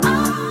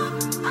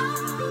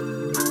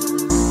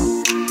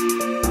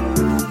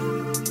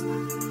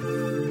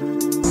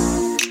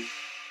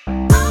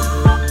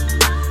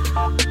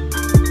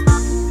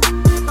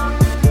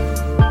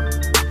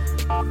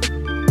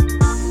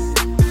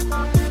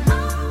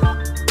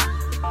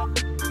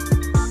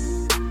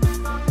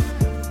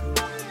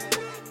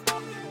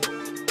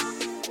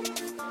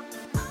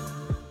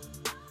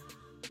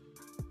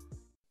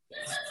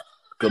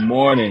Good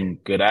morning,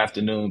 good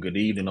afternoon, good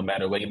evening, no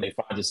matter where you may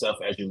find yourself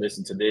as you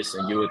listen to this,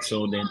 and you are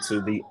tuned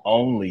into the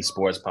only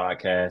sports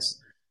podcast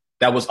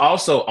that was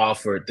also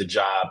offered the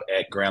job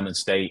at Grambling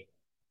State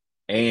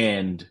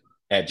and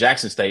at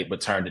Jackson State, but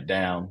turned it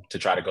down to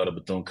try to go to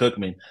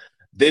Bethune-Cookman.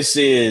 This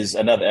is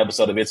another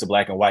episode of It's a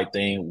Black and White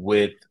Thing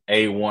with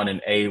A1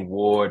 and A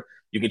Ward.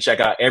 You can check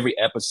out every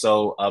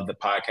episode of the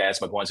podcast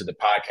by going to the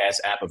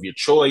podcast app of your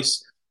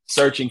choice,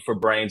 searching for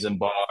Brains and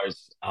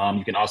Bars.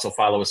 You can also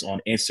follow us on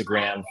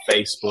Instagram,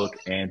 Facebook,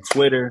 and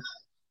Twitter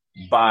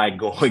by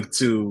going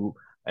to,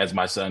 as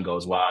my son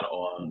goes wild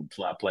on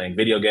playing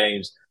video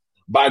games,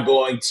 by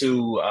going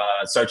to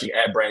searching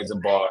at Brains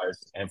and Bars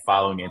and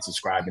following and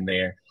subscribing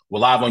there.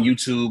 We're live on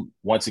YouTube.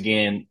 Once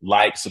again,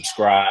 like,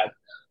 subscribe,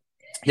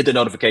 hit the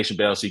notification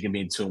bell so you can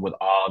be in tune with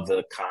all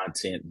the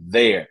content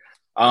there.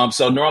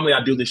 So normally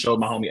I do this show with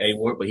my homie A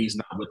Ward, but he's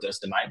not with us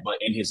tonight. But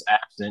in his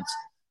absence,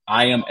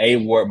 I am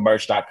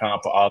awardmerch.com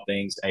for all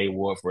things A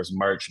Ward for his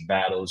merch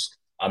battles.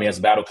 He has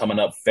a battle coming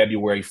up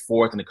February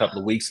 4th in a couple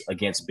of weeks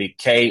against Big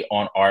K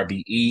on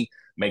RBE.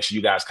 Make sure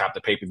you guys cop the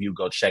pay-per-view.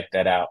 Go check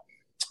that out.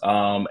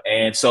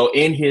 And so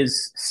in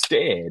his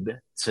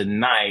stead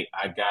tonight,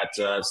 I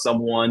got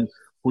someone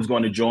who's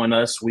going to join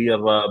us. We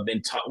have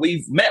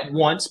we've met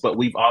once, but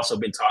we've also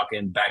been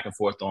talking back and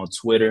forth on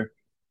Twitter.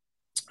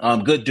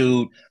 Good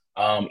dude.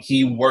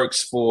 He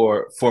works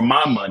for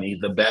my money,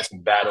 the best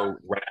battle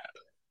rap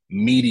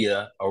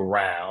media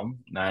around.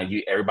 Now,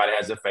 everybody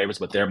has their favorites,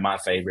 but they're my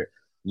favorite.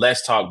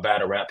 Let's Talk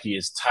Battle Rap. He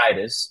is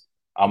Titus.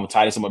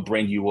 Titus, I'm going to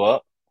bring you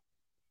up.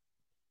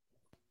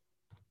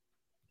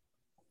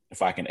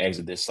 If I can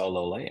exit this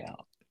solo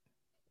layout.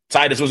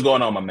 Titus, what's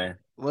going on, my man?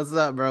 What's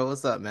up, bro?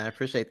 What's up, man? I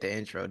appreciate the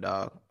intro,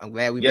 dog. I'm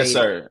glad we Yes, made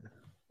sir. it.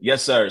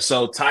 Yes, sir.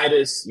 So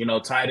Titus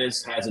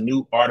has a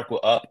new article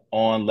up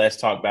on Let's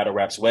Talk Battle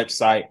Rap's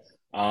website,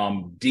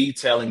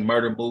 detailing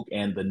Murder Mook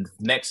and the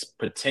next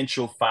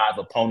potential 5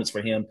 opponents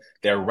for him.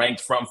 They're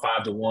ranked from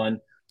 5 to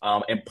 1,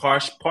 and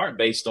part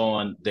based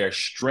on their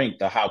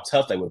strength or how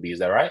tough they would be. Is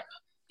that right?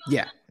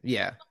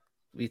 Yeah.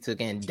 We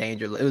took in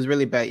danger. It was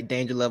really bad,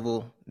 danger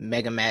level,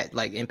 mega match,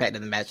 like impact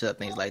of the matchup,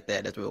 things like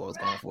that. That's what I was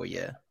going for.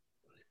 Yeah.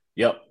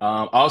 Yep.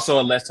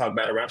 Also, Let's Talk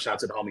Battle Rap. Shout out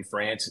to the homie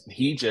France.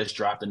 He just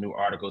dropped a new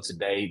article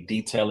today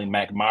detailing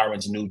Mac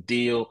Myron's new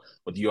deal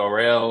with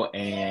URL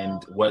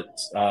and what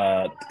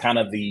kind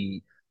of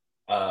the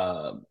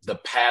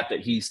path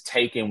that he's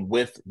taken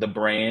with the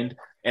brand.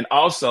 And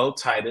also,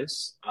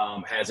 Titus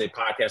has a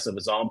podcast of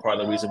his own. Part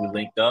of the reason we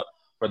linked up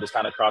for this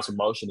kind of cross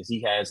promotion is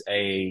he has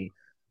a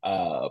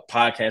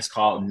podcast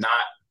called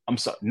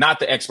Not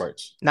the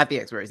Experts. Not the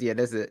Experts. Yeah,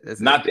 that's it.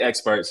 Not the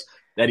Experts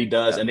that he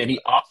does. And then he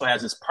also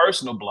has his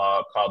personal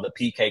blog called the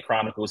PK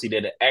Chronicles. He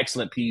did an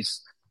excellent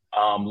piece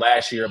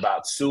last year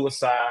about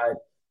suicide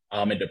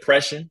and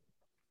depression.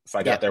 If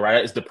I got that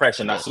right, it's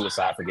depression, not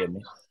suicide. Forgive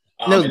me.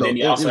 No, and then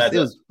he also has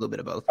a little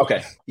bit of both.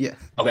 Okay. Yeah.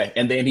 Okay.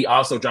 And then he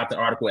also dropped an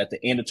article at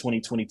the end of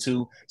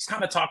 2022. He's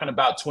kind of talking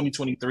about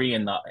 2023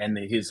 and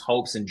his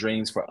hopes and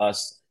dreams for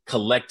us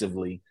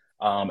collectively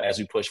as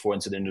we push forward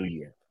into the new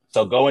year.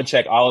 So go and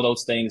check all of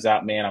those things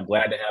out, man. I'm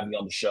glad to have you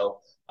on the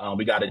show.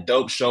 We got a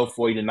dope show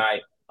for you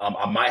tonight.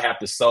 I might have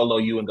to solo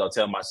you and go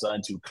tell my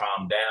son to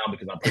calm down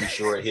because I'm pretty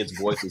sure his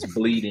voice is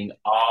bleeding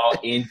all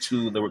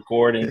into the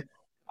recording.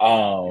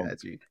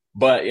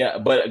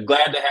 But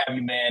glad to have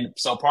you, man.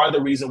 So part of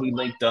the reason we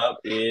linked up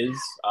is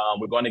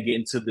we're going to get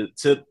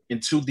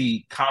into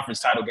the conference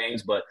title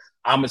games, but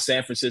I'm a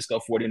San Francisco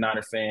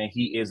 49er fan.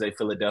 He is a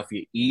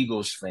Philadelphia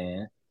Eagles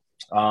fan.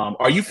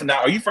 Are you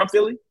from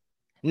Philly?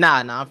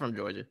 Nah, I'm from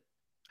Georgia.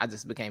 I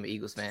just became an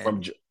Eagles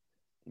fan.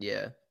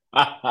 Yeah.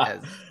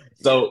 I'm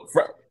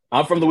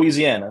from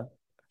Louisiana,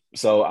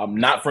 so I'm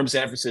not from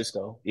San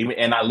Francisco.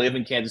 And I live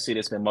in Kansas City.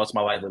 I spent most of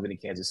my life living in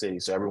Kansas City,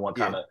 so everyone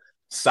kind of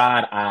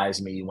side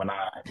eyes me when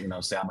I,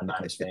 say I'm a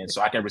Niners fan.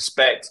 So I can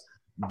respect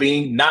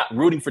being not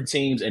rooting for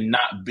teams and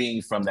not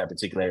being from that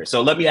particular area.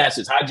 So let me ask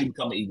this: how did you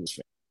become an Eagles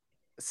fan?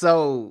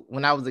 So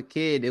when I was a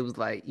kid, it was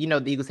like,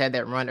 the Eagles had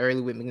that run early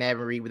with McNabb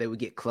and Reed where they would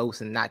get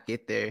close and not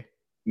get there.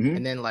 Mm-hmm.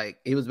 And then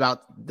it was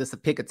about just to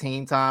pick a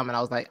team time. And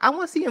I was like, I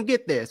want to see him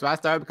get there. So I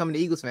started becoming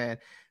an Eagles fan.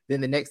 Then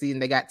the next season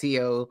they got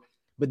T.O.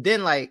 But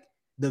then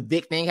the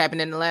big thing happened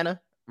in Atlanta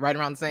right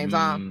around the same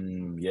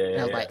time. And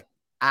I was like,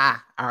 I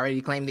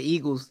already claimed the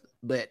Eagles,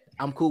 but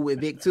I'm cool with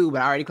Vic too,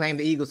 but I already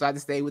claimed the Eagles. So I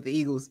just stayed with the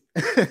Eagles.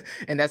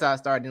 And that's how I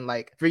started.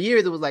 And for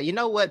years, it was like, you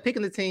know what?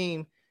 Picking the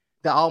team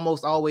that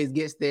almost always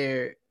gets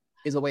there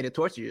is a way to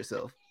torture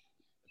yourself.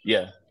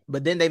 Yeah.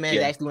 But then they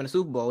managed to actually win a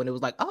Super Bowl. And it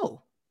was like,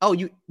 oh,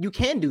 you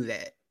can do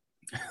that.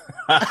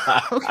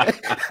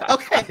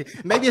 Okay.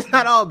 Maybe it's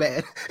not all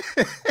bad.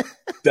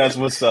 That's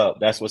what's up.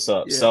 Yeah.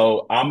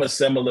 So I'm a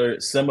similar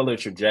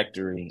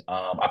trajectory.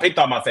 I picked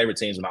all my favorite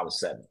teams when I was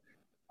 7.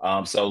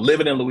 So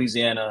living in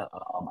Louisiana,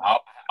 I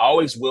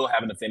always will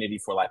have an affinity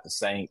for the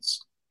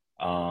Saints,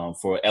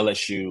 for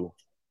LSU.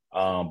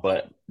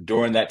 But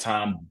during that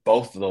time,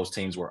 both of those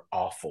teams were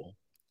awful.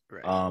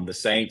 Right. The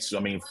Saints,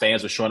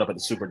 fans were showing up at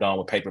the Superdome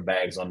with paper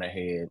bags on their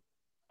head.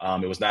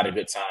 It was not a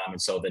good time.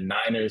 And so the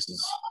Niners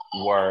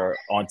were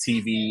on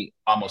TV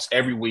almost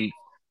every week.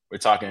 We're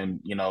talking,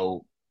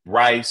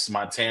 Rice,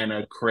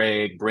 Montana,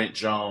 Craig, Brent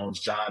Jones,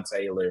 John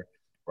Taylor,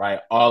 right?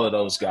 All of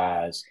those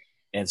guys.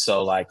 And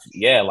so, I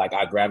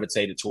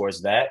gravitated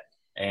towards that,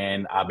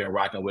 and I've been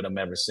rocking with them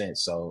ever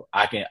since. So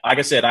I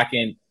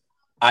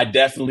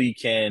definitely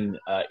can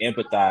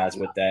empathize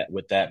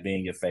with that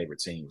being your favorite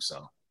team.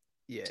 So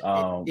yeah,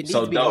 it needs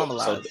to be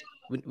normalized.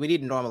 We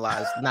need to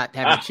normalize not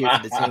having to cheer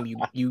for the team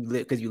you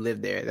live because you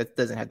live there. That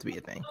doesn't have to be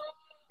a thing.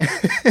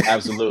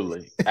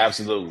 Absolutely.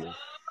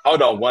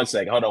 Hold on one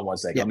second. Yep.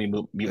 Let me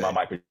mute my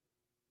mic.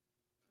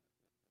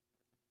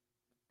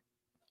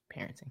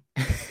 Parenting.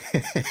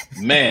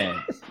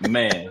 man.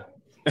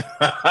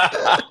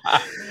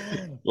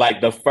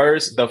 the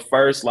first,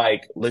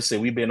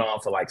 listen, we've been on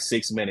for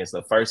 6 minutes.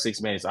 The first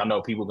 6 minutes, I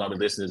know people gonna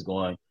be listening is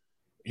going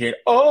here.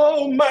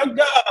 Oh my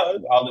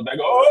God! All the back.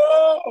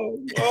 Oh.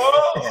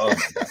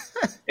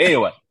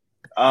 Anyway,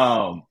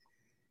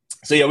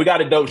 so yeah, we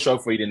got a dope show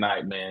for you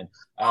tonight, man.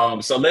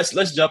 So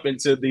let's jump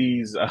into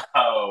these.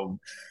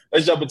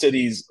 Let's jump into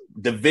these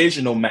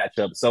divisional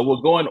matchups. So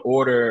we'll go in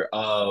order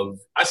of.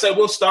 I said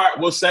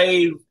we'll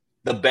save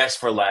the best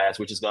for last,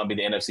 which is going to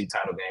be the NFC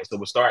title game. So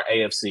we'll start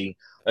AFC.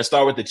 Let's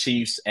start with the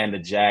Chiefs and the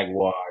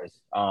Jaguars.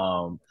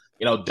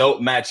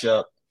 Dope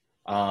matchup.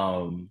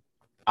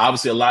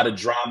 Obviously, a lot of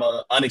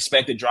drama,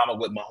 unexpected drama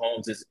with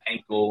Mahomes'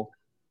 ankle.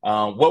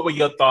 What were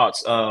your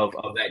thoughts of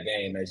that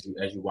game as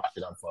you watched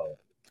it unfold?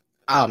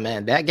 Oh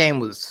man, that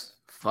game was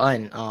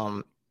fun.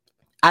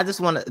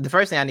 The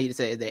first thing I need to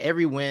say is that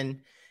every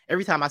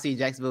time I see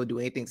Jacksonville do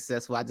anything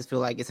successful, I just feel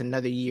like it's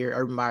another year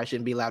Urban Meyer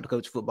shouldn't be allowed to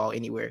coach football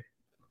anywhere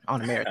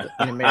in America.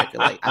 I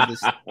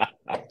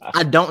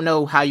don't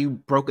know how you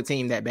broke a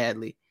team that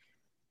badly.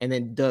 And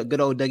then good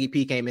old Dougie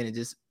P came in and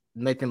just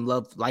made them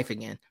love life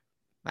again.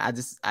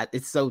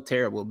 It's so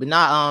terrible. But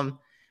now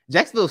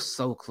Jacksonville's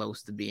so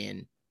close to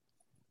being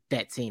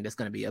that team that's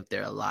going to be up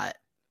there a lot.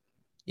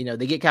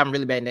 They get Calvin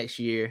really bad next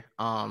year.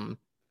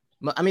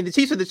 The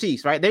Chiefs are the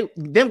Chiefs, right?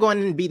 Them going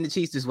in and beating the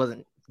Chiefs just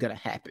wasn't going to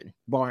happen,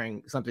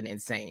 barring something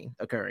insane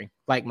occurring,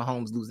 like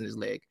Mahomes losing his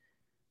leg.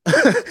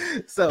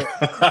 So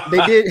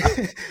they did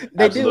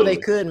what they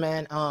could,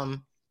 man.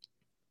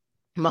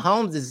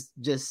 Mahomes is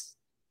just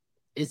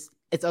it's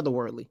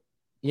otherworldly.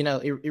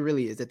 It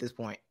really is at this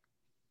point.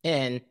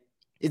 And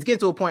it's getting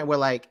to a point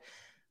where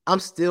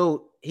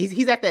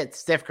he's at that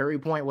Steph Curry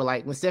point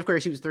where when Steph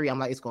Curry shoots three, I'm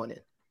like, it's going in.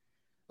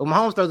 But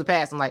Mahomes throws a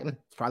pass, I'm like,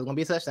 it's probably gonna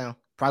be a touchdown,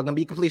 probably gonna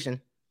be completion,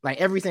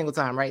 every single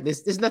time, right?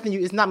 There's nothing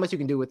it's not much you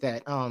can do with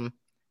that.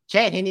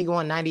 Chad Henne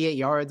going 98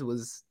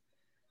 yards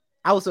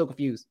I was so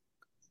confused.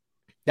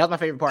 That was my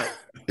favorite part.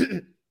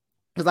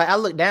 Because I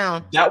looked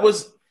down. That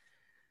was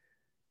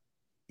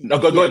no,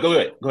 go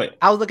ahead.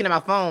 I was looking at my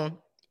phone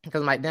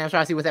because I'm like, damn,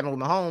 trying to see what's happening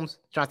with Mahomes,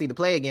 trying to see the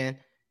play again.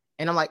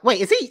 And I'm like,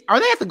 wait, are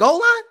they at the goal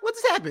line? What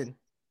just happened?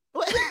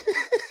 What?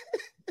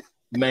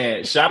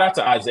 Man, shout out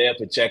to Isaiah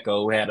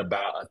Pacheco, who had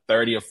about a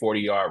 30 or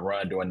 40-yard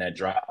run during that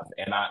drive.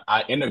 And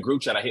I in the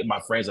group chat, I hit my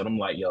friends and I'm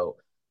like, yo,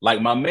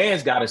 my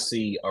man's got to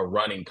see a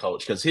running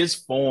coach because his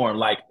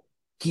form,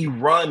 he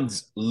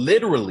runs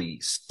literally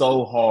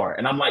so hard.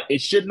 And I'm like,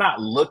 it should not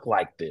look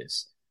like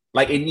this.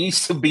 It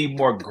needs to be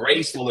more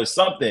graceful or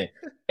something.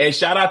 And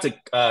shout out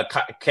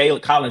to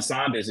Colin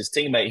Saunders, his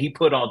teammate. He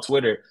put on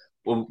Twitter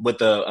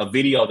with a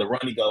video of the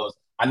run. He goes,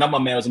 I know my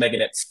man was making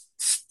that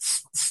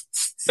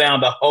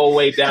sound the whole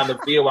way down the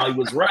field while he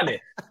was running.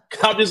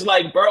 I'm just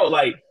like, bro,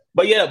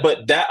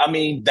 but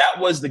that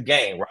was the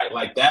game,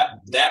 right?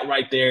 That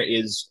right there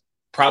is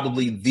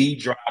probably the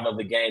drive of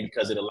the game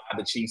because it allowed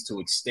the Chiefs to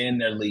extend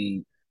their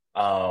lead,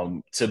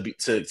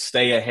 to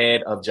stay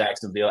ahead of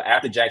Jacksonville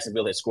after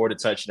Jacksonville had scored a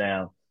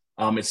touchdown.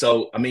 And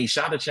so,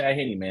 shout out to Chad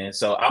Henne, man.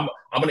 So I'm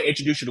going to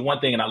introduce you to one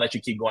thing and I'll let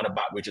you keep going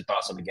about with your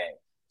thoughts on the game.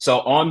 So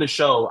on the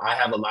show, I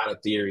have a lot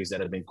of theories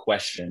that have been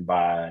questioned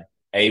by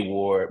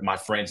A-Ward, my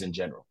friends in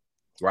general,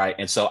 right?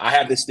 And so I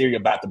have this theory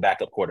about the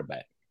backup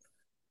quarterback.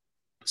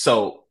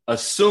 So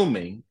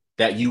assuming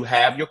that you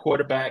have your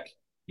quarterback,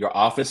 your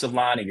offensive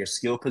line, and your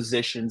skill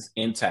positions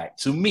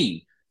intact, to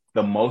me,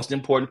 the most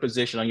important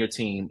position on your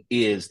team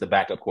is the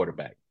backup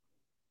quarterback.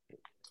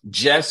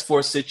 Just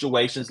for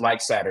situations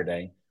like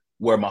Saturday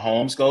where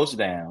Mahomes goes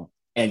down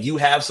and you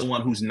have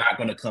someone who's not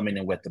going to come in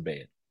and wet the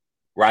bed,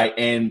 right?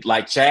 And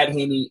Chad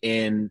Henne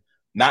in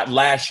not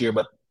last year,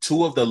 but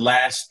 2 of the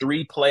last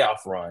 3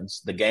 playoff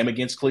runs, the game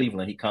against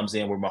Cleveland, he comes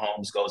in where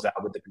Mahomes goes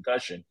out with the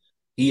concussion.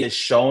 He has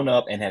shown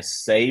up and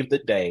has saved the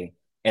day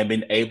and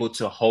been able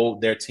to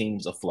hold their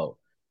teams afloat,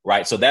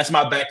 right? So that's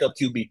my backup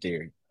QB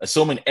theory.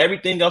 Assuming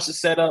everything else is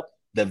set up,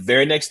 the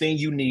very next thing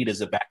you need is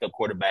a backup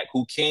quarterback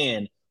who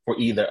can, for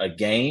either a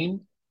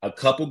game, a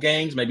couple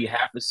games, maybe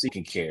half a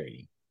season,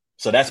 carry you.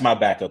 So that's my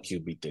backup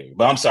QB theory.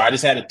 But I'm sorry, I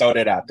just had to throw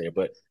that out there.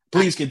 But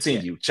please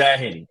continue. Chad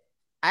Henne.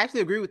 I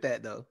actually agree with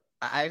that, though.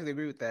 I actually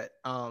agree with that.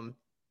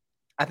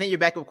 I think your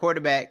backup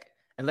quarterback,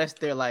 unless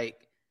they're an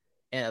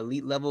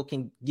elite level,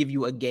 can give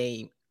you a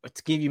game, or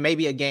to give you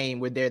maybe a game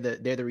where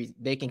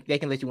they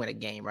can let you win a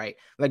game, right?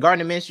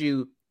 Gardner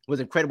Minshew was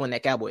incredible in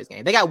that Cowboys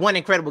game. They got one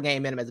incredible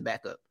game in him as a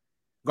backup.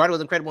 Gardner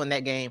was incredible in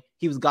that game.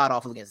 He was god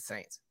awful against the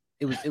Saints.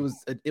 It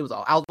was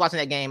all. I was watching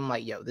that game. I'm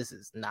like, yo, this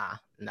is nah.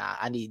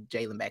 I need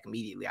Jalen back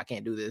immediately. I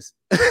can't do this.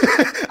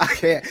 I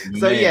can't.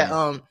 So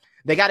yeah,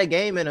 they got a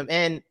game in them.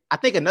 And I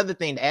think another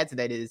thing to add to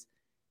that is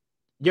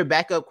your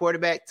backup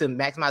quarterback, to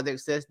maximize their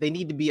success, they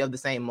need to be of the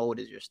same mold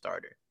as your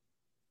starter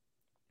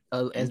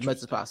as much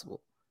as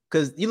possible.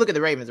 Because you look at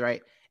the Ravens,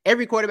 right?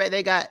 Every quarterback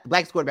they got,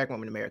 blackest quarterback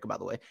room in America, by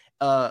the way.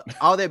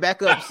 All their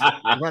backups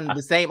run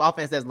the same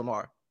offense as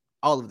Lamar.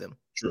 All of them.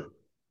 True.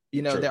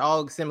 You know, they're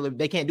all similar.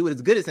 They can't do it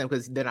as good as him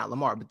because they're not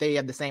Lamar, but they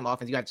have the same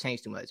offense. You got to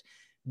change too much.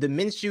 The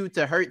Minshew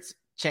to Hurts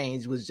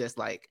change was just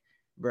like,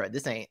 bro,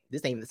 this ain't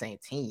even the same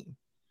team.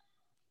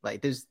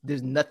 Like, there's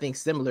nothing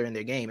similar in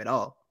their game at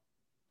all.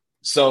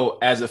 So,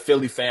 as a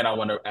Philly fan, I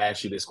want to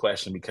ask you this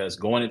question because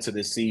going into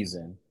this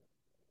season,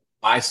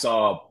 I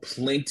saw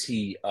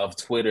plenty of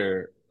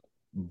Twitter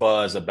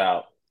buzz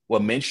about,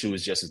 well, Minshew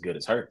is just as good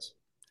as Hurts.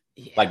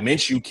 Yeah. Like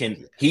Minshew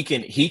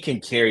can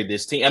carry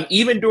this team. I mean,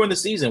 even during the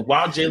season,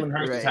 while Jalen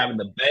Hurts is having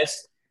the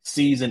best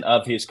season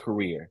of his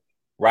career,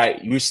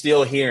 right? You're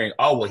still hearing,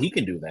 oh, well, he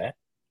can do that.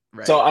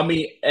 Right. So, I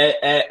mean,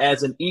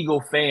 as an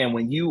Eagle fan,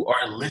 when you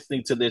are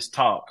listening to this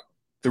talk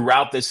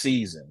throughout the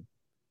season,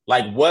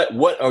 like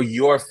what are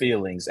your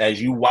feelings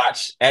as you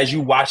watch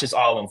this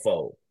all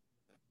unfold?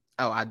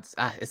 Oh,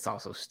 it's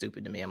also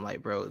stupid to me. I'm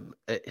like, bro,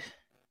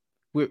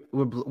 we're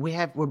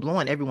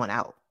blowing everyone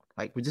out.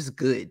 Like, we're just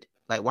good.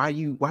 Like, why are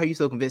you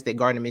so convinced that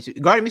Gardner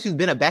Minshew's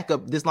been a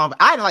backup this long?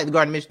 I didn't like the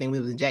Gardner Minshew thing when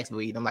he was in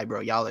Jacksonville. I'm like,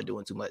 bro, y'all are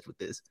doing too much with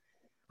this.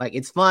 Like,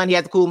 it's fun. He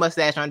has a cool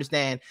mustache. I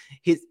understand.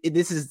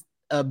 This is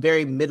a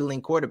very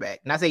middling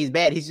quarterback. Not say he's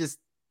bad. He's just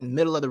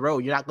middle of the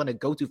road. You're not going to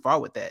go too far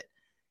with that.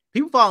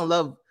 People fall in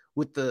love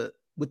with the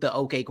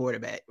okay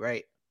quarterback,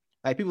 right?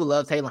 Like, people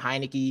love Taylor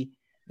Heineke.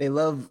 They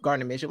love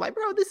Gardner Minshew. Like,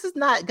 bro, this is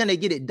not going to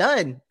get it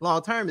done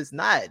long term. It's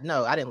not.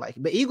 No, I didn't like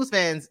it. But Eagles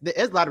fans,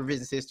 there's a lot of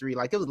revisionist history.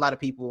 Like, there was a lot of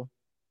people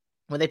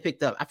when they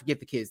picked up, I forget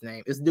the kid's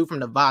name. It's a dude from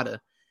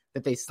Nevada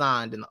that they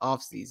signed in the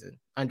offseason,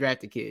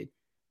 undrafted kid.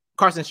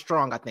 Carson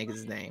Strong, I think is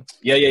his name.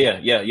 Yeah.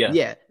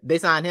 Yeah, they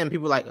signed him.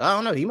 People were like, I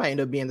don't know. He might end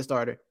up being the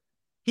starter.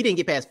 He didn't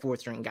get past fourth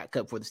string and got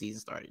cut before the season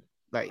started.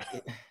 Like,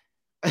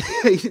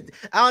 I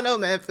don't know,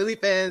 man. Philly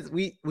fans,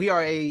 we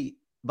are a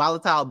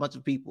volatile bunch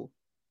of people.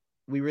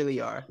 We really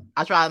are.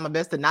 I try my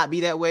best to not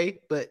be that way,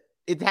 but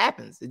it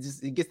happens.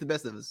 It gets the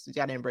best of us. You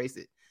got to embrace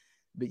it.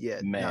 But yeah,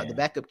 no, the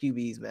backup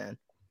QBs, man.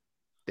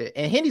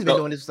 And Henry's been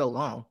doing this for so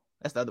long.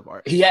 That's the other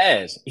part. He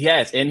has.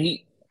 And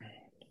he,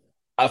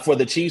 for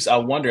the Chiefs, I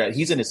wonder,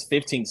 he's in his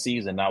 15th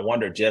season. I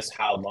wonder just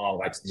how long,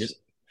 like, just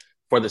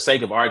for the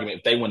sake of argument,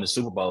 if they win the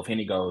Super Bowl, if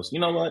Henry goes, you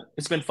know what?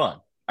 It's been fun.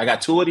 I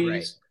got two of these.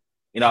 Right.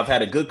 You know, I've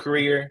had a good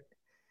career.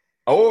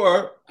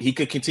 Or he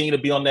could continue to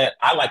be on that,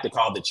 I like to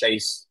call the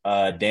Chase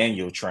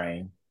Daniel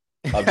train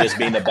of just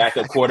being the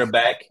backup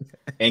quarterback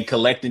and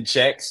collecting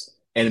checks.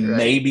 And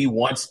maybe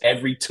once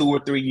every 2 or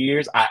 3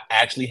 years, I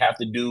actually have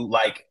to do,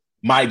 like,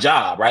 my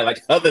job, right? Like,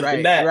 other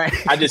than that,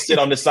 I just sit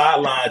on the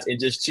sidelines and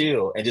just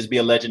chill and just be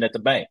a legend at the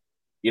bank.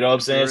 You know what I'm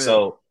saying? Really?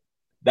 So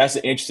that's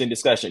an interesting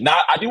discussion. Now,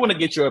 I do want to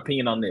get your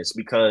opinion on this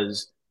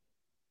because,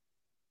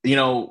 you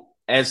know,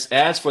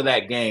 as for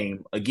that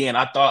game, again,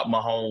 I thought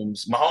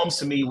Mahomes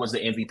to me was the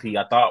MVP.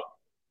 I thought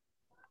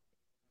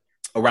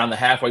around the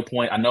halfway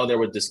point, I know there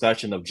was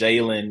discussion of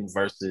Jalen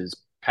versus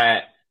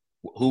Pat,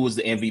 who was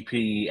the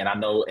MVP. And I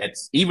know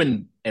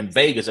even in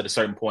Vegas at a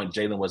certain point,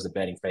 Jalen was the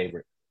betting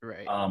favorite.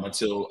 Right.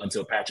 Until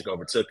Patrick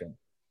overtook him.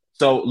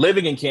 So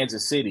living in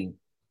Kansas City,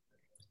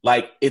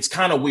 like, it's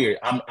kind of weird.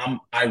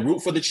 I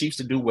root for the Chiefs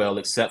to do well,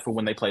 except for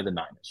when they play the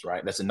Niners,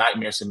 right? That's a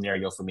nightmare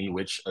scenario for me,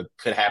 which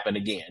could happen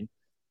again.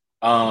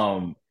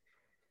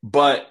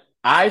 But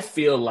I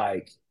feel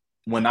like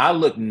when I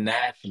look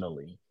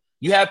nationally,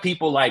 you have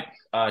people like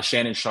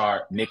Shannon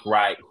Sharp, Nick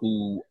Wright,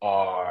 who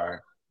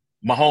are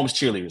Mahomes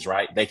cheerleaders,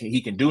 right?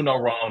 He can do no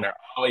wrong. They're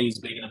always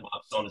bigging him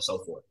up, so on and so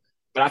forth.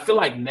 But I feel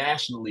like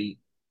nationally,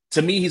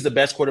 to me, he's the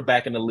best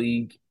quarterback in the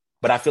league,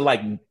 but I feel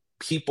like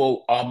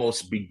people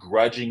almost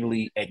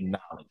begrudgingly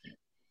acknowledge him.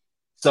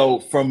 So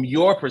from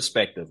your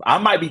perspective, I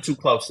might be too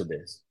close to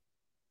this,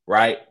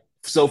 right?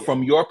 So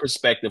from your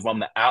perspective, on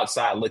the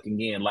outside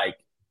looking in, like,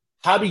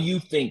 how do you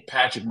think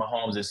Patrick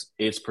Mahomes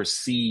is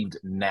perceived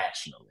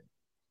nationally?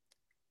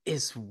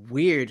 It's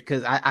weird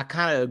because I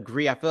kind of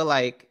agree. I feel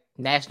like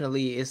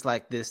nationally it's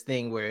like this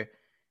thing where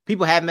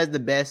people have him as the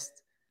best,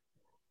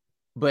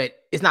 but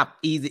it's not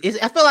easy.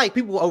 I feel like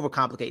people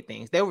overcomplicate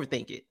things. They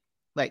overthink it.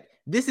 Like,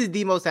 this is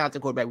the most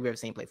talented quarterback we've ever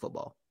seen play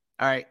football.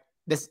 All right?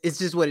 It's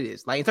just what it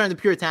is. Like, in terms of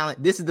pure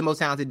talent, this is the most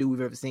talented dude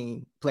we've ever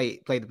seen play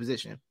the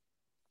position.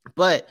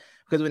 But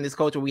because in this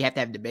culture, we have to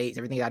have debates.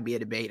 Everything got to be a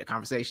debate, a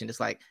conversation. It's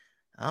like,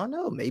 I don't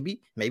know, maybe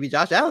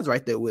Josh Allen's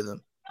right there with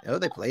him. You know,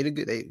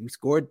 they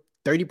scored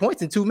 30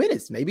 points in 2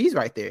 minutes. Maybe he's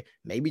right there.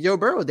 Maybe Joe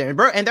Burrow's there.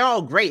 And they're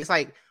all great. It's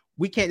like,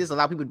 we can't just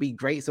allow people to be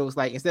great. So it's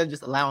like, instead of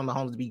just allowing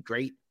Mahomes to be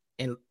great,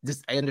 and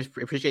just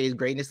appreciate his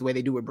greatness the way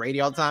they do with Brady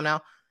all the time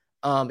now.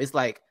 It's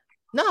like,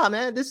 nah,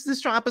 man, this is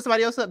just trying to put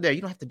somebody else up there. You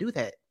don't have to do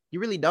that.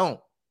 You really don't.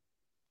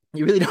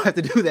 You really don't have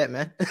to do that,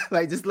 man.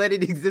 Like, just let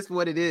it exist for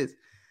what it is.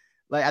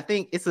 Like, I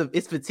think it's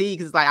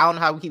fatigue. It's like, I don't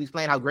know how we keep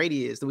explaining how great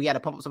he is. So we got to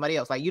pump up somebody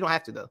else. Like, you don't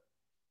have to, though.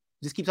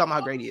 Just keep talking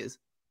about how great he is.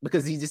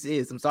 Because he just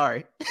is. I'm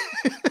sorry.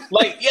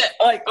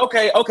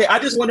 Okay. I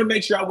just want to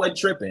make sure I wasn't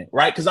tripping,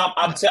 right? Because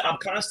I'm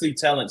constantly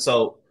telling.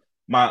 So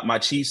my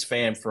Chiefs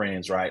fan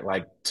friends, right?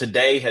 Like,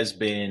 today has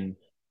been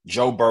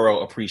Joe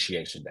Burrow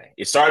Appreciation Day.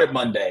 It started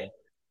Monday,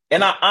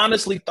 and I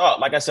honestly thought,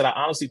 like I said,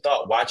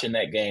 watching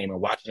that game and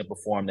watching him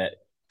perform that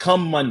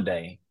come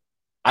Monday.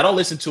 I don't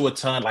listen to a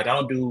ton. Like, I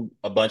don't do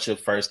a bunch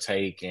of First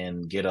Take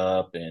and Get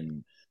Up,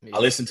 and I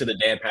listen to the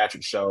Dan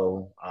Patrick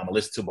Show. I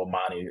listen to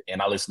Bomani, and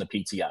I listen to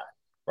PTI.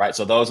 Right,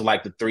 so those are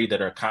like the three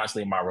that are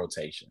constantly in my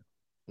rotation.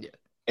 Yeah,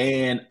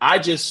 and I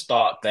just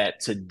thought that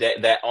today,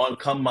 that on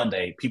come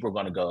Monday, people are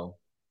going to go,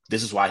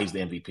 "This is why he's the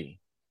MVP,"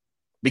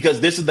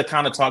 because this is the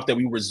kind of talk that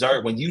we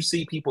reserve when you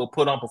see people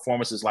put on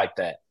performances like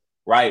that.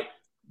 Right,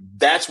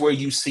 that's where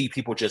you see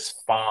people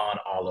just fawn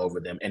all over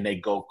them and they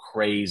go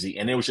crazy.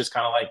 And it was just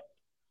kind of like,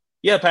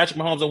 yeah, Patrick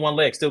Mahomes on one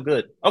leg, still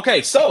good.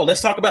 Okay, so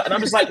let's talk about. And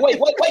I'm just like, wait,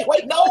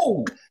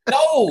 no.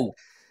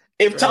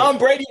 If Tom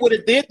Brady would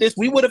have did this,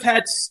 we would have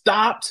had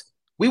stopped.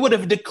 We would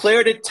have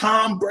declared it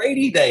Tom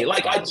Brady Day.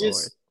 Like,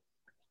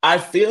 I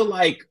feel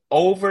like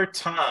over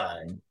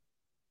time,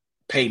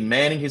 Peyton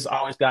Manning has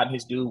always gotten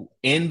his due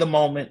in the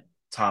moment.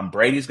 Tom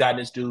Brady's gotten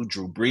his due.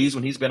 Drew Brees,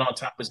 when he's been on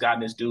top, has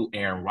gotten his due.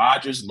 Aaron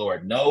Rodgers,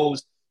 Lord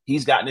knows,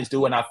 he's gotten his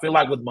due. And I feel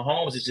like with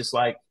Mahomes, it's just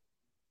like,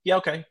 yeah,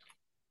 okay,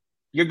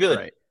 you're good.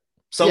 Right.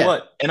 So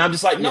what? And I'm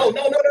just like, no.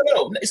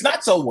 It's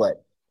not so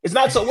what. It's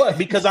not so what,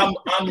 because I'm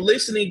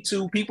listening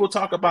to people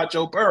talk about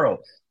Joe Burrow.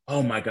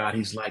 Oh my God,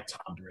 he's like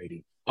Tom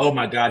Brady. Oh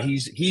my God,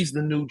 he's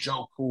the new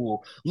Joe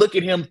Cool. Look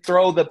at him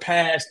throw the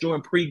pass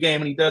during pregame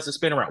and he does the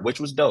spin around, which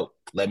was dope.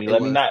 Let me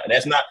not.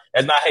 That's not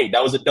hate.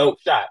 That was a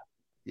dope shot.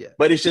 Yeah.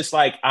 But it's just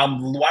like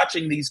I'm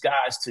watching these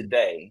guys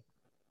today.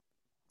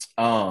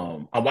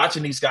 I'm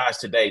watching these guys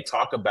today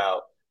talk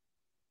about,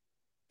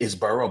 is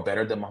Burrow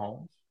better than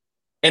Mahomes?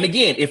 And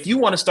again, if you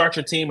want to start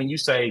your team and you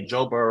say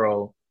Joe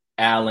Burrow,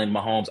 Allen,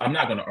 Mahomes, I'm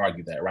not going to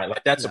argue that, right?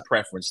 Like, that's a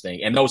preference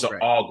thing. And those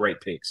are all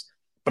great picks.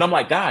 But I'm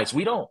like, guys,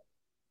 we don't.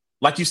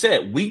 Like you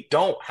said, we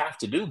don't have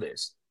to do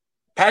this.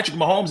 Patrick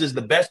Mahomes is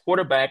the best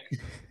quarterback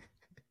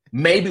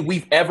maybe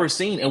we've ever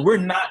seen. And we're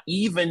not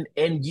even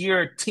in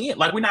year 10.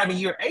 Like, we're not even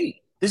year 8.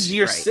 This is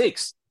year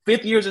 6.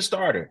 5th year as a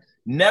starter.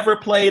 Never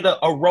played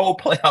a role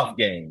playoff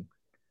game.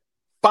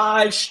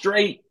 5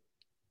 straight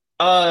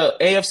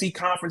AFC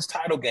conference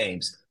title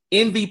games.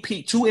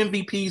 MVP, 2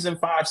 MVPs in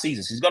 5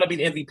 seasons. He's going to be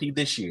the MVP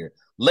this year.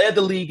 Led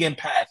the league in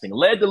passing.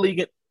 Led the league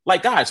in,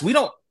 like, guys,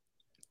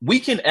 we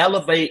can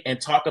elevate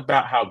and talk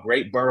about how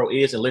great Burrow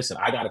is. And listen,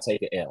 I got to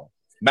take an L.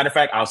 Matter of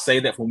fact, I'll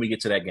say that when we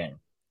get to that game.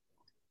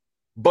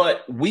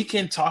 But we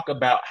can talk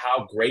about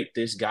how great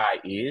this guy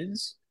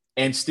is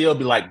and still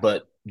be like,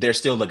 but there's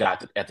still the guy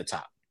at the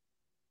top,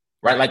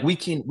 right? Like, we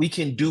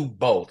can do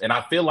both. And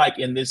I feel like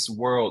in this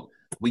world,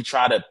 we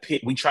try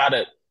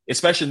to,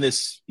 especially in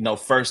this,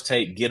 First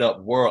Take, Get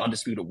Up world,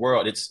 undisputed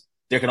world,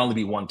 there can only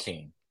be one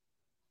king.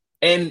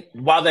 And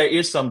while there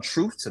is some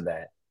truth to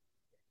that,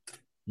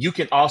 you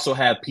can also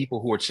have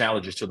people who are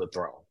challengers to the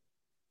throne,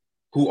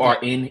 who are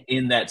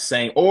in that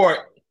same, or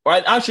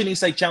I shouldn't even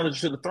say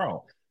challengers to the throne.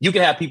 You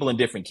can have people in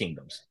different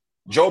kingdoms.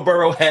 Joe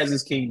Burrow has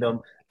his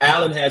kingdom.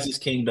 Allen has his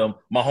kingdom.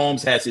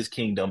 Mahomes has his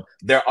kingdom.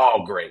 They're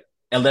all great.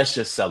 And let's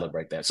just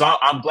celebrate that. So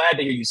I'm glad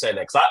to hear you say that,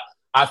 because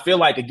I feel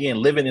like,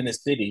 again, living in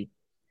this city,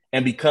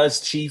 and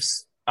because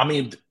Chiefs,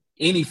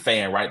 any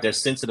fan, right, they're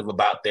sensitive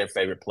about their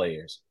favorite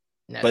players.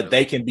 Naturally. But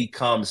they can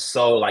become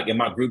so, like, in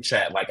my group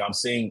chat, like,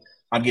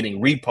 I'm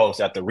getting repost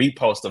after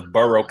repost of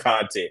Burrow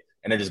content,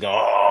 and they're just going,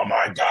 oh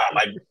my God,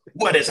 like,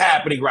 what is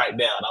happening right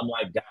now? And I'm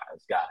like,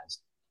 guys,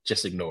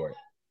 just ignore it.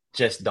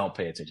 Just don't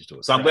pay attention to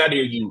it. So I'm glad to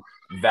hear you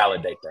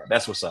validate that.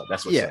 That's what's up.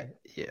 Yeah.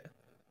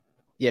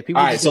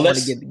 People just don't want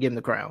to give him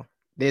the crown.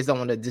 They just don't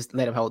want to just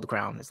let him hold the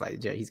crown. It's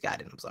like, he's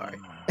got it. I'm sorry.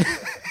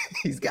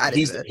 He's got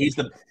it.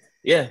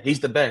 He's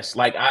the best.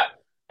 Like,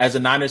 as a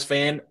Niners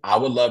fan, I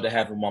would love to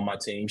have him on my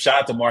team.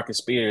 Shout out to Marcus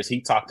Spears. He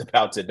talked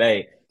about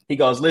today. He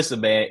goes, listen,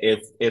 man,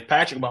 if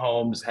Patrick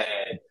Mahomes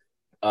had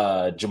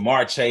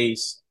Jamar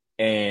Chase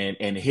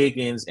and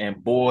Higgins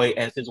and Boyd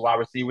as his wide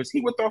receivers,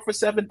 he would throw for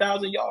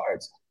 7,000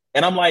 yards.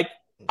 And I'm like,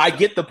 I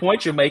get the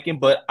point you're making,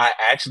 but I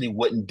actually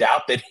wouldn't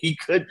doubt that he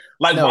could.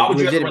 Like, why would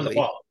you ever run the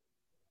ball?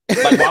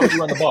 Like, why would you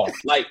run the ball?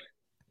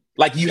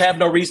 Like you have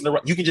no reason to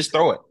run. You can just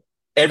throw it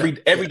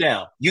every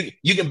down.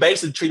 You can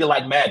basically treat it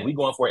like Madden. We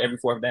going for it every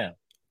 4th down,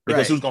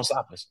 because who's gonna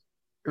stop us?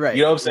 Right.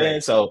 You know what I'm saying?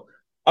 Right. So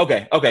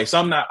okay. So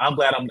I'm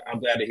glad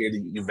to hear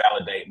that you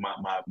validate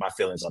my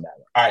feelings on that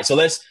one. All right. So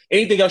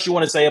anything else you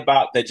want to say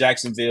about the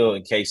Jacksonville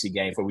and KC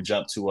game before we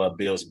jump to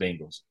Bills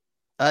Bengals?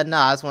 No,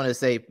 I just want to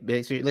say,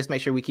 let's make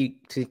sure we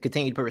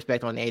continue to put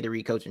respect on the Andy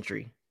Reid coaching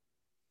tree,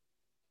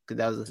 because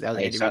that was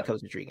an Andy Reid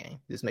coaching tree game.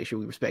 Just make sure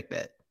we respect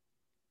that.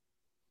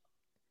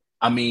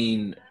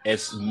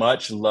 As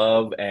much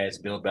love as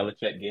Bill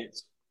Belichick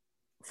gets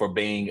for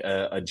being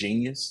a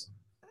genius,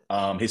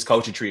 his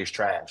coaching tree is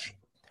trash.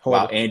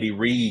 Horrible. While Andy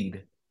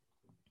Reid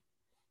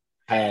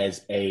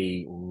has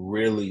a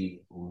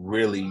really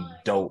really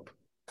dope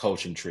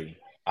coaching tree.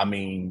 I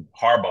mean,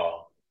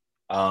 Harbaugh,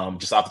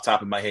 just off the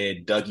top of my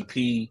head, Dougie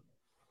P,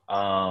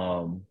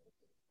 not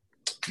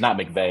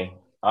McVay.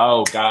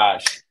 Oh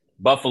gosh,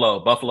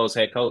 Buffalo's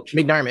head coach,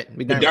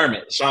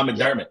 McDermott, Sean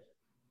McDermott. Yep.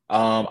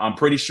 I'm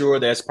pretty sure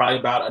there's probably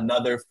about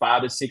another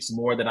 5 to 6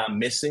 more that I'm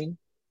missing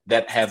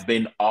that have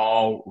been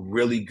all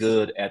really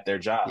good at their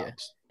jobs. Yeah.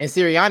 And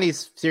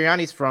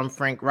Sirianni's from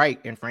Frank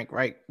Reich, and Frank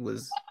Reich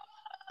was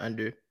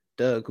under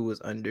Doug, who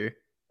was under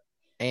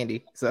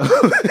Andy. So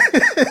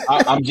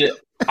I'm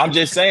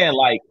just saying,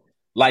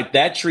 like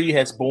that tree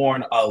has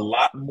borne a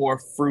lot more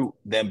fruit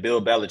than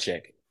Bill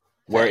Belichick,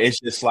 where it's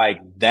just like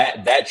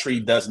that tree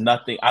does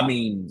nothing. I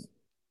mean,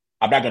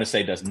 I'm not going to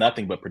say does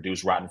nothing but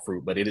produce rotten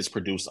fruit, but it has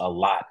produced a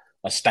lot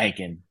of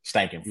stinking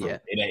fruit. Yeah.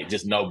 It ain't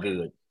just no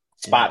good.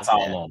 Spots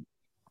all on.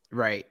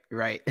 Right. All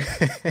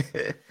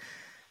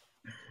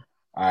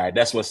right,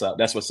 that's what's up.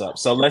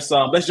 So let's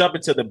jump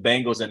into the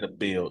Bengals and the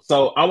Bills.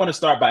 So I want to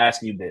start by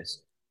asking you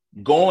this.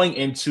 Going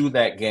into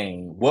that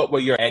game, what were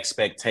your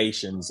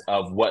expectations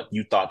of what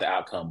you thought the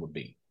outcome would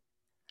be?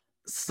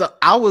 So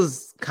I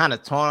was kind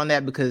of torn on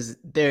that because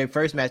their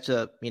first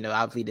matchup,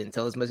 obviously didn't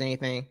tell us much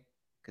anything.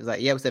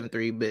 Because it was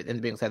 7-3, but then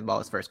the Bengals had the ball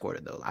his first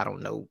quarter, though. I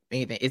don't know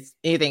anything.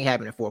 Anything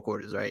happened in 4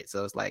 quarters, right?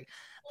 So it's like,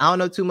 I don't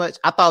know too much.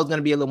 I thought it was going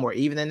to be a little more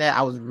even than that.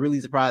 I was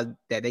really surprised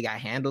that they got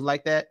handled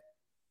like that.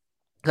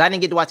 Because I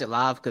didn't get to watch it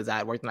live because I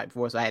had worked the night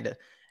before, so I had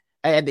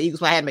the Eagles.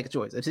 So I had to make a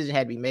choice. A decision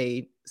had to be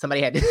made.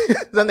 Something had to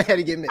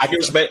get made. I can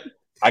respect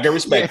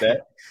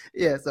that.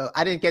 Yeah, so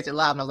I didn't catch it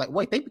live, and I was like,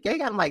 wait, they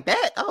got him like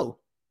that? Oh,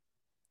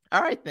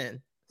 all right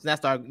then. So then I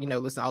started,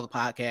 listening to all the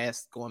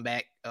podcasts, going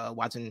back,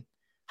 watching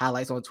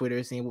highlights on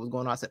Twitter, seeing what was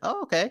going on. I said,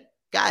 oh, okay,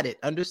 got it,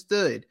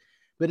 understood.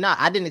 But no,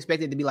 I didn't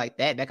expect it to be like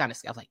that. That kind of,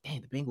 I was like,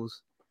 dang, the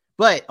Bengals.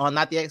 But on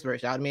Not the Expert,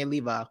 shout out to me and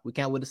Levi, we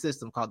came up with a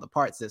system called the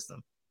PART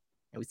system.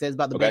 And we said it's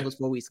about the Bengals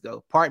 4 weeks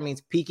ago. PART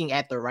means peaking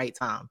at the right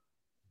time.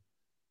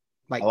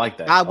 Like, I like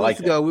that. 5 weeks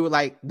ago, we were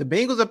like, the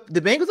Bengals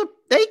are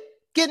they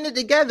getting it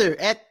together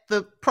at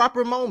the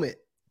proper moment.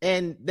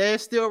 And they're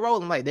still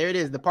rolling. Like, there it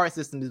is. The PART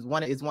system is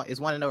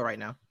 1-0 right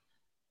now.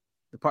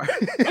 The part.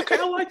 Okay,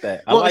 I like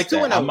that. Well, it's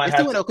 2-0. It's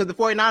 2-0 because the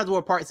 49ers were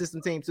a PART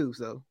system team too.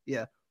 So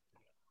yeah.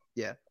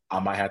 I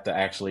might have to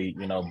actually,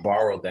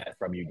 borrow that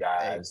from you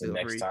guys the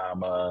next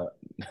time,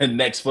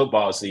 next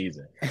football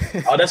season.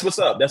 Oh, that's what's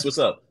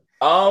up.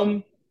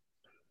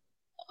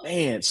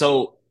 Man,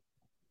 so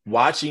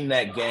watching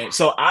that game.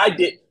 So I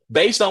did,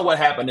 based on what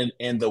happened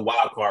in the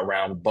wild card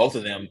round, both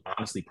of them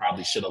honestly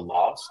probably should have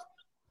lost.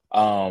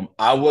 I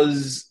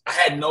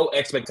had no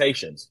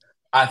expectations.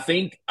 I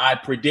think I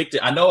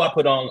predicted. I know I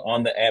put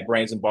on the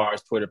 @Brains and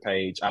Bars Twitter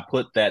page. I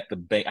put that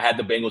I had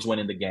the Bengals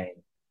winning the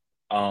game.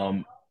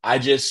 I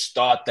just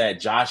thought that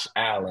Josh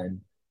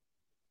Allen,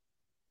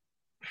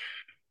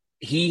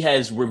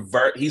 he's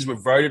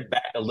reverted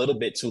back a little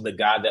bit to the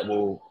guy that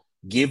will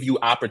give you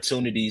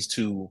opportunities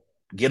to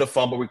get a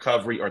fumble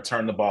recovery or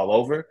turn the ball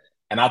over.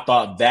 And I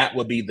thought that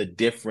would be the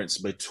difference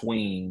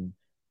between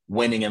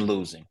winning and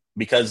losing.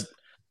 Because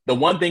the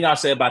one thing I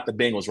say about the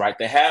Bengals, right?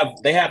 They have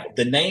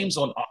the names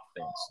on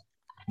offense,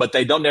 but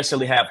they don't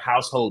necessarily have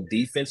household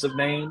defensive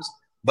names.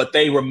 But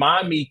they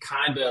remind me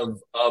kind of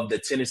the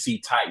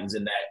Tennessee Titans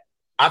in that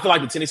I feel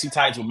like the Tennessee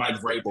Titans with Mike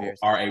Vrabel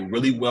are a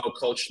really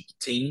well-coached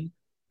team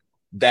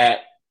that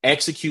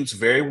executes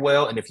very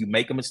well. And if you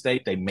make a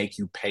mistake, they make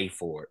you pay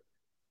for it.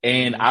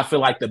 And I feel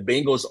like the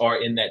Bengals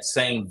are in that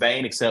same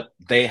vein, except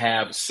they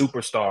have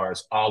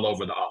superstars all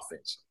over the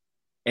offense.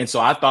 And so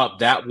I thought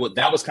that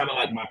was kind of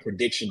like my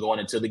prediction going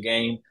into the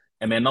game.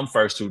 And man, them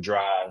first 2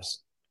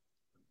 drives,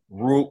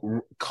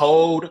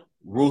 cold,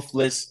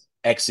 ruthless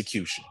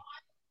execution.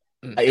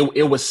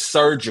 It was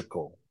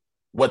surgical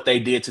what they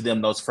did to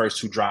them those first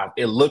 2 drives.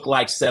 It looked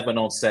like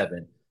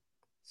 7-on-7.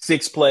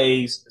 6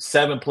 plays,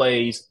 7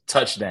 plays,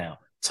 touchdown.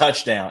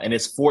 And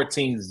it's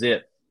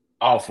 14-zip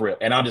off rip.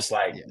 And I'm just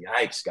like,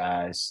 yikes,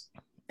 guys.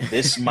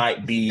 This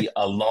might be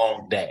a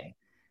long day.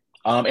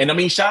 And I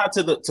mean, shout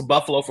out to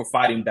Buffalo for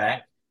fighting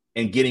back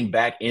and getting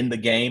back in the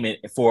game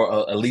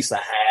for at least a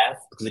half,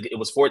 because it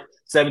was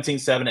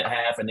 17-7 at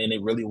half, and then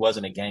it really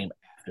wasn't a game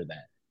after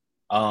that.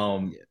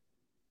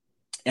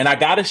 And I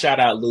got to shout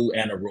out Lou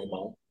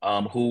Anarumo,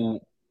 who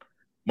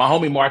my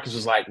homie Marcus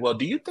was like, well,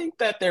 do you think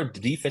that their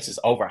defense is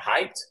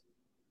overhyped?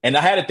 And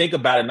I had to think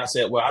about it, and I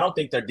said, well, I don't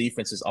think their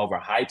defense is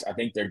overhyped. I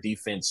think their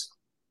defense,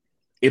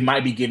 it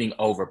might be getting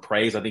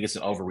overpraised. I think it's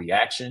an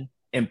overreaction,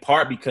 in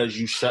part because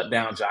you shut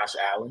down Josh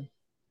Allen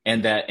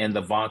and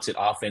the vaunted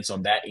offense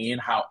on that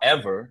end.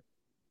 However,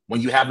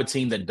 when you have a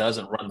team that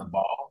doesn't run the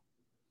ball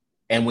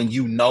and when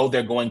you know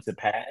they're going to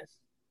pass,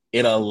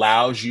 it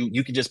allows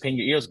you can just pin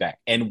your ears back.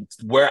 And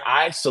where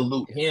I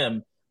salute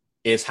him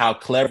is how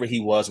clever he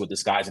was with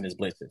disguising his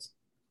blitzes.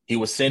 He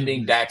was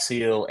sending Dax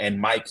Hill and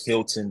Mike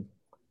Hilton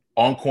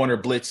on corner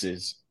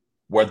blitzes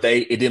where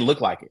it didn't look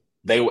like it.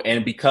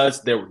 And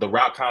because the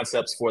route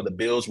concepts for the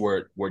Bills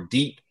were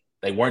deep,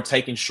 they weren't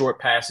taking short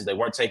passes, they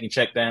weren't taking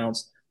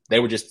checkdowns, they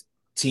were just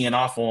teeing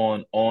off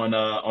on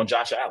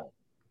Josh Allen.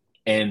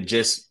 and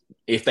just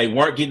if they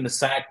weren't getting the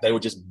sack, they were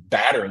just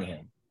battering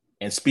him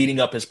and speeding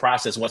up his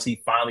process once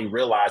he finally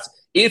realized,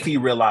 if he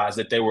realized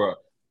that they were,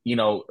 you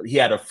know, he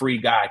had a free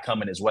guy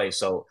coming his way.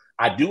 So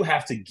I do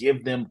have to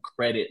give them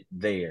credit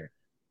there.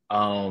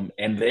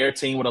 And their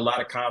team with a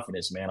lot of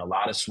confidence, man, a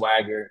lot of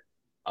swagger.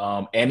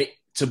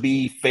 To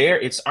be fair,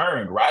 it's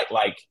earned, right?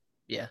 Like,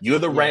 you're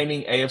the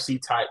reigning AFC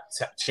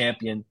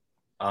champion.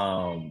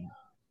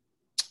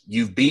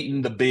 You've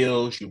beaten the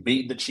Bills, you've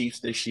beaten the Chiefs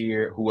this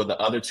year, who are the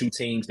other two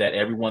teams that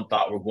everyone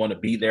thought were going to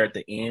be there at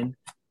the end.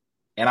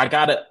 And I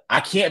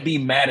can't be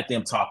mad at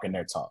them talking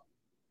their talk.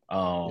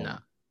 No.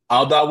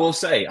 Although I will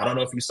say, I don't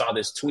know if you saw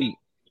this tweet.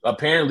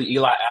 Apparently,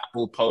 Eli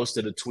Apple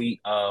posted a tweet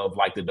of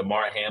like the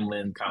Damar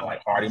Hamlin kind of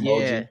like heart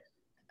emoji. Yeah,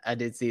 I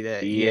did see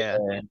that. Yeah.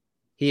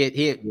 He had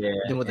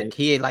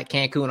like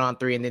Cancun on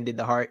 3 and then did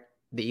the heart,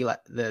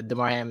 the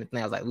Damar Hamlin thing.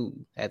 I was like,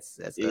 ooh, that's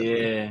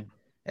ugly. Yeah.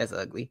 That's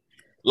ugly.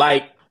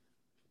 Like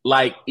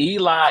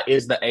Eli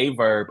is the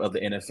A-verb of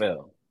the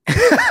NFL.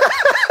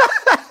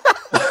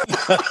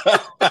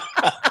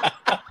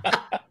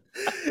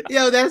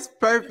 Yo, that's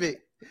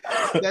perfect.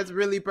 That's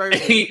really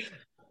perfect. He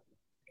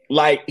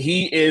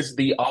is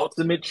the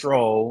ultimate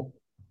troll.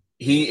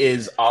 He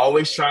is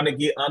always trying to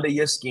get under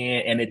your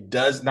skin, and it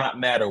does not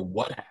matter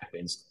what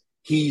happens.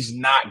 He's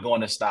not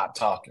going to stop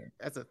talking.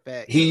 That's a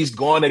fact. He's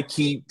going to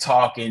keep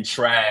talking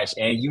trash,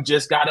 and you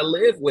just got to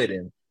live with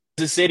him.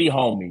 The city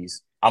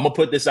homies, I'm going to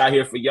put this out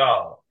here for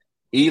y'all.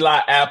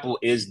 Eli Apple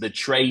is the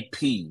Trey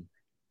P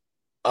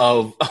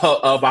of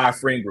our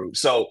friend group.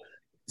 So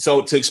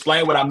to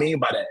explain what I mean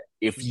by that,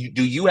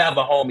 do you have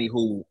a homie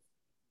who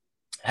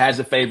has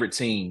a favorite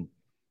team,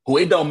 who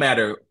it don't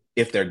matter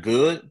if they're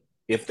good,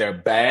 if they're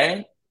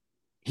bad,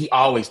 he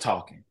always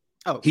talking.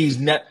 Oh, he's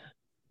not.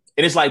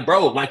 And it's like,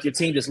 bro, like your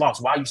team just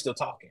lost. Why are you still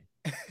talking?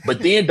 But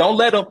then don't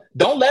let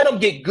them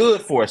get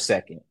good for a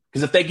second.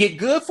 Because if they get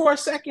good for a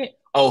second,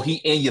 he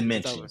in your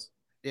mentions.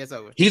 It's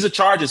over. He's a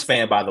Chargers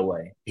fan, by the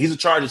way. He's a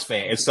Chargers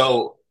fan. And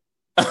so,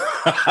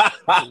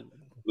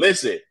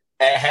 listen,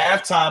 at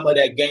halftime of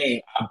that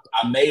game,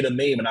 I made a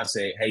meme and I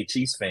said, hey,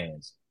 Chiefs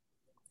fans,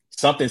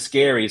 something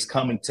scary is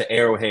coming to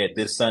Arrowhead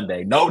this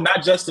Sunday. No,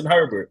 not Justin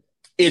Herbert.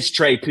 It's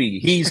Trey P.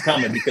 He's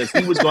coming because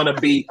he was going to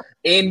be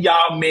in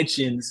y'all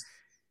mentions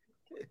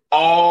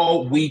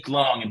all week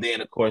long. And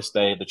then, of course,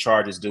 the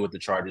Chargers do what the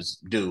Chargers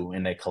do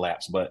and they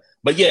collapse. But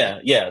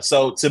yeah.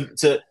 So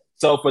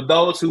for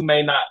those who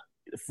may not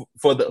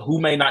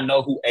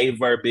know who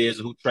A-verb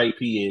is or who Trey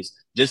P is,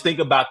 just think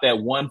about that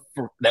one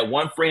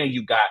friend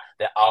you got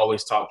that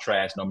always talk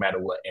trash no matter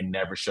what and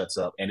never shuts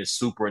up and is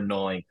super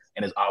annoying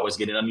and is always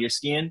getting under your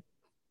skin.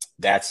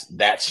 That's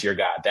your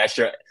guy.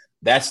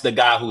 That's the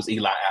guy who's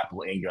Eli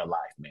Apple in your life,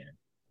 man.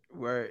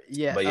 Word.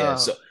 Yeah. But yeah.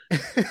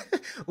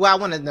 Well, I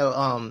want to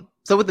know.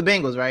 So with the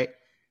Bengals, right?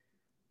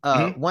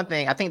 One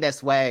thing, I think that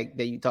swag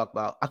that you talk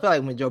about, I feel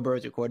like when Joe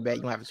Burrow's your quarterback,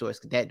 you don't have a choice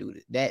because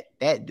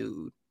that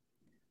dude,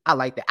 I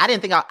like that. I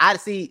didn't think I'd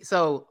see.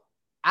 So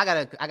I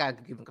gotta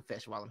give him a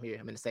confession while I'm here.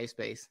 I'm in a safe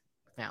space.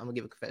 Now I'm gonna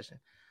give a confession.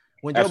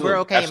 When Joe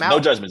Burrow came out, no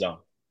judgment zone.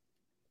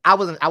 I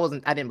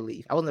didn't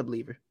believe. I wasn't a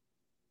believer.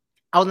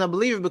 I wasn't a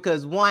believer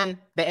because one,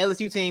 the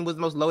LSU team was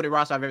the most loaded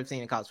roster I've ever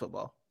seen in college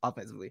football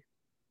offensively.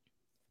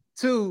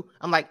 Two,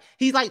 I'm like,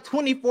 he's like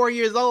 24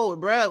 years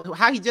old, bro.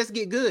 How he just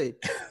get good?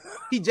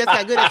 He just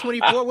got good at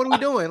 24. What are we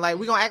doing? Like,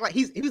 we gonna act like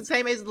he was the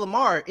same age as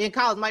Lamar in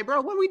college. I'm like,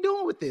 bro, what are we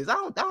doing with this? I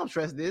don't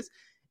trust this.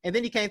 And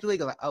then he came to the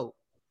league, like, oh,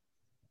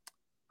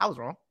 I was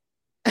wrong.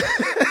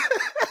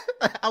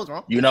 I was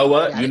wrong. You know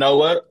what?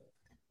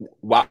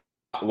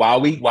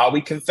 While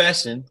we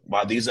confessing,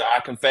 while these are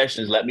our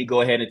confessions, let me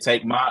go ahead and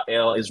take my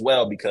L as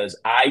well, because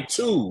I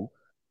too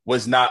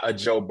was not a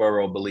Joe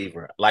Burrow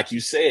believer. Like you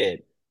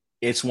said,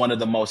 it's one of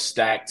the most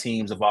stacked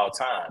teams of all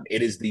time.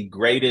 It is the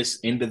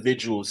greatest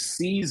individual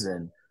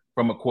season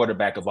from a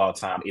quarterback of all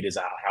time. It is,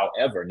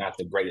 however, not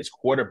the greatest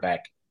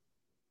quarterback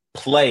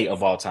play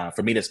of all time.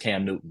 For me, that's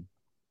Cam Newton.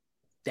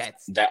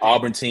 That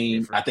Auburn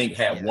team, I think,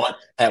 had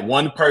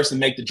one person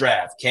make the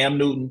draft. Cam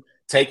Newton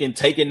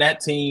taking that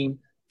team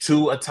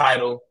to a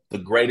title, the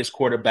greatest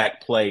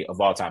quarterback play of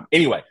all time.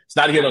 Anyway, it's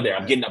not here nor there.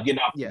 I'm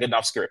getting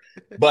off skirt.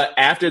 But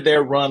after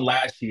their run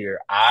last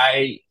year,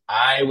 I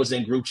was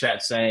in group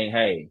chat saying,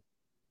 hey,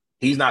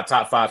 he's not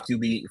top 5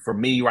 QB for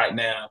me right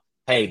now.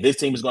 Hey, this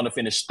team is going to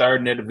finish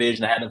third in their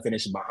division. I had them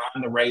finish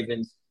behind the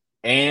Ravens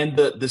and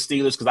the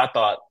Steelers because I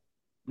thought,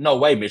 no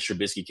way Mitch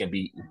Trubisky can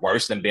be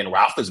worse than Ben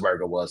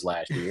Roethlisberger was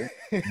last year.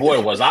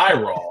 Boy, was I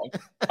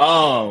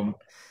wrong.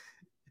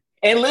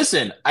 And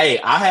listen, hey,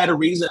 I had a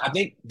reason. I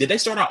think, did they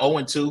start out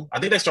 0-2? I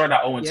think they started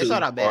out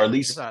 0-2, or at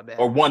least,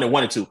 or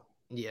 1-2.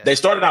 Yeah. They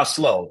started out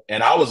slow,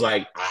 and I was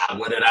like,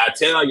 what did I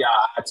tell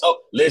y'all?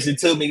 Listen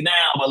to me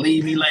now,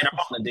 believe me later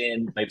on, and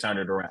then they turned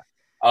it around.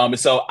 And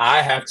so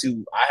I have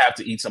to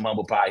eat some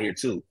humble pie here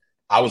too.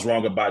 I was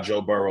wrong about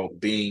Joe Burrow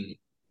being.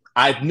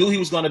 I knew he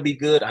was going to be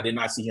good. I did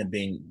not see him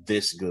being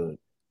this good.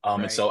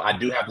 Right. And so I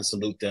do have to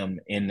salute them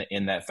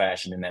in that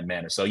fashion, in that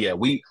manner. So yeah,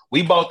 we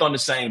both on the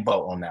same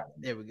boat on that one.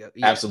 There we go.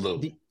 Yeah.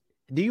 Absolutely.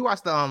 Do you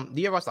watch the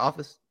Do you ever watch The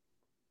Office?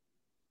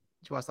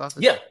 Did you watch The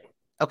Office? Yeah.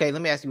 okay,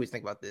 let me ask you what you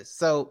think about this.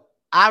 So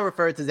I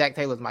refer to Zach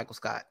Taylor as Michael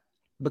Scott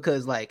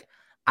because, like,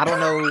 I don't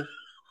know.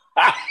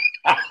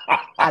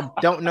 I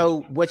don't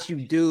know what you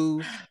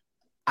do.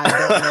 I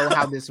don't know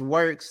how this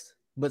works,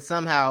 but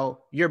somehow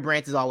your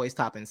branch is always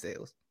top in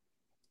sales.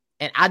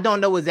 And I don't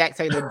know what Zach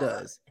Taylor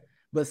does,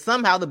 but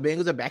somehow the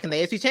Bengals are back in the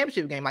AFC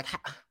Championship game. Like,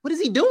 what is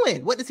he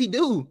doing? What does he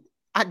do?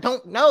 I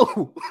don't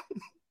know.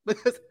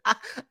 Because I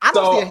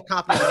don't see a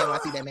confidence when I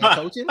see that man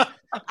coaching.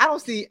 I don't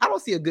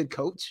see a good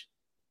coach.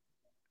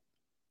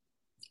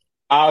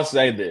 I'll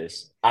say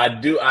this.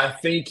 I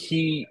think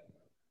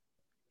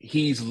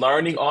he's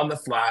learning on the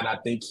fly, and I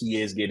think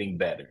he is getting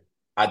better.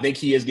 I think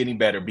he is getting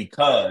better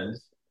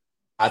because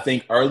I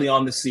think early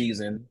on the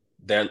season,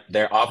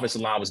 their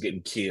offensive line was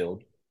getting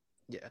killed.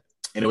 Yeah.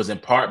 And it was in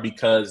part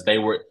because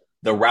the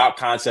route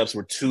concepts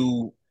were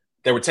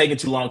they were taking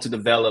too long to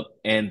develop,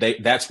 and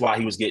that's why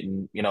he was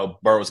getting,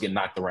 Burrow was getting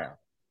knocked around.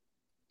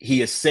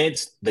 He has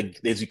since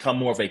it's become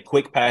more of a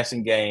quick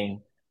passing game.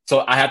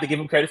 So I have to give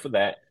him credit for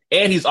that.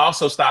 And he's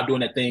also stopped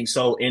doing that thing.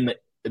 So in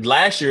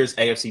last year's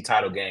AFC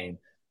title game,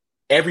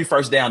 every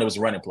first down, it was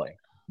a running play.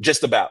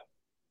 Just about.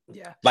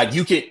 Yeah. Like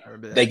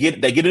they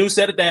get a new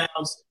set of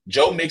downs,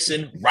 Joe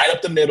Mixon right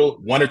up the middle,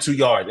 1 or 2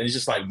 yards. And it's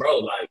just like, bro,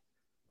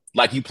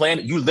 like you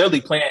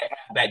literally playing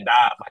halfback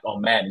dive like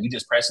on Madden. You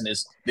just pressing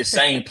this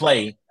same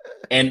play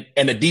and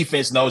the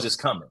defense knows it's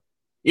coming.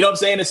 You know what I'm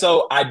saying? And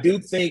so I do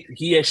think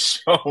he has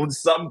shown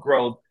some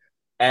growth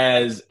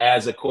as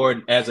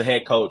a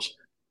head coach.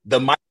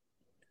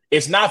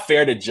 It's not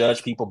fair to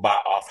judge people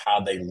off how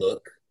they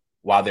look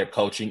while they're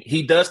coaching.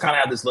 He does kind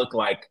of have this look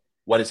like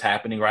what is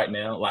happening right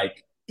now.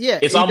 Like, yeah,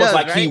 it's almost does,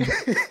 like right?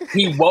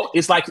 he woke.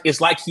 It's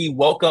like he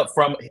woke up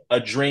from a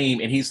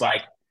dream and he's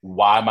like,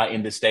 why am I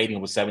in this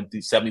stadium with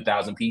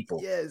 70,000 people?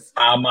 Yes.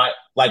 How am I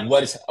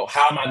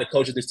the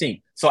coach of this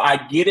team? So I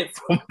get it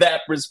from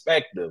that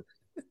perspective.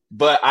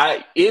 But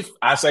if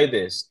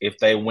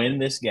they win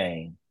this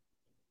game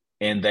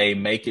and they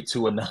make it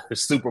to another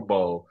Super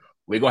Bowl,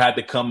 we're gonna have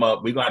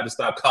to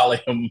stop calling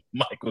him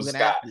Michael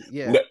Scott.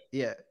 Yeah.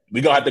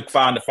 We're gonna have to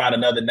find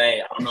another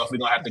name. I don't know if we're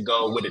gonna have to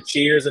go with a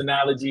Cheers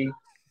analogy.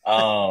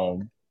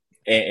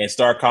 And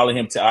start calling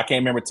him. I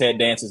can't remember Ted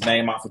Dance's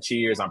name off of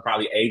Cheers. I'm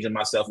probably aging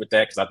myself with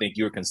that because I think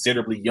you're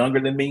considerably younger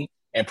than me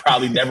and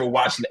probably never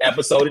watched an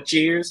episode of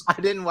Cheers. I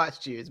didn't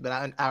watch Cheers,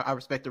 but I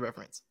respect the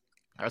reference.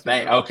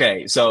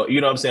 Okay, so you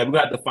know what I'm saying. We're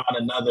gonna have to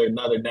find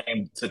another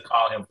name to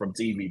call him from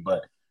TV.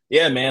 But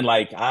yeah, man,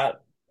 like I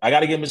got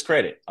to give him his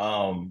credit.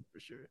 For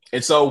sure.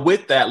 And so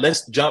with that,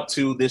 let's jump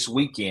to this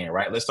weekend,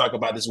 right? Let's talk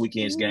about this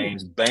weekend's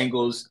games: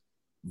 Bengals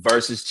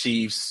versus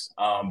Chiefs,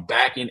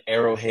 back in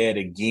Arrowhead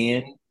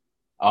again.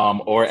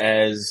 Or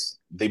as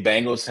the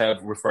Bengals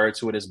have referred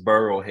to it as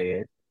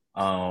Burrowhead.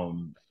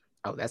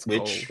 That's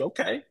cold.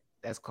 Okay.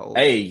 That's cold.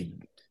 Hey,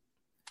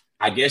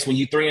 I guess when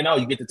you 3-0,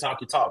 you get to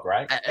talk your talk,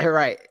 right?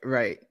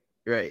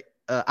 Right.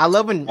 I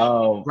love when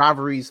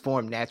rivalries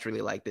form naturally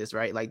like this,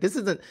 right? Like this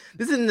isn't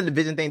a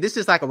division thing. This is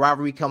just like a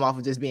rivalry come off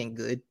of just being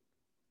good,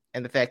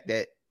 and the fact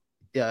that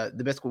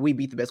we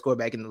beat the best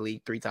quarterback in the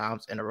league 3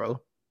 times in a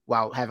row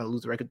while having to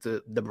lose the record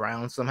to the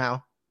Browns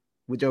somehow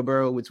with Joe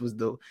Burrow, which was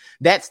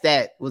that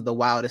stat was the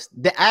wildest.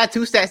 I had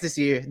 2 stats this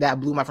year that I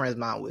blew my friend's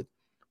mind with.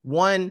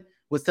 One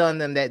was telling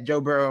them that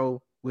Joe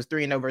Burrow was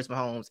 3-0 versus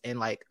Mahomes and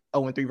like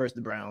 0-3 versus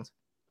the Browns.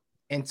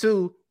 And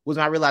 2 was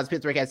when I realized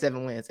Pittsburgh had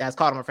 7 wins. And I was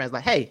calling my friends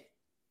like, hey,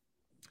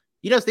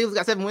 Steelers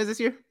got 7 wins this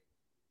year?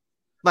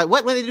 Like,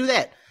 when did they do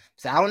that?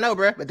 So I don't know,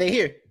 bro, but they're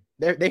here.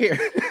 They're here.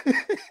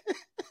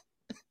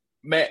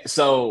 Man,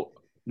 so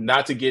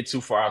not to get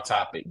too far off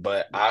topic,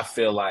 but I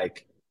feel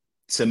like,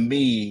 to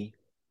me,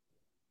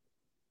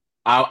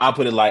 I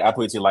put it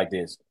to you like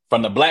this.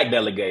 From the black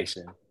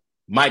delegation,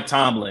 Mike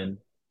Tomlin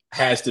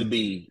has to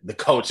be the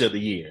coach of the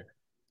year.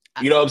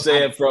 You know what I'm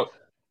saying?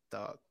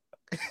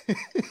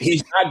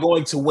 He's not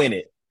going to win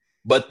it.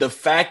 But the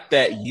fact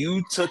that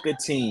you took a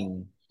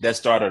team that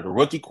started a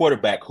rookie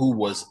quarterback who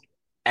was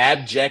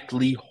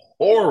abjectly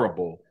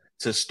horrible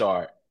to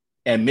start,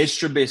 and Mitch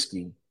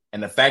Trubisky,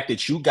 and the fact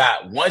that you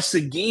got once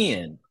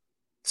again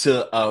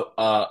to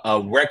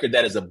a record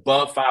that is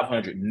above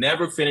 500,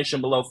 never finishing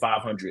below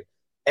 500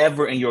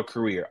 ever in your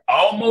career,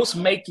 almost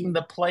making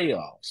the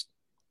playoffs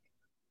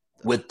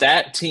with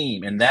that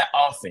team and that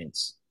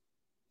offense.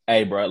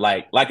 Hey, bro,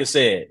 like I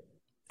said,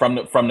 from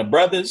the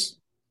brothers,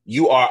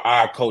 you are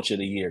our coach of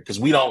the year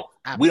because we don't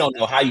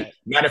know how you.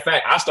 Matter of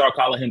fact, I start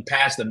calling him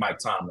Pastor Mike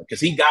Tomlin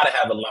because he got to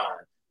have a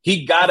line.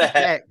 He gotta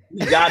have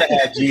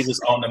Jesus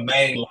on the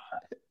main line.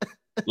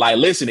 Like,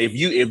 listen, if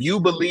you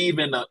believe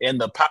in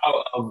the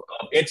power of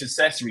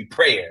intercessory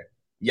prayer,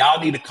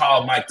 y'all need to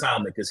call Mike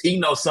Tomlin because he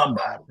knows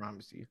somebody. I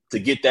promise you, to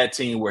get that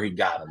team where he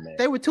got them, man.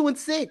 They were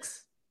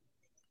 2-6.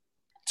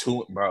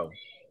 Bro.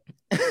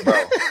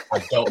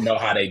 I don't know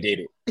how they did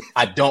it.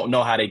 I don't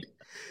know how they.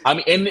 I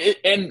mean,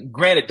 and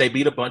granted, they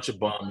beat a bunch of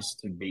bums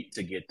to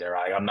get there.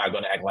 I'm not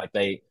going to act like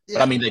they. Yeah.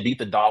 But I mean, they beat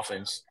the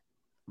Dolphins,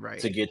 right,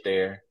 to get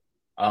there.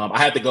 I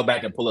had to go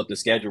back and pull up the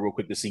schedule real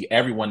quick to see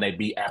everyone they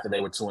beat after they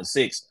were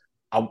 2-6.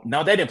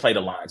 No, they didn't play the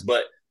Lions,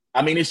 but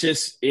I mean,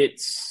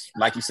 it's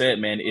like you said,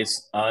 man,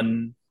 it's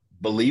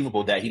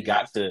unbelievable that he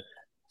got to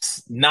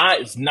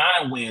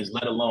nine wins,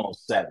 let alone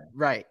 7.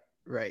 Right.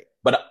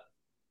 But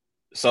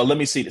so let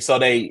me see. So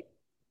they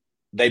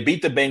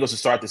beat the Bengals to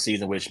start the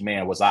season, which,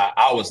 man, I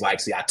was like,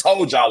 see, I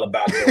told y'all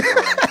about Joe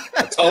Burrow.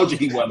 I told you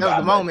he wasn't. That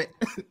was the moment.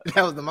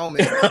 That was the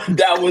moment.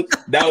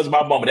 that was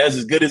my moment. That's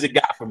as good as it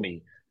got for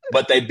me.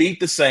 But they beat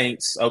the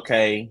Saints,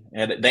 okay,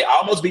 and they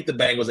almost beat the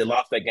Bengals. They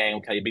lost that game,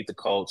 okay. They beat the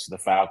Colts, the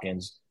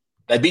Falcons.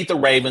 They beat the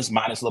Ravens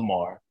minus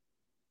Lamar.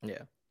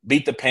 Yeah.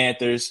 Beat the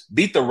Panthers.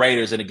 Beat the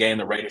Raiders in a game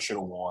the Raiders should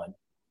have won.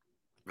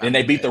 Then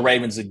they beat the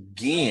Ravens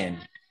again.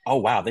 Oh,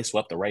 wow, they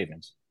swept the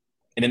Ravens.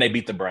 And then they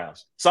beat the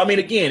Browns. So, I mean,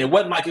 again, it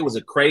wasn't like it was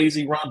a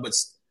crazy run, but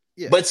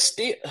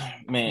still,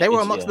 man. They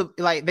were amongst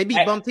they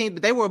beat bum teams,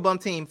 but they were a bum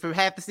team for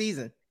half the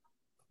season.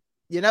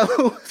 You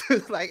know?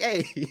 It's like,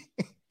 hey.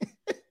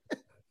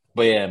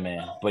 But yeah,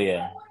 man.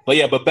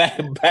 But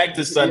back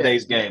to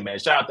Sunday's game, man.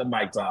 Shout out to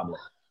Mike Tomlin.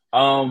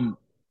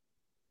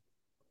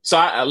 So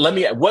let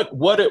me.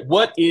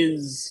 What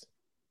is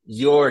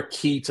your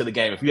key to the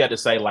game? If you had to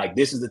say, like,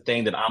 this is the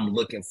thing that I'm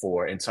looking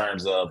for in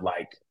terms of,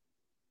 like,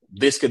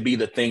 this could be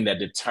the thing that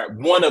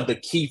one of the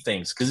key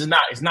things, because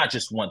it's not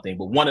just one thing,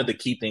 but one of the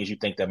key things you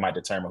think that might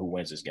determine who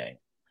wins this game.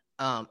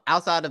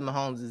 Outside of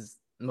Mahomes'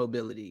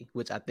 mobility,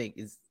 which I think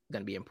is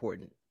going to be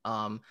important.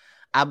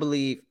 I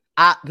believe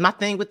my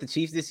thing with the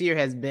Chiefs this year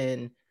has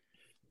been,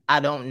 I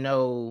don't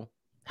know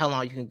how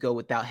long you can go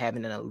without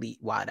having an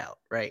elite wideout,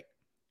 right?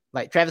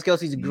 Like, Travis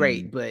Kelce's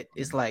great, but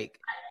it's like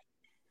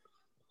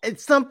at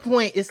some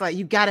point, it's like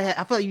you gotta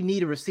I feel like you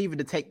need a receiver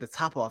to take the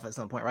top off at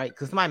some point, right?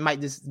 Because somebody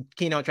might just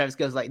keen on Travis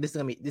Kelce, like, this is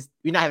gonna be this.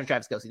 You're not having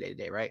Travis Kelce day to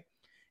day, right?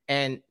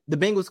 And the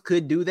Bengals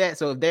could do that.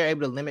 So if they're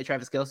able to limit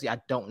Travis Kelce, I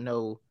don't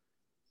know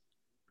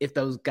if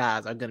those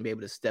guys are gonna be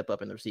able to step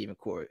up in the receiving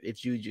corps. If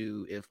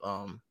Juju, if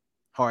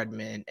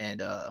Hardman,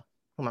 and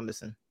who am I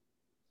missing?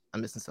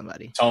 I'm missing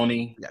somebody.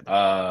 Tony,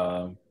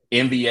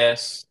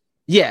 MVS.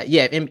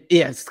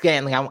 Yeah,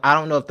 Scantling. I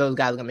don't know if those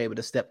guys are gonna be able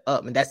to step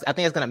up, and I think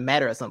that's gonna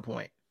matter at some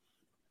point.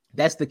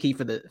 That's the key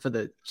for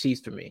the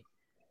Chiefs for me.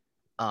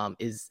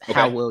 Is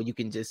how well you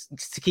can just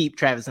keep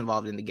Travis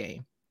involved in the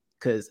game.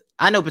 Because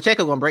I know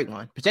Pacheco's gonna break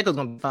one. Pacheco's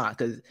gonna be fine.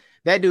 Because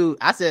that dude,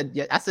 I said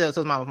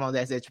so. My phone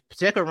that said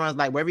Pacheco runs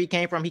like wherever he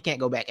came from, he can't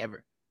go back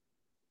ever.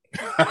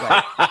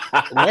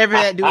 Like, wherever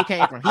that dude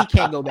came from, he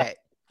can't go back.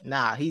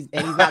 Nah, he's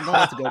not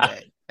going to go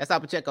back. That's how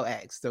Pacheco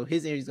acts. So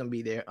his energy's gonna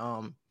be there.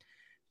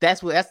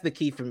 That's the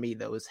key for me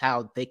though, is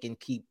how they can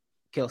keep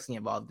Kelce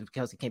involved. If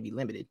Kelce can't be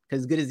limited,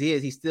 because as good as he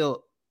is, he's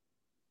still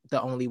the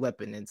only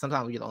weapon. And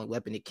sometimes when you're the only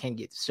weapon, it can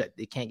get shut.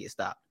 It can't get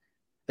stopped,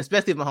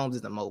 especially if Mahomes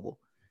isn't mobile.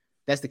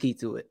 That's the key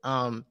to it.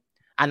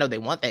 I know they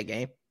want that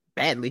game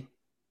badly.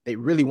 They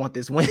really want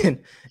this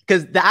win,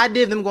 because the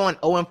idea of them going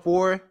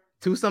 0-4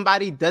 to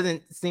somebody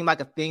doesn't seem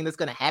like a thing that's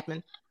going to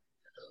happen.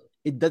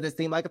 It doesn't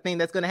seem like a thing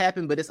that's going to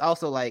happen, but it's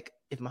also like,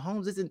 if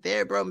Mahomes isn't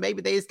there, bro,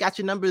 maybe they just got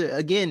your number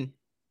again.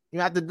 You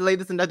have to delay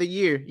this another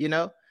year, you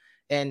know?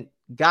 And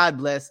God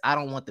bless, I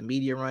don't want the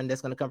media run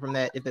that's going to come from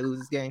that if they lose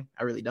this game.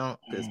 I really don't,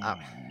 because I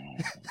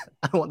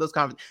don't want those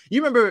conversations.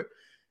 You remember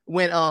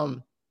when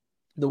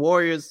the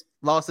Warriors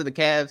lost to the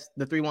Cavs,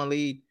 the 3-1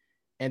 lead,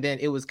 and then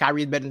it was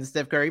Kyrie's better than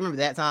Steph Curry? Remember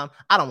that time?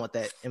 I don't want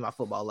that in my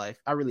football life.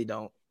 I really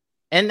don't.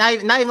 And not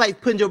even like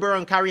putting Joe Burrow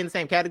and Kyrie in the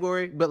same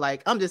category, but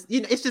like, I'm just,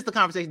 it's just a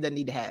conversation that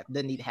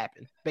doesn't need to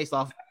happen based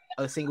off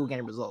a single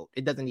game result.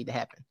 It doesn't need to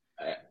happen.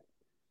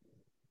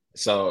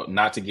 So,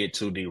 not to get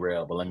too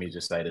derailed, but let me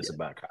just say this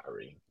about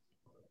Kyrie.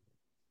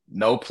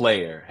 No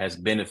player has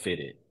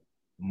benefited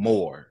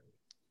more,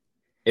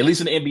 at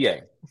least in the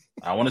NBA.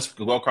 I want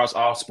to go across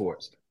all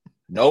sports.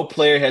 No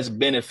player has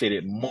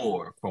benefited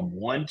more from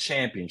one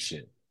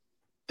championship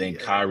than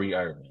Kyrie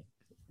Irving.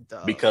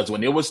 Because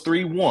when it was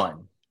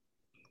 3-1,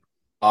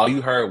 all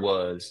you heard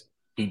was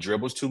he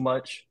dribbles too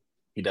much.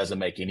 He doesn't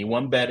make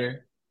anyone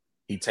better.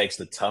 He takes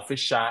the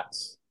toughest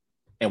shots.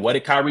 And what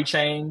did Kyrie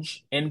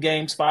change in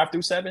games 5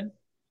 through 7?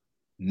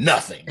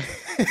 Nothing.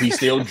 He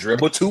still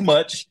dribbled too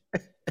much.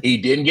 He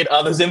didn't get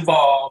others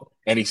involved,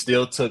 and he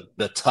still took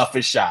the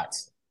toughest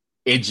shots.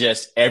 It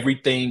just,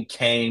 everything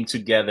came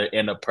together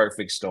in a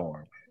perfect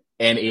storm.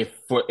 And if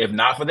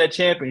not for that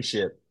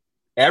championship,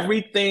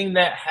 everything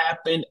that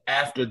happened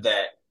after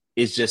that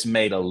is just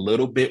made a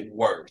little bit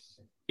worse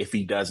if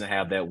he doesn't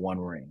have that one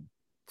ring.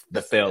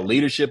 The failed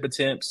leadership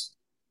attempts,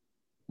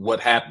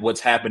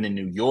 what's happened in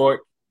New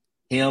York,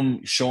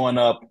 him showing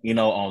up,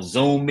 on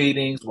Zoom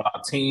meetings while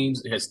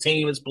his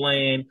team is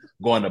playing,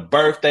 going to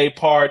birthday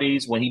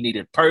parties when he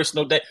needed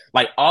personal day.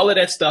 Like, all of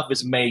that stuff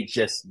is made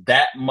just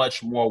that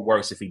much more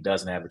worse if he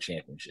doesn't have a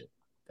championship.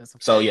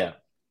 So, yeah.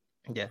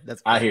 Yeah,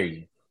 I hear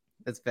you.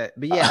 That's fair.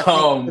 But yeah, I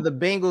think for the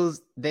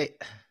Bengals, they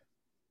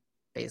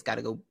just got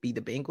to go beat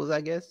the Bengals,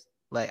 I guess.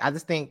 Like, I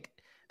think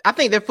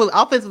they're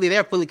offensively,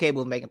 they're fully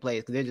capable of making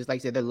plays, because they're just, like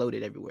you said, they're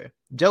loaded everywhere.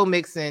 Joe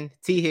Mixon,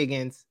 T.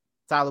 Higgins,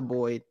 Tyler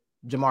Boyd,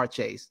 Jamar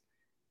Chase.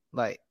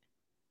 Like,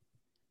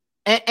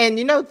 and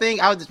the thing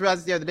I was just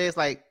realizing the other day, it's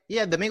like,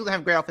 yeah, the Bengals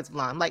have a great offensive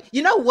line. I'm like,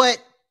 you know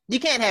what? You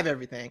can't have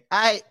everything.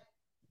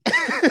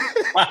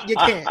 You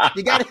can't.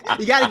 You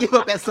gotta give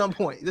up at some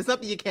point. There's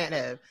something you can't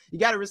have. You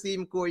got to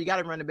receiving core. You got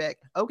to run it back.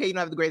 Okay, you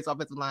don't have the greatest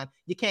offensive line.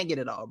 You can't get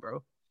it all,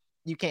 bro.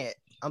 You can't.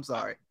 I'm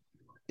sorry.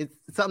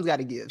 Something's got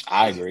to give.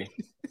 I agree.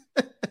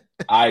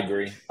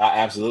 I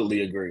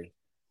absolutely agree.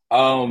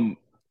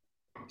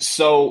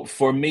 So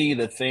for me,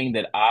 the thing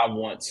that I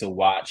want to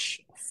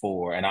watch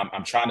for, and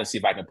I'm trying to see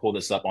if I can pull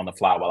this up on the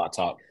fly while I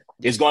talk,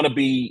 is going to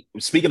be,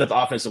 speaking of the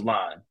offensive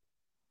line,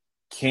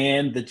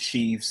 can the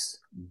Chiefs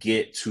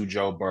get to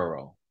Joe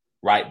Burrow?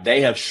 Right?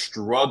 They have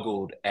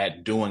struggled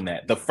at doing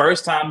that. The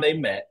first time they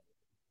met,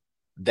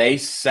 they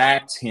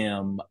sacked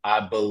him,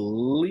 I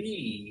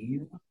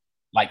believe,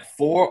 like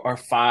 4 or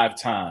 5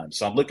 times.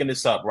 So I'm looking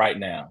this up right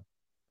now.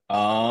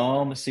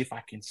 Let's see if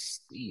I can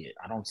see it.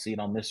 I don't see it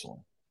on this one.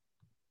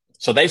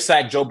 So they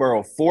sacked Joe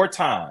Burrow 4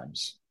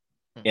 times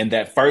in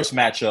that first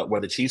matchup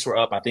where the Chiefs were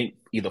up, I think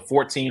either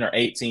 14 or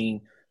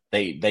 18.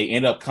 They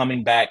end up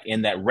coming back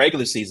in that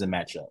regular season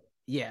matchup.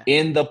 Yeah.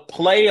 In the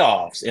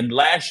playoffs, in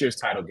last year's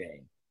title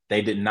game,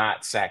 they did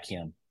not sack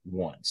him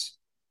once.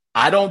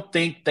 I don't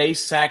think they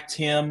sacked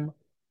him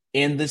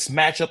in this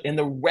matchup in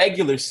the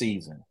regular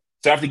season.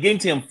 So after getting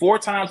to him 4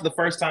 times the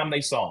first time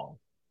they saw him,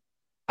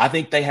 I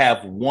think they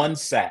have 1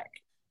 sack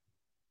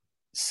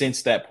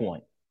since that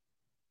point.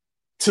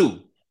 2.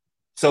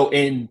 So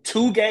in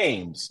 2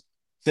 games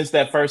since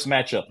that first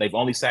matchup, they've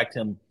only sacked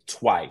him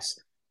twice.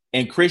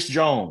 And Chris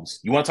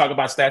Jones, you want to talk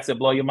about stats that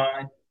blow your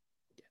mind?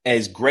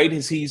 As great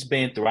as he's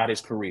been throughout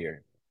his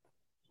career,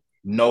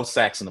 no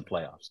sacks in the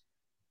playoffs.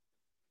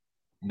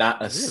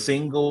 Not a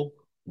single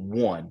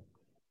one.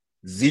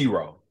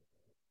 0.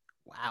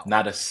 Wow.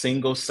 Not a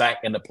single sack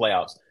in the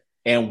playoffs.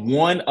 And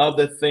one of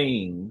the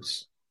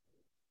things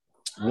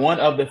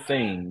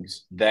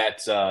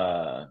that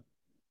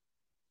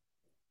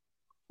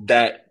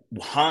that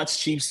haunts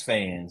Chiefs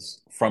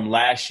fans from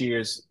last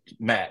year's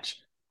match,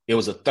 it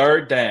was a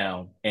 3rd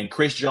down, and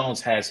Chris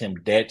Jones has him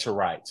dead to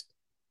rights.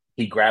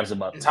 He grabs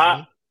him up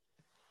top.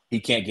 He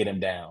can't get him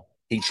down.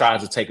 He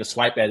tries to take a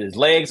swipe at his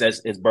legs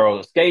as Burrow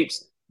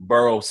escapes.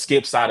 Burrow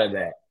skips out of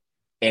that,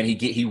 and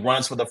he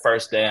runs for the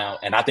first down.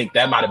 And I think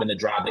that might have been the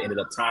drive that ended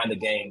up tying the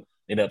game,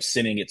 ended up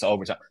sending it to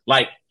overtime.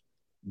 Like,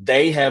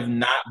 they have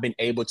not been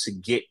able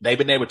to they've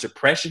been able to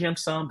pressure him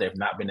some. They've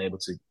not been able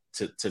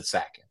to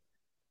sack him.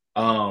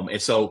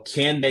 And so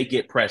can they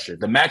get pressure?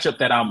 The matchup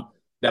that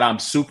I'm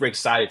super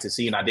excited to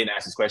see, and I didn't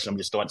ask this question, I'm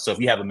just starting. So if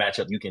you have a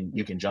matchup, you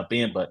can jump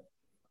in, but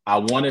I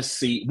want to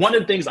see, one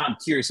of the things I'm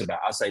curious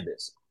about, I'll say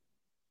this.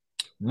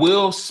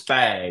 Will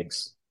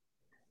Spags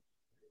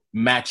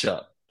match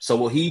up? So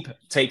will he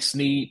take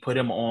Snead, put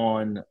him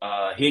on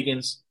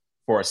Higgins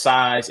for a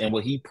size, and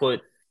will he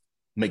put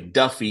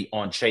McDuffie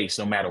on Chase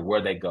no matter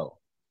where they go?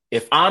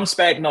 If I'm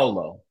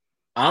Spagnuolo,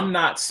 I'm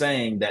not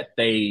saying that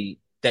he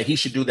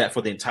should do that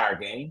for the entire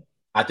game.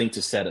 I think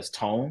to set his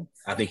tone,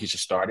 I think he should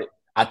start it.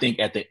 I think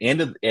at the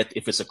end of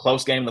if it's a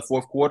close game in the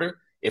 4th quarter,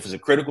 if it's a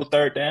critical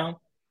 3rd down,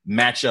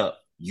 match up.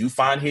 You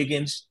find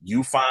Higgins,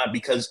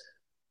 because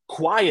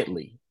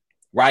quietly,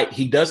 right,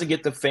 he doesn't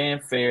get the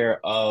fanfare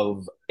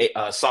of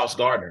Sauce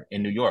Gardner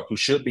in New York, who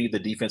should be the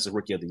defensive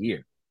rookie of the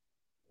year.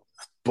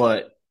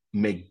 But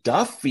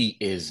McDuffie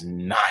is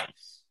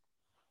nice.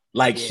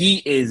 Like, he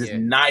is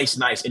nice,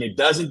 and it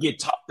doesn't get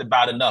talked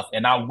about enough.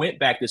 And I went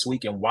back this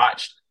week and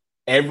watched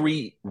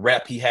every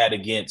rep he had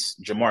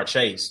against Jamar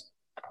Chase.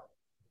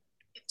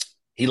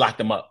 He locked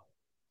him up.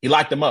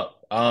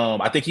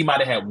 I think he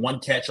might have had 1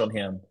 catch on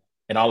him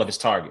in all of his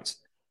targets.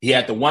 He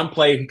had the one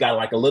play, he got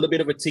like a little bit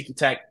of a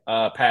ticky-tack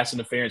pass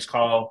interference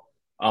call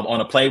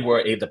on a play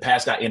where the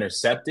pass got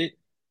intercepted.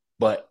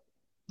 But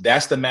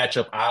that's the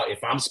matchup.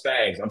 If I'm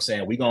Spags, I'm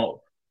saying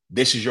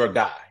this is your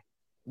guy.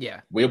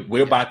 Yeah.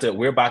 We're about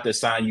to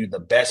assign you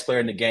the best player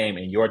in the game,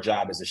 and your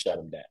job is to shut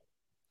him down.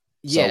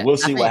 Yeah. So we'll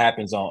see what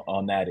happens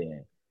on that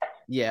end.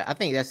 Yeah, I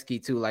think that's key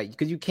too. Like,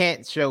 because you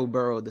can't show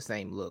Burrow the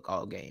same look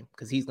all game,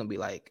 because he's gonna be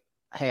like,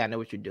 "Hey, I know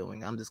what you're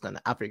doing. I'll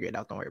figure it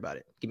out. Don't worry about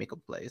it. Give me a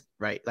couple plays."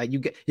 Right? Like,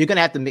 you're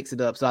gonna have to mix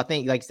it up. So I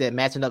think, like you said,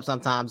 matching up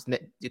sometimes,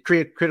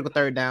 critical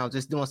 3rd downs,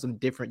 just throwing some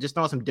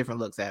different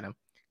looks at him,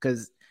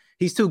 because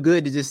he's too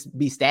good to just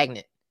be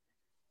stagnant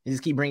and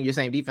just keep bringing your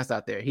same defense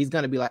out there. He's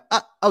gonna be like,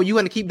 "Oh, you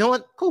want to keep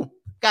doing? Cool,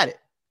 got it.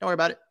 Don't worry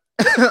about it."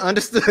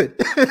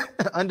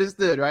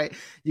 Understood. Right?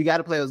 You got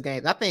to play those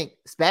games. I think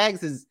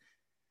Spags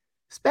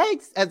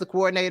as the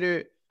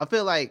coordinator, I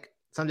feel like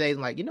some days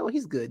I'm like, you know what,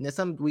 he's good. And then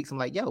some weeks I'm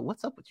like, yo,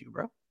 what's up with you,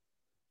 bro?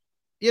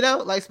 You know,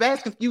 like,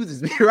 Spags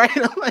confuses me, right?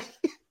 I'm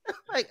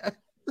like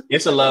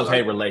it's a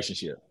love-hate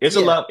relationship. It is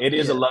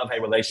a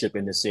love-hate relationship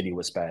in the city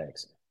with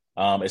Spags.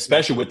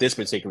 Especially with this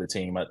particular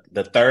team.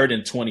 The 3rd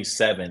and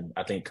 27,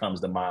 I think, comes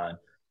to mind,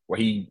 where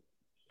he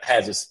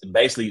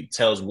basically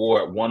tells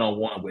Ward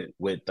one-on-one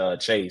with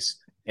Chase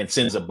and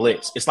sends a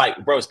blitz. It's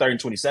like, bro, it's 3rd and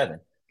 27.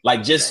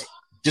 Like, just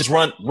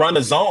run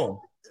a zone.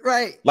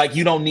 Right. Like,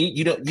 you didn't need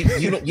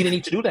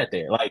to do that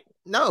there. Like,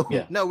 no,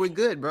 we're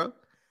good, bro.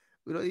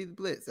 We don't need the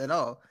blitz at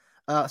all.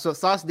 So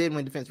Sauce did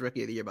win Defensive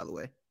Rookie of the Year, by the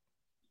way.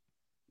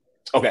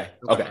 Okay.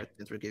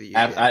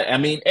 I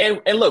mean,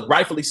 and look,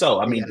 rightfully so.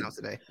 I mean,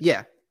 today.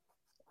 Yeah.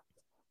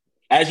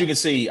 as you can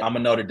see, I'm a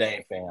Notre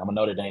Dame fan.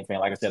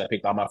 Like I said, I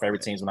picked all my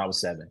favorite teams when I was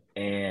 7.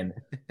 And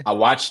I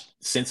watched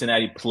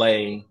Cincinnati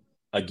play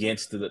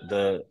against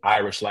the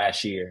Irish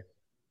last year.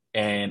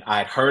 And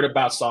I'd heard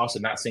about Sauce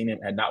and not seen him,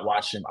 had not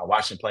watched him. I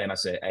watched him play and I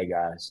said, hey,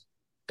 guys,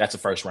 that's a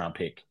first-round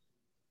pick.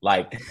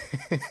 Like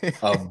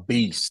a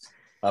beast.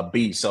 A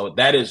beast. So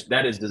that is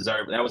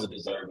deserved. That was a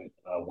deserving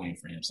win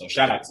for him. So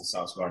shout out to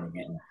Sauce Gardner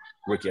getting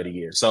Rookie of the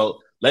Year. So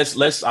let's.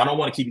 I don't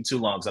want to keep you too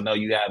long because I know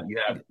you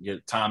have your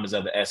time is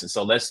of the essence.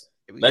 So let's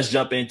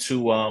jump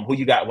into who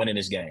you got winning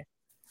this game.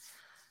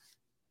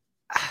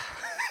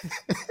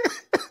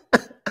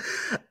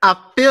 I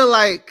feel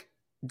like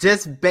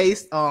just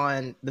based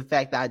on the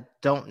fact that I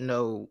don't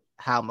know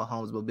how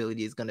Mahomes'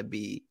 mobility is going to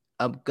be,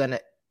 I'm gonna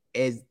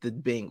edge the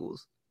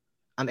Bengals.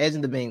 I'm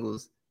edging the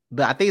Bengals.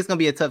 But I think it's going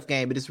to be a tough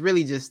game. But it's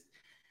really just,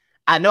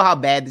 I know how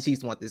bad the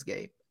Chiefs want this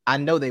game. I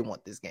know they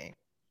want this game.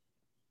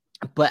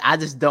 But I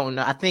just don't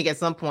know. I think at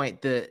some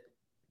point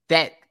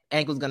that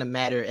ankle is going to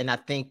matter. And I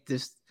think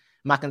just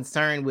my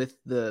concern with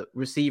the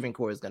receiving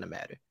core is going to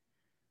matter.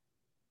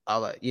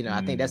 I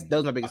think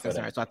those are my biggest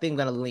concerns. So I think I'm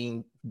going to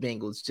lean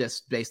Bengals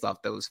just based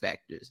off those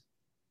factors,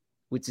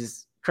 which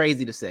is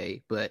crazy to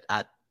say. But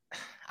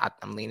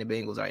I'm leaning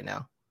Bengals right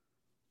now.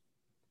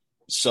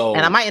 So,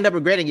 and I might end up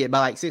regretting it by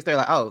like 6:30,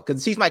 like, oh,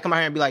 because the Chiefs might come out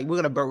here and be like, we're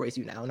gonna burrow race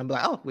you now, and I'm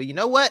like, oh, well, you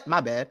know what?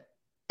 My bad.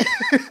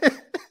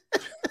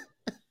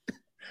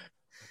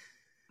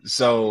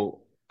 So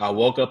I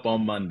woke up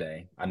on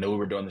Monday. I knew we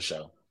were doing the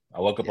show.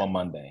 I woke up on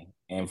Monday,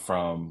 and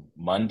from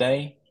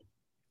Monday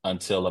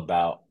until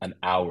about an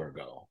hour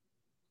ago,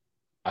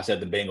 I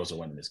said the Bengals are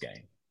winning this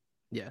game.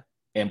 Yeah.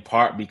 In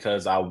part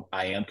because I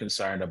am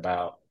concerned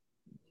about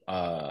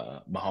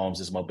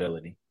Mahomes'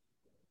 mobility.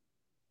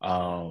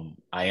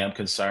 I am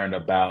concerned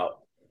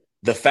about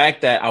the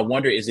fact that I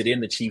wonder, is it in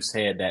the Chiefs'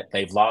 head that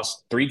they've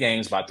lost 3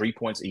 games by 3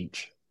 points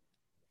each,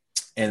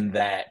 and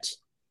that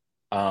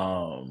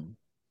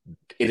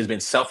it has been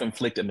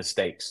self-inflicted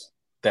mistakes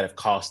that have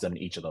cost them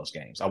each of those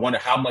games. I wonder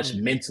how much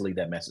mentally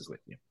that messes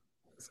with you.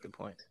 That's a good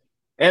point.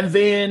 And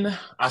then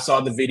I saw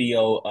the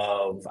video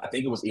of, I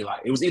think it was Eli.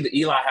 It was either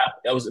Eli.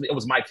 It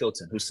was Mike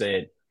Hilton who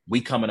said,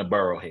 "We coming to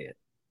Burrowhead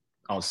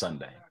on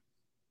Sunday."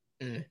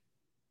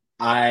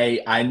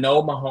 I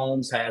know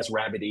Mahomes has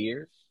rabbit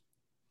ears.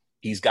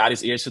 He's got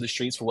his ears to the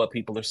streets for what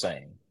people are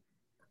saying.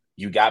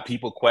 You got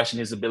people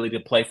questioning his ability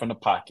to play from the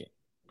pocket.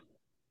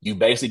 You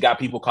basically got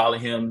people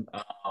calling him,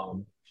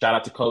 shout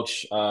out to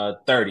Coach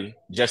 30,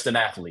 just an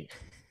athlete,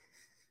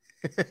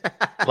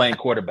 playing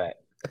quarterback,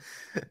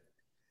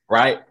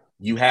 right?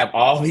 You have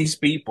all these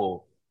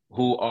people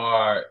who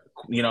are,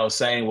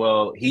 saying,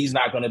 well, he's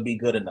not going to be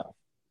good enough.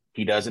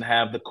 He doesn't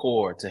have the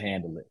core to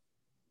handle it.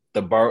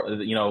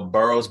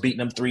 Burrow's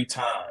beaten him 3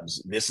 times.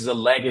 This is a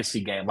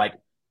legacy game. Like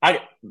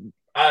I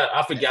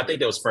forget. I think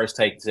that was First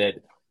Take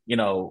said,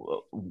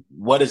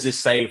 what does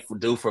this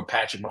do for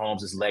Patrick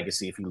Mahomes'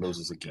 legacy if he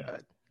loses again?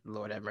 God,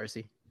 Lord have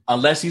mercy.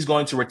 Unless he's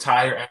going to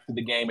retire after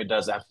the game, it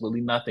does absolutely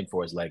nothing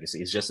for his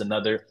legacy. It's just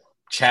another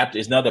chapter.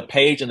 It's another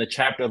page in the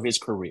chapter of his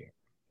career.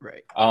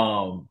 Right.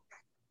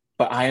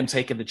 But I am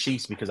taking the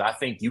Chiefs because I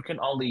think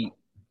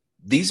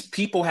these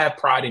people have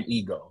pride and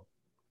ego.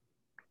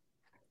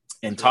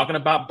 And talking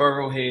about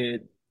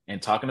Burrowhead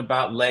and talking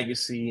about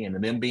legacy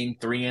and them being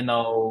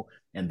 3-0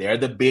 and they're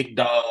the big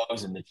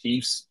dogs and the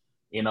Chiefs,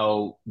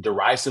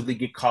 derisively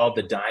get called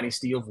the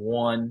dynasty of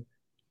 1,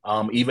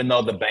 even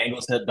though the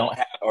Bengals don't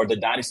have, or the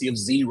dynasty of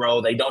 0,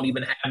 they don't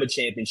even have a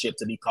championship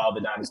to be called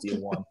the dynasty of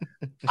 1.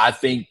 I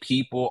think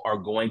people are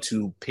going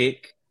to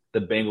pick the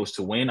Bengals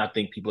to win. I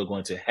think people are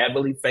going to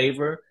heavily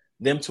favor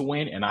them to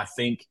win. And I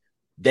think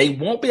they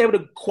won't be able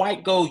to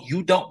quite go,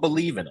 you don't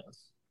believe in us.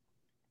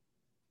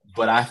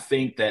 But I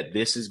think that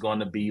this is going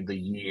to be the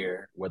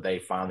year where they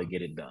finally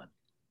get it done.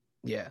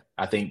 Yeah.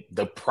 I think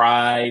the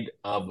pride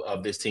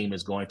of this team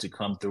is going to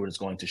come through. It's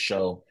going to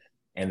show,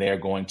 and they're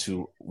going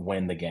to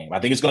win the game. I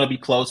think it's going to be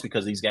close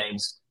because these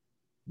games,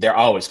 they're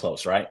always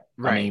close, right?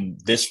 I mean,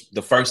 the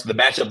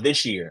matchup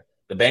this year,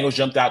 the Bengals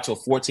jumped out to a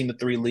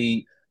 14-3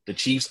 lead. The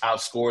Chiefs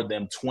outscored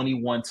them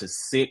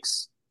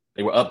 21-6.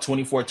 They were up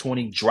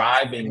 24-20,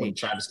 driving when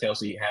Travis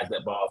Kelce has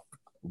that ball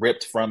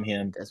ripped from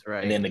him. That's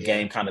right. And then the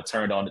game kind of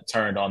turned on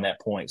that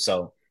point.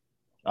 So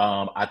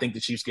I think the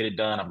Chiefs get it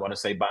done. I'm going to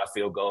say by a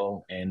field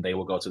goal, and they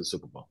will go to the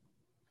Super Bowl.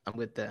 I'm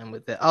with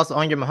that. Also,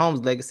 on your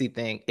Mahomes legacy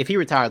thing, if he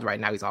retires right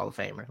now, he's Hall of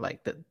Famer.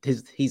 Like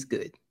he's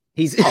good.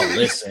 He's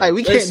listen, like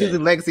we can't do the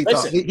legacy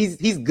talk.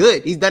 He's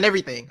good. He's done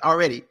everything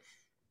already.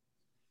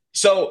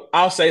 So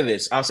I'll say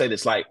this.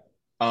 Like,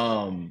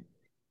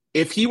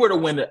 if he were to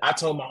win it, I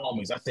told my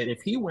homies, I said,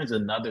 if he wins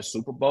another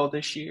Super Bowl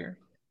this year,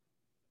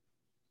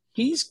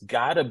 he's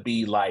got to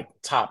be like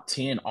top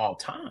 10 all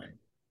time.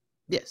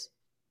 Yes.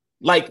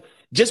 Like,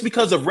 just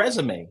because of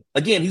resume.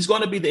 Again, he's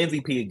going to be the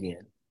MVP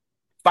again.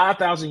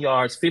 5,000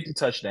 yards, 50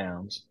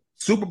 touchdowns.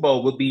 Super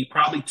Bowl would be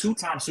probably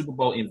 2-time Super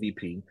Bowl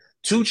MVP,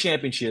 2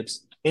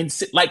 championships.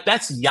 Like,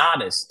 that's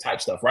Giannis type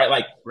stuff, right?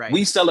 Like,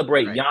 we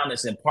celebrate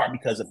Giannis in part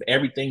because of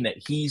everything that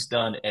he's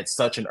done at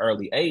such an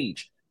early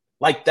age.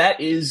 Like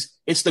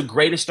it's the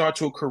greatest start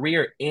to a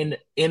career in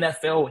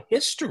NFL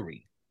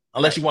history.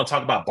 Unless you want to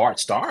talk about Bart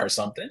Starr or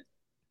something.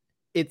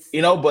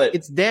 But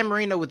it's Dan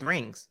Marino with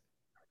rings.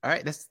 All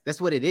right, that's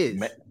what it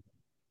is.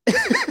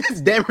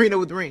 It's Dan Marino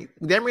with rings.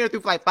 Dan Marino threw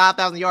for like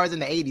 5,000 yards in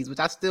the 80s, which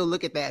I still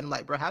look at that and I'm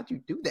like, bro, how'd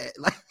you do that?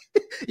 Like,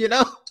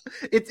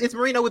 it's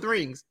Marino with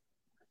rings,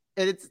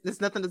 and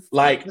it's nothing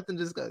to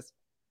discuss.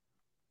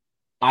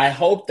 I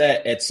hope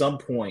that at some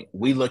point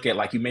we look at,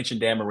 like you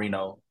mentioned, Dan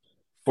Marino.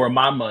 For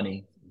my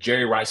money,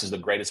 Jerry Rice is the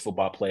greatest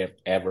football player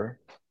ever,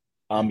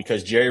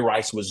 because Jerry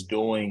Rice was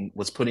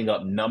putting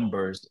up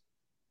numbers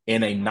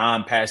in a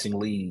non-passing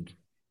league,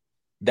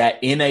 that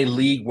in a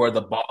league where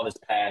the ball is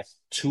passed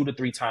 2 to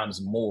 3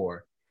 times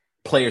more,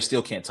 players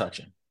still can't touch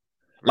him.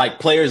 Like,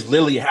 players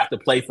literally have to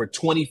play for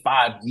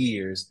 25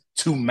 years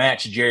to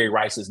match Jerry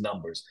Rice's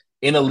numbers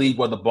in a league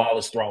where the ball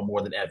is thrown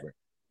more than ever.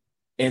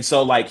 And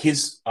so, like,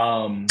 his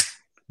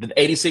the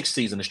 86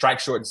 season, the strike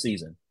shortened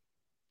season,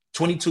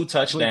 22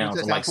 touchdowns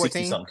and like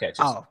 60-something catches.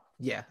 Oh,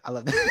 yeah. I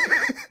love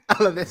that.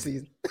 I love that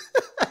season.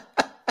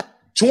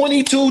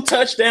 22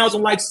 touchdowns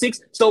and like 6.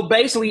 So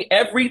basically,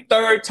 every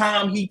third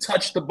time he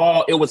touched the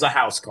ball, it was a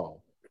house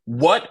call.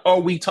 What are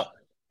we talking?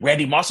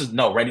 Randy Moss is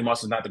not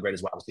the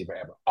greatest wide receiver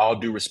ever. All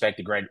due respect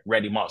to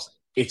Randy Moss.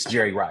 It's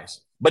Jerry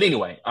Rice. But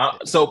anyway, my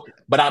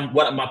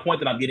point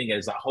that I'm getting at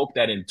is I hope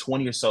that in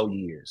 20 or so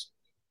years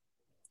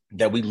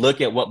that we look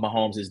at what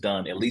Mahomes has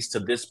done, at least to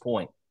this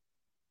point,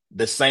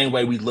 the same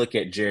way we look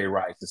at Jerry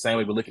Rice, the same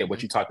way we look at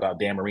what you talked about,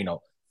 Dan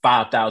Marino,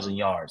 5,000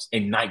 yards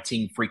in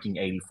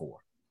 1984.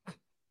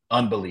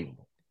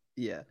 Unbelievable.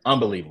 Yeah.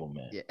 Unbelievable,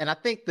 man. Yeah. And I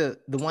think the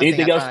one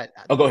Anything thing else?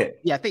 Go ahead.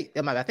 Yeah, I think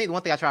the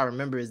one thing I try to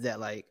remember is that,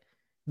 like,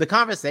 the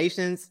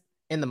conversations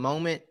in the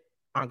moment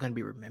aren't going to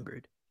be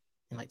remembered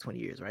in like 20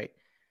 years, right?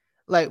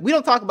 Like, we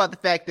don't talk about the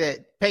fact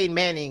that Peyton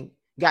Manning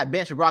got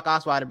benched for Brock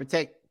Osweiler to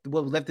protect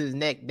what was left of his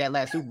neck that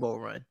last Super Bowl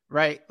run,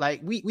 right?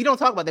 Like, we don't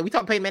talk about that. We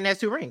talk Peyton Manning has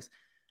 2 rings.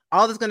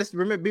 All that's going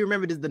to be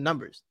remembered is the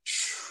numbers.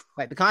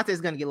 Like, the context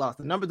is going to get lost.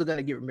 The numbers are going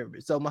to get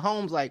remembered. So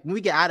Mahomes, like,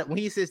 when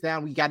he sits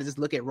down, we got to just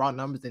look at raw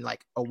numbers and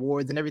like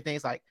awards and everything.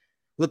 It's like,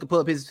 pull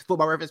up his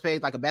Football Reference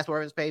page, like a basketball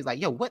reference page.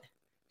 Like, yo, what?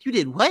 You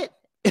did what?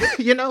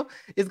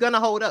 It's going to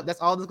hold up.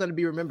 That's all that's going to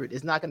be remembered.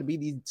 It's not going to be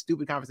these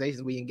stupid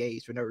conversations we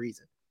engage for no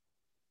reason.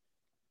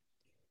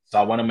 So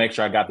I want to make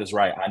sure I got this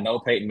right. I know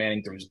Peyton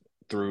Manning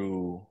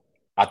threw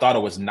I thought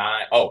it was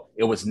 9. Oh,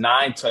 it was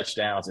 9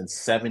 touchdowns and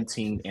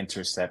 17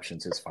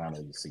 interceptions his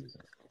final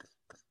season.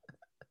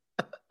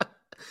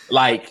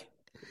 Like,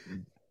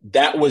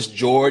 that was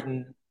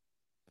Jordan.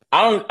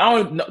 I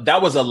don't know.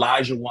 That was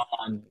Elijah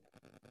Wan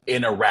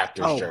in a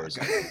Raptors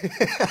jersey.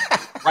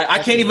 Right? I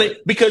can't even,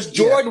 because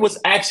Jordan was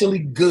actually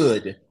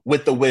good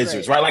with the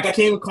Wizards, right? Like, I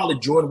can't even call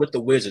it Jordan with the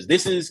Wizards.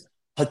 This is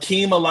this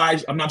is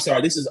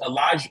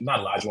not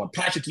Elijah Wan,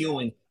 Patrick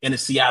Ewing in a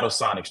Seattle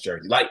Sonics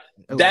jersey. Like,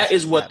 that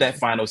is what that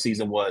final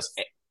season was.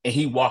 And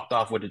he walked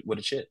off with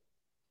a chip.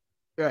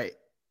 Right.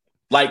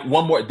 Like,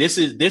 one more. This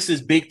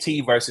is Big T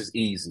versus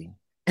Easy.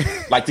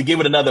 Like, to give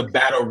it another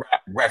battle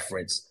rap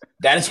reference,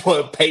 that is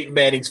what Peyton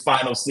Manning's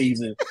final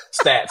season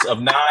stats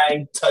of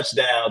 9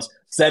 touchdowns,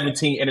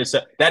 17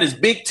 interceptions. That is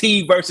Big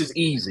T versus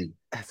Easy.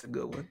 That's a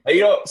good one.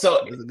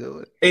 So that's a good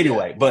one.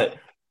 Anyway, but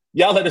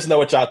y'all let us know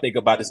what y'all think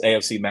about this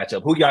AFC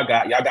matchup. Who y'all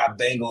got? Y'all got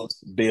Bengals,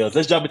 Bills.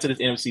 Let's jump into this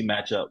NFC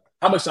matchup.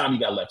 How much time you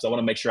got left? So I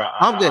want to make sure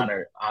I'm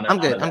good.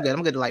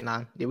 I'm good to like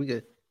 9. Yeah, we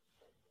good.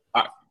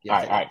 All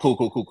right.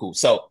 Cool.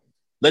 So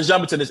let's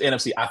jump into this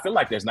NFC. I feel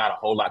like there's not a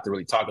whole lot to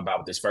really talk about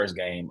with this first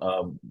game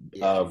of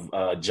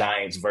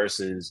Giants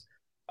versus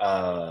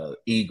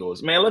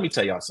Eagles. Man, let me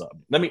tell y'all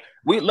something. Let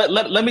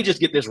me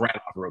just get this rant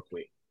off real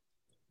quick.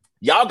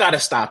 Y'all got to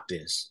stop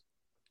this.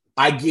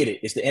 I get it.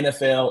 It's the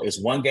NFL. It's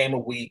one game a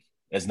week.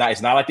 It's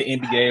not like the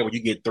NBA where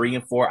you get 3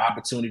 and 4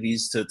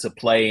 opportunities to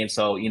play. And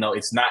so,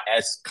 it's not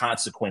as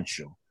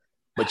consequential.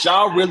 But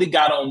y'all really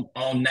got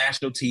on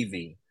national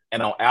TV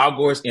and on Al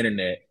Gore's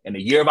internet in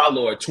the year of our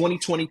Lord,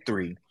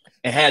 2023,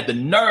 and had the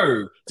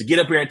nerve to get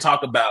up here and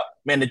talk about,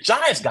 man, the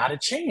Giants got a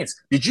chance.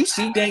 Did you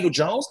see Daniel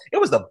Jones?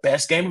 It was the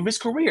best game of his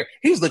career.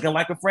 He's looking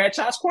like a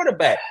franchise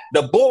quarterback.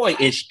 The boy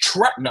is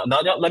no,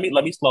 let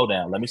me slow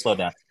down.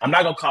 I'm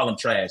not gonna call him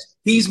trash.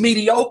 He's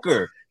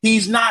mediocre.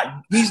 He's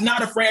not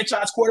a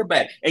franchise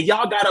quarterback. And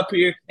y'all got up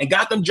here and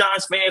got them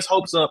Giants fans'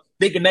 hopes up,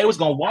 thinking they was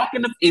gonna walk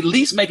in at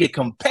least make it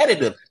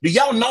competitive. Do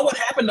y'all know what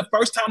happened the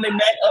first time they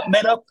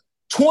met up?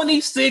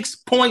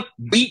 26-point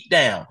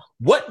beatdown.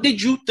 What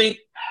did you think?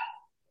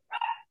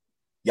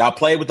 Y'all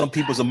played with them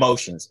people's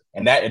emotions,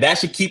 and that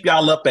should keep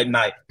y'all up at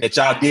night that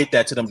y'all did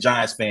that to them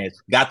Giants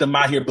fans. Got them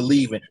out here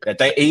believing that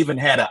they even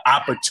had an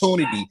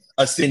opportunity,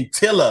 a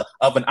scintilla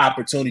of an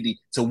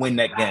opportunity to win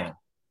that game.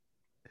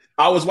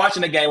 I was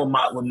watching the game with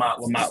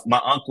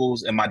my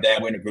uncles and my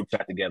dad were in a group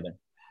chat together,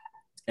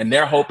 and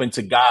they're hoping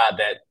to God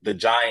that the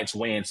Giants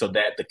win so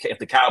that if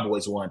the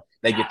Cowboys won,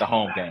 they get the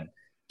home game.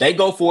 They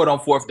go for it on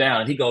 4th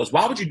down, and he goes,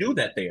 "Why would you do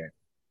that there?"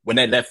 When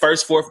that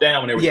first 4th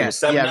down, when they were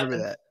 7-0. Yeah, I remember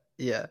that.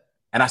 Yeah.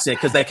 And I said,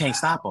 because they can't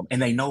stop them, and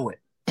they know it.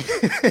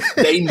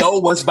 They know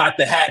what's about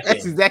to happen.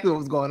 That's exactly what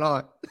was going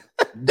on.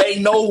 They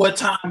know what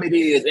time it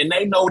is, and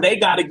they know they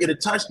got to get a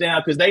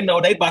touchdown because they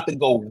know they about to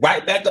go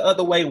right back the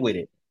other way with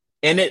it.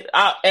 And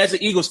as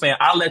an Eagles fan,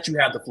 I'll let you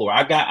have the floor.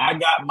 I got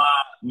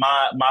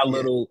my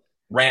little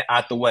rant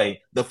out the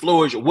way. The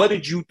floor is. What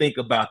did you think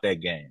about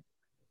that game?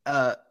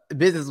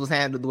 Business was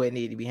handled the way it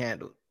needed to be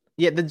handled.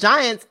 Yeah, the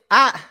Giants.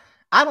 I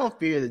don't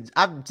fear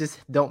I just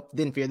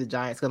didn't fear the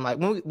Giants because like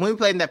when we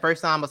played them that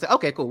first time, I said,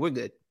 okay, cool, we're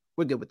good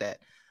with that.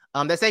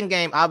 That second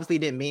game obviously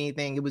didn't mean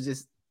anything. It was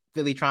just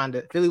Philly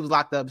was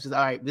locked up. It's just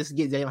all right, let's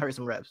get Jalen Hurts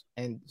some reps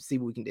and see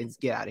what we can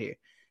get out of here.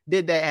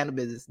 Did that, handle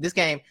business. This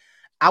game,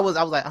 I was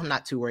like, I'm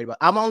not too worried about.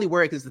 I'm only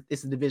worried because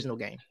it's a divisional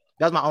game.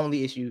 That's my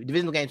only issue.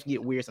 Divisional games can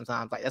get weird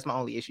sometimes. Like that's my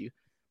only issue.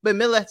 But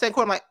middle of the second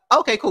quarter, I'm like,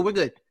 okay, cool, we're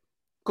good.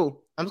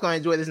 Cool. I'm just gonna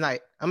enjoy this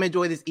night. I'm gonna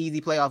enjoy this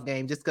easy playoff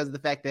game just because of the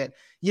fact that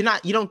you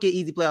don't get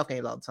easy playoff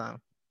games all the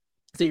time.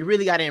 So you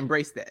really gotta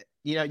embrace that.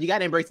 You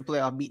gotta embrace the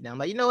playoff beatdown.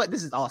 Like, you know what?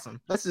 This is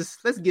awesome. Let's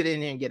get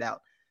in here and get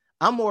out.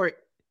 I think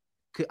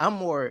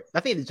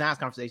the Giants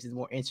conversation is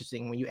more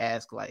interesting when you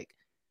ask like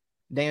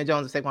Daniel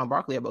Jones and Saquon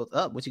Barkley are both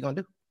up. What you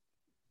gonna do?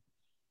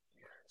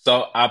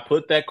 So I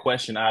put that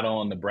question out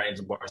on the Brains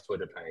and Bars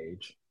Twitter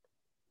page.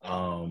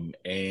 And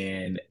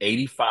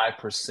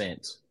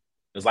 85%,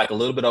 it's like a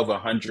little bit over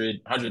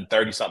 100,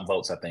 130 something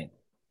votes, I think.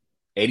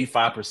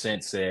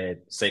 85%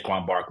 said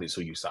Saquon Barkley is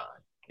who you sign.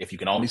 If you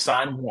can only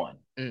sign one,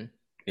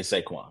 it's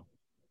Saquon.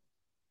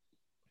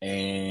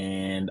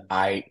 And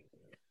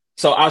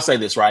so I'll say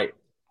this, right?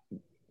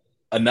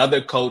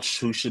 Another coach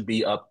who should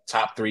be up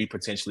top 3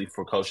 potentially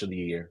for coach of the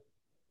year,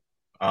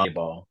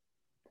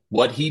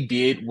 what he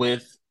did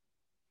with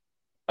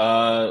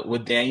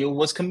Daniel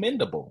was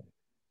commendable,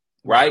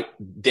 right?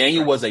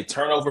 Daniel was a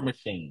turnover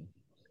machine.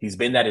 He's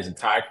been that his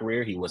entire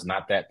career. He was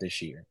not that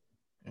this year.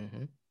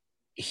 Mm-hmm.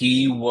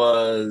 He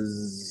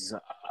was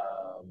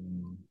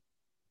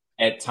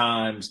at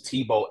times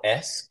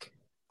Tebow-esque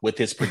with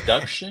his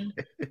production.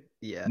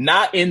 Yeah.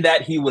 Not in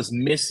that he was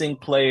missing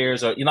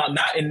players or,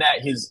 not in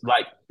that his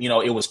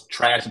it was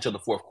trash until the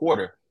fourth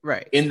quarter.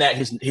 Right. In that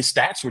his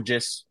stats were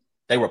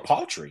they were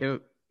paltry.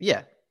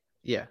 Yeah.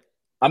 Yeah.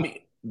 I mean,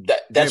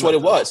 that's what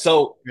it was.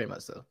 So very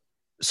much so.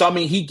 So, I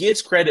mean, he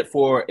gets credit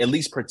for at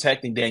least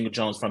protecting Daniel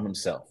Jones from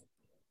himself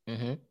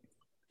and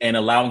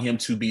allowing him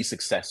to be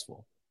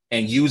successful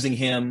and using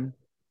him,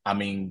 I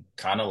mean,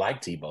 kind of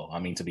like Tebow. I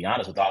mean, to be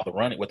honest, with all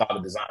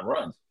the design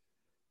runs.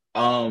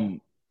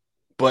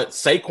 But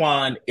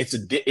Saquon,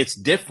 it's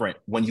different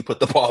when you put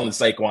the ball in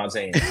Saquon's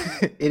hands.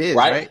 It is,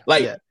 right?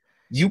 Like,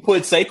 you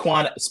put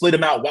Saquon, split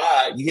him out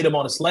wide, you hit him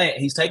on a slant,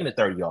 he's taking it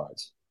 30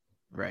 yards.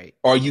 Right.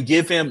 Or you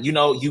give him, you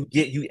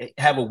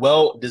have a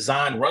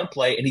well-designed run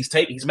play and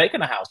he's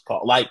making a house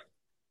call. Like,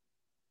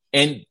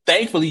 and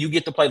thankfully you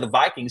get to play the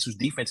Vikings, whose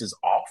defense is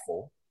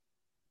awful.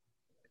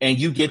 And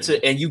you get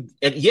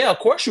of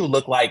course you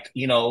look like,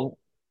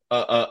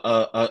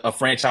 a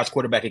franchise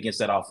quarterback against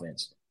that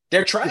offense.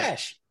 They're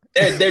trash.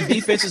 Their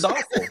defense is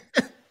awful.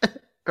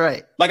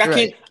 Right. Like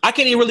I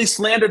can't even really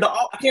slander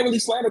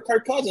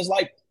Kirk Cousins.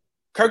 Like,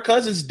 Kirk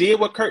Cousins did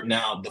what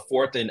now the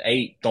 4th and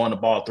 8 throwing the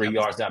ball 3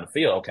 yards down the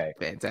field. Okay.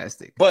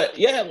 Fantastic. But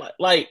yeah,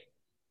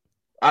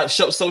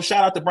 so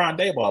shout out to Brian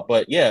Daboll.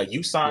 But yeah,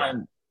 you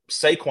signed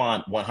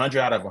Saquon 100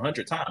 out of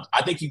 100 times.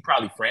 I think you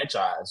probably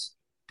franchise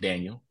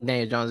Daniel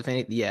Jones, if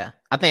anything. Yeah.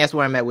 I think that's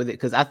where I'm at with it.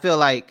 Cause I feel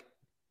like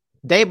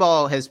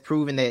Daboll has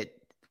proven that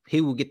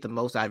he will get the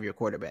most out of your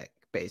quarterback,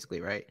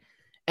 basically. Right.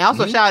 And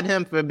also shout out to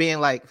him for being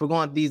for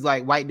going to these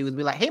white dudes and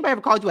be like, hey, anybody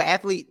ever called you an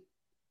athlete?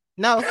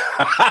 No,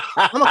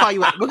 I'm gonna call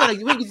you. We're gonna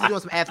get you doing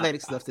some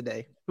athletic stuff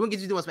today. We're gonna get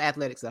you doing some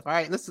athletic stuff. All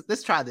right,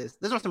 let's try this.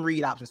 Let's run some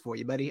read options for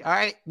you, buddy. All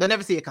right, they'll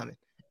never see it coming.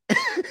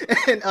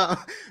 And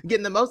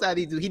getting the most out of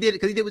these dudes, he did it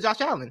because he did with Josh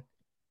Allen.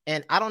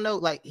 And I don't know,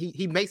 like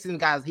he makes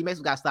guys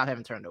stop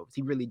having turnovers.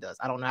 He really does.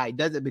 I don't know how he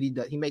does it, but he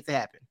does. He makes it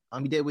happen.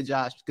 He did it with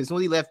Josh because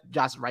when he left,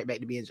 Josh is right back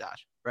to being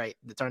Josh. Right,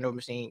 the turnover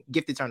machine,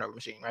 gifted turnover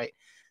machine. Right,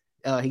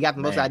 he got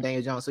the most out of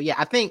Daniel Jones. So yeah,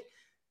 I think.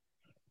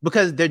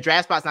 Because their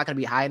draft spot's not going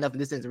to be high enough, and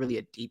this isn't really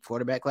a deep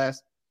quarterback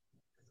class.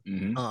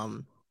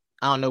 I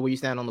don't know where you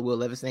stand on the Will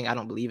Levis thing. I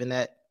don't believe in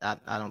that.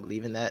 I don't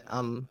believe in that.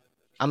 I'm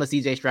a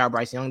CJ Stroud,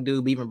 Bryce Young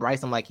dude. But even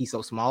Bryce, I'm like, he's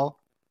so small.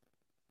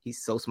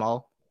 He's so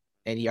small,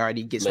 and he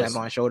already gets slammed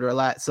on his shoulder a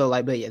lot. So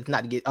but yeah,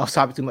 not to get off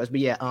topic too much. But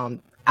yeah, they're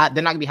not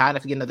going to be high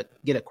enough to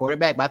get a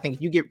quarterback. But I think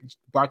if you get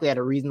Barkley at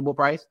a reasonable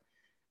price,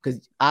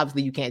 because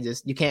obviously you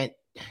just can't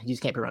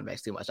pay running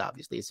backs too much.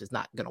 Obviously, it's just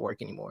not going to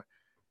work anymore.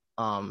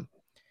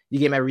 You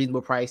get him at a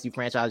reasonable price, you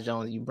franchise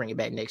Jones, you bring it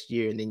back next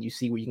year, and then you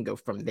see where you can go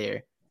from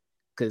there.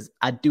 Because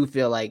I do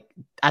feel like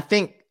I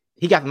think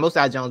he got the most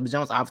out of Jones, but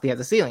Jones obviously has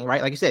a ceiling,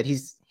 right? Like you said,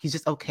 he's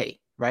just okay,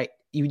 right?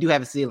 You do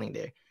have a ceiling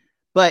there,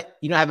 but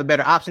you don't have a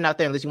better option out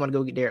there unless you want to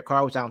go get Derek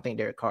Carr, which I don't think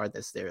Derek Carr is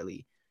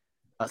necessarily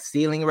a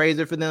ceiling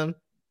raiser for them,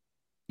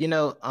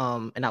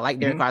 And I like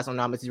Derek Carr, so I don't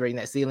know how much he's raising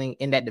that ceiling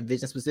in that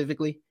division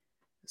specifically.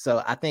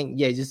 So I think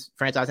just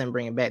franchise him and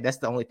bring him back. That's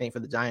the only thing for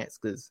the Giants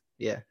because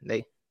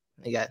they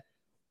got.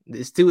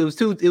 It was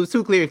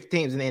two clear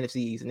teams in the NFC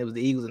East, and it was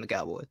the Eagles and the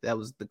Cowboys. That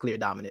was the clear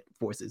dominant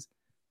forces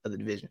of the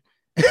division.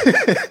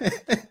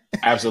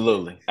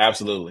 Absolutely.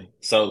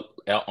 So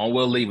on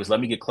Will Levis, let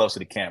me get close to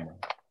the camera.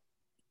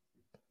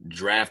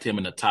 Draft him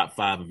in the top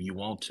 5 if you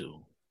want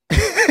to.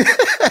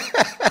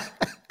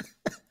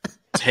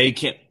 Take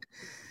him,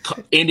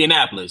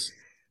 Indianapolis.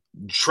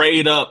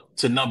 Trade up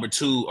to number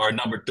 2 or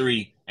number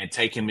 3 and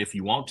take him if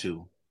you want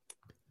to.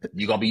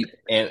 You're gonna be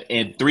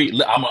and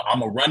 3. I'm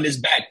gonna run this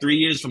back 3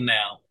 years from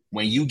now.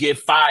 When you get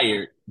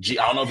fired, I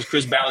don't know if it's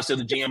Chris Ballard still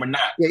the GM or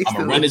not. Yeah, I'm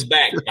gonna run this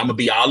back. I'm gonna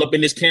be all up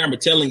in this camera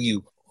telling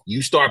you,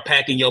 you start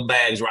packing your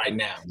bags right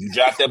now. You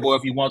draft that boy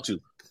if you want to.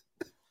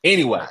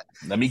 Anyway,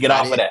 let me get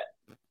off of that.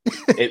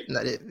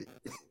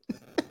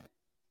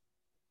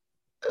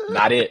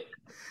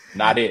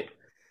 Not it.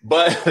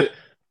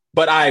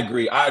 But I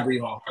agree.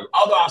 Wholeheartedly.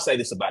 Although I'll say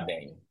this about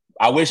Daniel.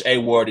 I wish A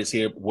Ward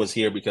was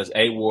here because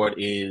A Ward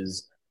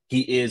is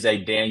a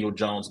Daniel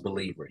Jones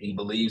believer. He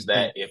believes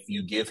that if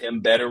you give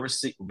him better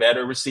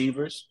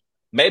receivers,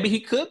 maybe he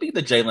could be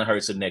the Jalen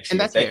Hurts of next year.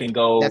 That's fair. Can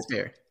go. That's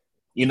fair.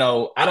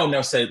 I don't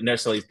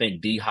necessarily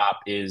think D-Hop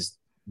is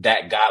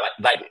that guy.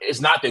 Like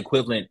it's not the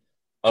equivalent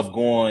of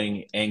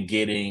going and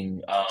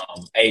getting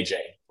AJ,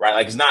 right?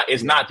 Like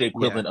it's not the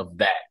equivalent of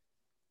that.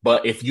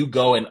 But if you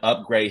go and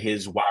upgrade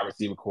his wide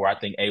receiver core, I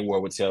think A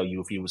Ward would tell you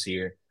if he was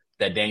here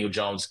that Daniel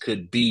Jones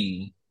could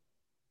be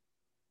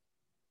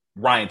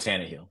Ryan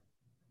Tannehill.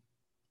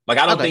 Like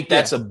I don't think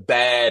that's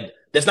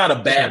not a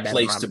bad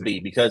place to be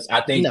because I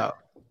think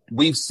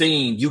we've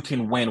seen you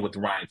can win with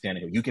Ryan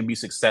Tannehill. You can be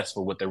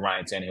successful with the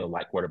Ryan Tannehill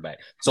like quarterback.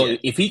 So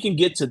if he can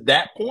get to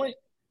that point,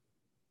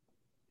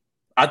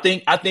 I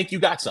think you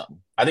got something.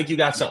 I think you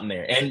got something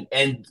there.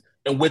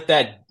 And with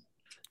that,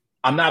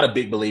 I'm not a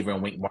big believer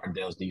in Wink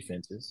Martindale's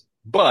defenses,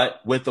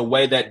 but with the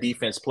way that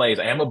defense plays,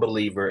 I am a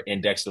believer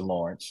in Dexter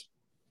Lawrence.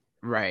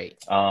 Right.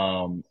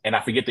 And I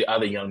forget the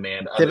other young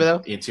man, the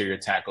other interior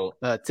tackle.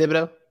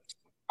 Thibodeau?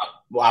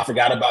 Well, I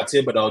forgot about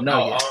Thibodeau.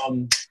 No.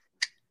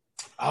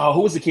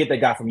 Who was the kid they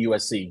got from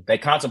USC? They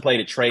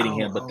contemplated trading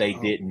him, but they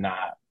did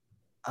not.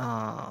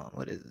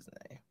 What is his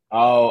name?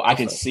 I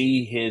can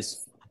see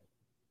his.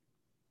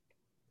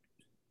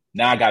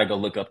 Now I got to go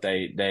look up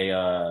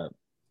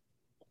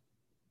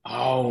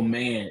oh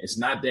man, it's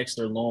not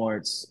Dexter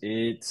Lawrence.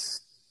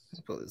 Let's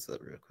pull this up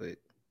real quick.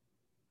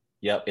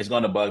 Yep, it's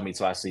going to bug me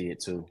till I see it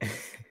too.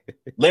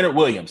 Leonard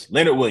Williams.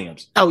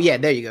 Oh yeah,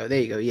 there you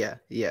go.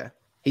 Yeah.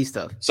 He's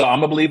tough. So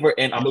I'm a believer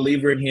in him. I'm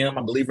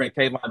a believer in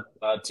Kayvon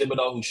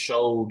Thibodeau, who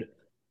showed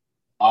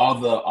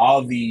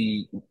all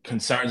the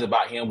concerns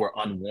about him were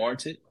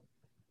unwarranted.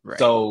 Right.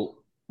 So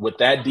with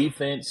that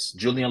defense,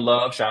 Julian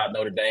Love, shout out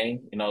Notre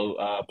Dame,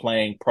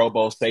 playing Pro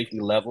Bowl safety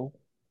level.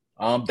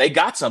 They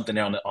got something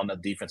there on the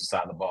defensive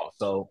side of the ball.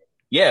 So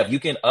yeah, if you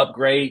can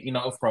upgrade,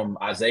 from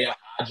Isaiah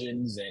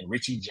Hodgins and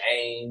Richie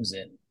James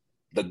and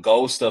the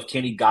ghost of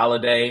Kenny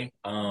Golladay,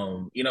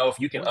 if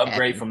you can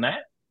upgrade from that.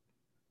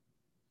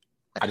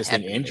 I just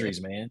think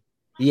injuries, man.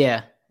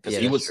 Yeah. Because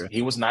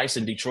he was nice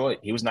in Detroit.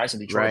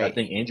 Right. I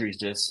think injuries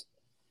just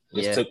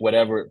took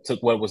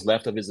what was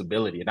left of his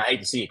ability. And I hate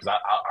to see it because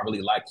I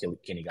really like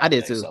Kenny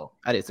Golladay.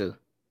 I did too.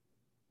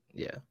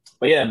 Yeah.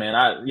 But yeah,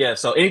 man.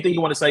 So anything you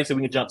want to say so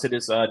we can jump to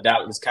this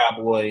Dallas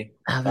Cowboy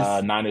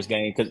Niners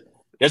game? Because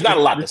there's not a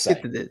lot to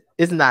say.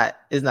 It's not.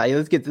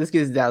 Let's get this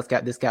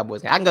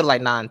Cowboys game. I can go to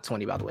like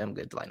 9:20, by the way. I'm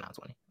good to like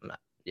 9:20. I'm not.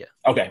 Yeah.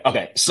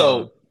 Okay.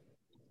 So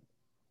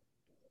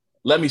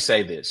let me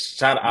say this.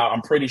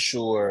 I'm pretty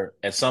sure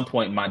at some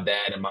point my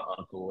dad and my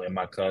uncle and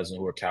my cousin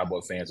who are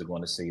Cowboy fans are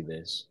going to see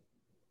this.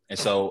 And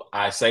so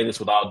I say this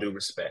with all due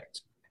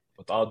respect.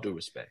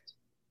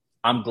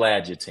 I'm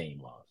glad your team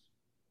lost.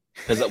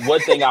 Because one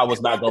thing I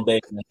was not going to be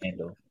able to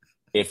handle,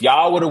 if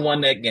y'all would have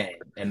won that game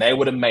and they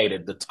would have made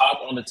it, the talk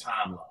on the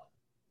timeline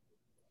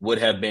would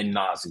have been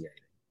nauseating.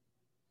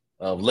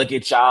 Look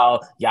at y'all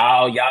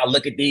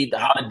look at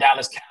all the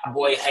Dallas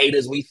Cowboy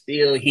haters. We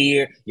still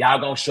here. Y'all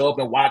gonna show up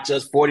and watch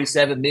us.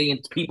 47 million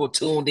people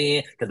tuned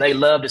in because they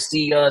love to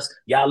see us.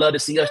 Y'all love to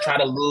see us try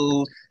to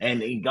lose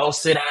and go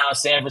sit down in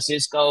San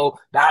Francisco.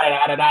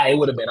 It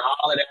would have been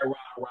all of that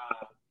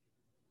rah-rah.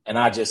 And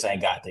I just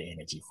ain't got the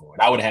energy for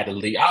it. I would have had to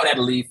leave. I would have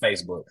to leave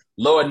Facebook.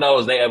 Lord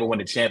knows they ever win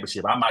the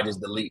championship. I might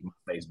just delete my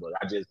Facebook.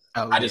 I just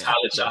holler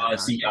at y'all and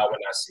see y'all when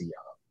I see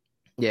y'all.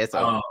 Yeah, it's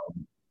over.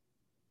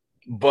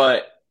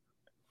 But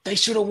they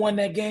should have won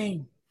that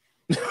game.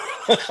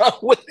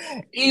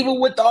 Even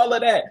with all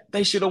of that,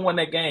 they should have won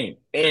that game.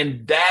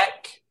 And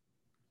Dak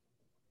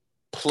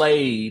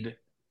played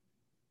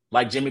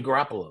like Jimmy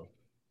Garoppolo.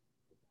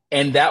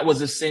 And that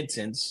was a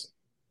sentence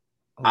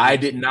I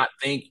did not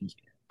think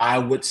I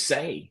would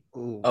say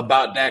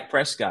about Dak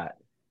Prescott.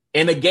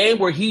 In a game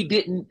where he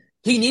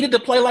needed to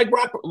play like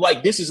Brock.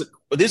 Like this is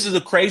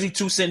a crazy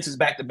 2 sentences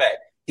back to back.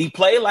 He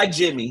played like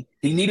Jimmy.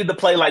 He needed to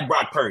play like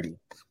Brock Purdy.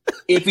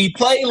 If he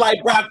played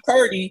like Brock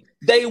Purdy,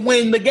 they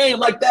win the game.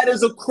 Like that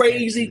is a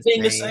crazy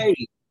thing to say.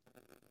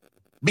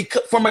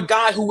 Because from a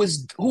guy who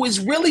is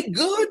really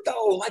good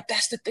though. Like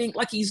that's the thing.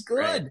 Like he's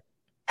good. Right.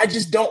 I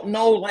just don't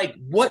know like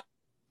what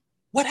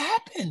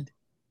happened.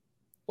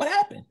 What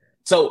happened?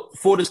 So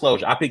full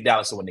disclosure, I picked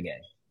Dallas to win the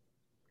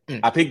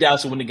game. I picked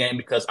Dallas to win the game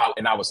because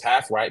I was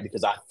half right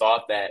because I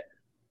thought that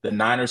the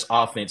Niners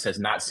offense has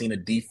not seen a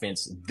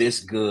defense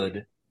this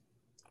good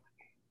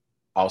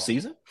all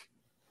season.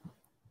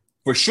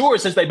 For sure,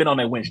 since they've been on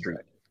their win streak.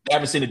 They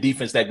haven't seen a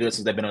defense that good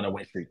since they've been on their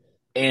win streak.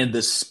 And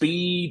the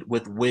speed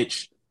with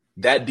which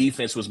that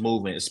defense was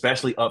moving,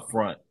 especially up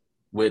front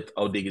with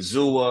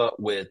Odigizua,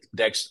 with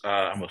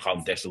I'm going to call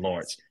him Dexter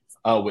Lawrence,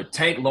 with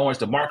Tank Lawrence,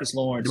 DeMarcus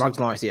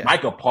Lawrence, yeah.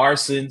 Micah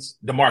Parsons,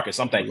 DeMarcus,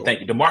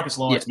 thank you. DeMarcus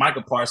Lawrence, yeah.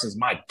 Micah Parsons,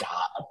 my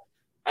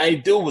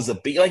God. Dude was a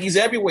beat. Like, he's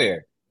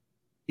everywhere.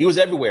 He was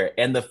everywhere.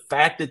 And the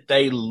fact that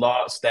they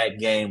lost that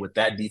game with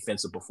that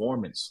defensive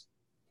performance,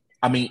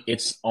 I mean,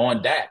 it's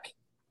on Dak.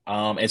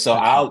 And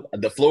so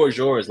the floor is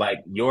yours. Like,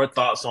 your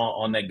thoughts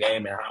on that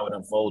game and how it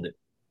unfolded.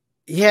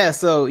 Yeah,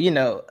 so,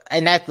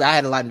 and I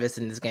had a lot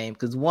invested in this game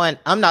because, one,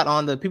 I'm not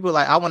on the people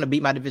like, I want to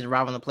beat my division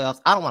rival in the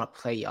playoffs. I don't want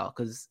to play y'all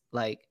because,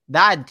 like,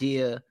 the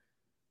idea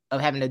of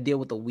having to deal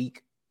with the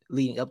week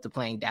leading up to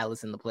playing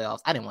Dallas in the playoffs,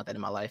 I didn't want that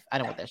in my life. I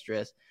didn't want that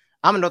stress.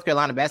 I'm a North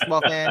Carolina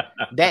basketball fan.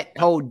 That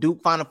whole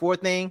Duke Final Four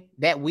thing,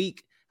 that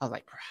week, I was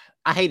like,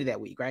 I hated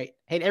that week, right?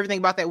 Hated everything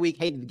about that week.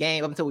 Hated the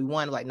game up until we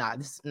won. Like, nah, I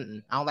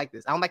don't like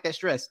this. I don't like that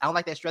stress. I don't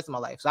like that stress in my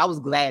life. So I was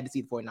glad to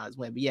see the 49ers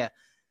win. But yeah,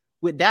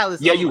 with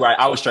Dallas. Yeah, you're right.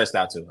 I was stressed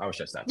out too.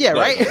 Yeah,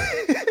 right?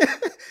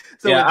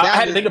 So yeah, Dallas, I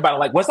had to think about it.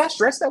 Like, was that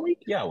stress that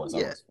week? Yeah, it was.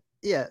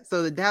 Yeah.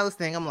 So the Dallas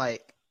thing, I'm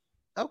like,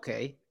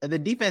 okay. The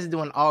defense is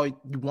doing all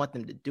you want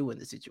them to do in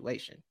the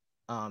situation.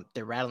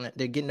 They're rattling.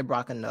 They're getting to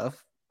Brock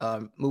enough.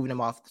 Moving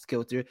them off the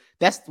kilter.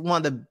 That's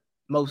one of the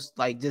most,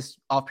 like, just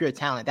off pure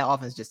talent. That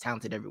offense is just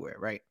talented everywhere,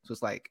 right? So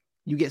it's like,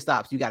 you get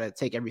stops, you got to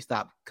take every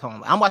stop.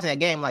 I'm watching that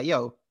game like,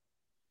 yo,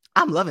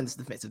 I'm loving this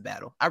defensive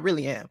battle. I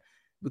really am.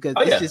 Because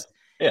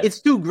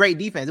it's two great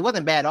defense. It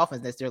wasn't bad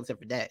offense necessarily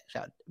except for that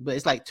shot, but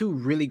it's like two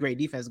really great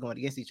defenses going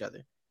against each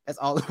other. That's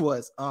all it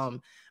was.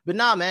 But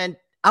nah, man,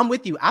 I'm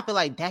with you. I feel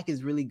like Dak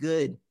is really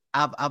good.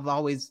 I've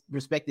always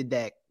respected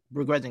Dak,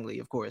 begrudgingly,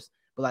 of course,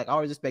 but like, I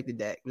always respected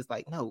Dak. It's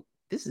like, no,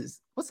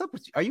 what's up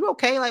with you? Are you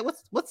okay? Like,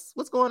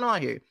 what's going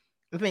on here?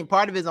 I mean,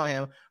 part of it's on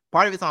him,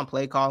 part of it's on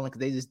play calling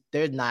because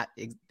they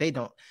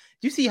don't.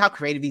 Do you see how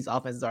creative these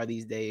offenses are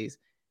these days?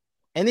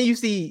 And then you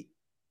see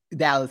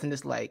Dallas, and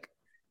it's like,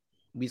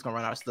 we just gonna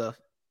run our stuff.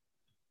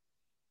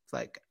 It's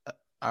like,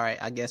 all right,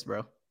 I guess,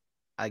 bro.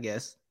 I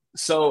guess.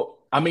 So,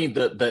 I mean,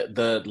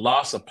 the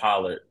loss of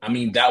Pollard, I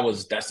mean,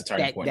 that's the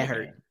turning point. That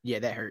hurt. Yeah,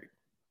 that hurt.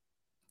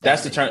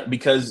 That's the turn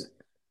because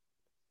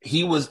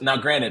he was, now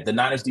granted, the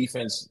Niners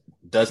defense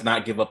does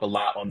not give up a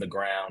lot on the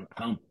ground.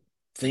 I don't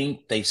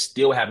think they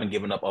still haven't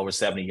given up over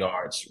 70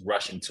 yards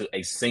rushing to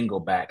a single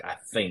back, I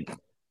think.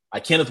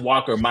 Kenneth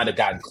Walker might have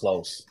gotten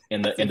close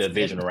in the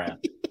division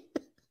round.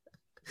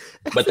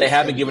 But they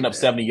haven't given up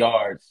 70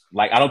 yards.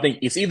 Like, I don't think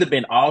it's either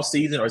been all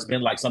season or it's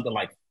been like something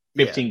like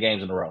 15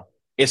 games in a row.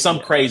 It's some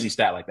crazy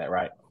stat like that,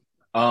 right?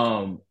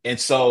 And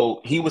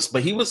so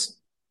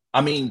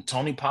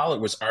Tony Pollard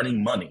was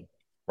earning money,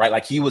 right?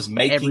 Like, he's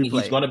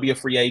going to be a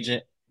free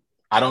agent.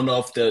 I don't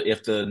know if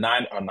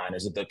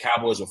the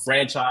Cowboys will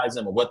franchise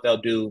him or what they'll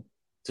do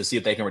to see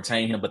if they can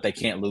retain him, but they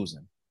can't lose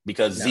him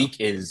because Zeke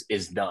is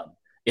done.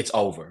 It's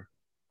over.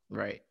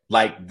 Right.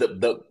 Like,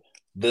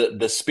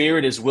 the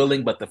spirit is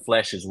willing, but the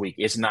flesh is weak.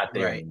 It's not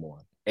there anymore.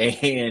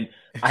 And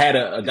I had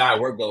a guy at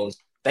work goes,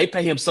 they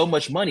pay him so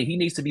much money, he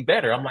needs to be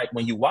better. I'm like,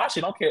 when you watch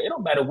it, I don't care. It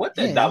don't matter what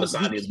that dollar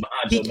sign is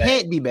behind him. He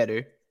can't be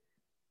better.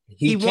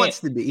 He wants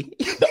to be.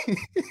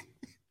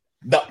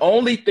 The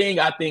only thing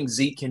I think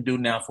Zeke can do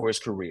now for his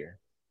career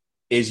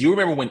is, you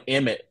remember when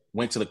Emmett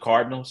went to the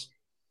Cardinals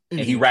and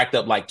he racked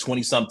up like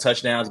 20-some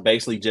touchdowns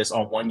basically just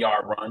on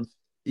 1-yard runs?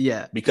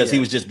 Yeah. Because he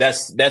was just,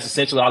 that's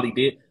essentially all he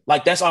did.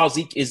 Like, that's all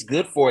Zeke is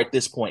good for at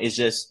this point. It's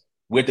just,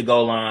 we're at the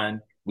goal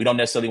line. We don't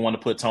necessarily want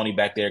to put Tony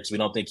back there because we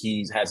don't think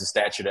he has the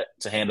stature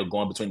to handle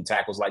going between the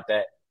tackles like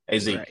that. Hey,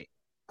 Zeke,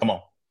 come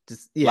on.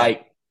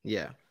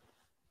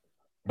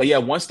 But yeah,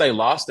 once they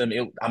lost him,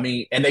 and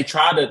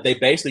they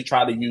basically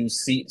tried to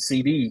use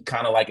CD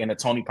kind of like in a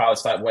Tony Pollard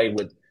type way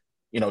with,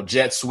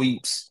 jet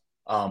sweeps,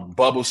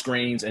 bubble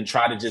screens, and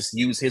try to just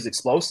use his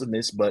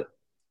explosiveness. But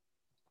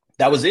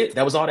that was it.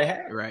 That was all they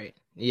had. Right.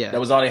 Yeah. That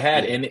was all they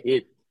had. Yeah. And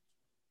it,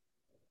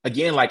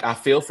 again, like, I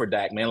feel for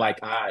Dak, man.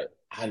 Like, I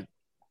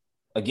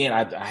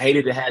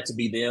hated it had to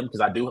be them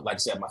because I do, like I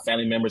said, my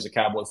family members are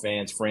Cowboy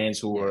fans, friends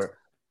who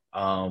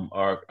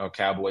are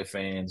Cowboy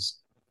fans.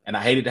 And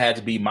I hated it had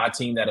to be my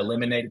team that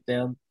eliminated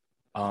them.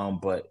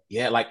 But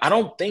yeah, like, I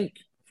don't think,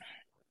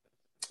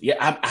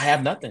 I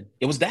have nothing.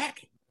 It was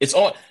Dak. It's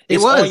on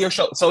your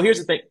show. So here's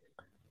the thing.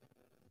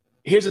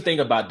 Here's the thing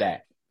about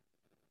Dak.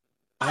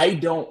 I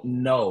don't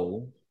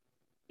know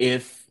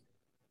if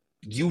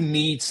you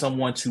need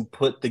someone to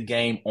put the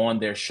game on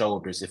their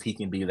shoulders if he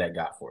can be that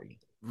guy for you.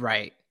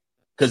 Right.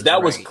 Because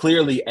that was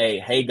clearly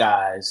hey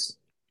guys,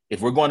 if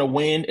we're going to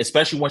win,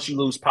 especially once you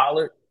lose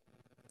Pollard,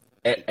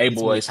 hey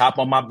boys, hop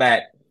on my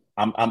back.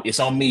 It's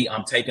on me.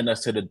 I'm taking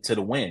us to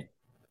the win.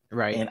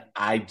 Right. And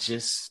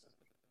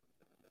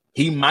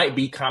he might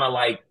be kind of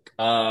like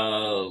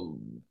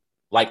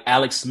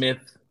Alex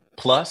Smith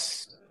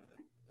plus.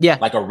 Yeah.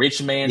 Like a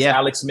rich man's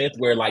Alex Smith,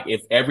 where, like,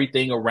 if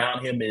everything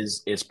around him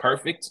is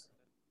perfect,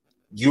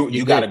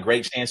 you got a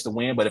great chance to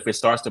win. But if it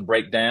starts to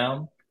break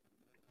down,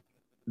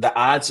 the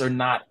odds are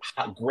not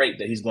great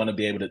that he's going to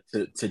be able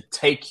to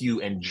take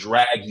you and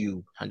drag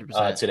you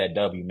to that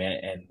W, man.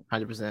 And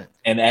 100%.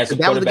 And as a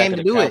quarterback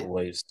of the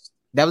Cowboys,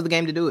 that was the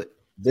game to do it.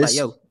 Like,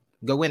 yo,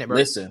 go win it, bro.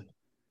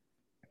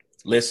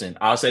 Listen.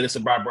 I'll say this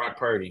about Brock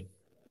Purdy.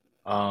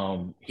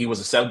 He was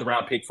a 7th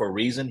round pick for a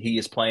reason. He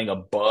is playing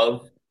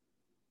above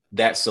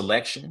that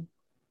selection.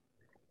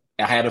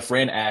 I had a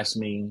friend ask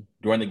me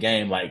during the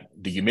game, like,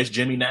 do you miss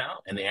Jimmy now?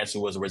 And the answer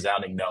was a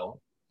resounding no.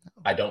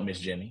 I don't miss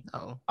Jimmy.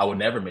 I will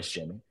never miss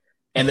Jimmy.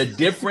 And the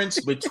difference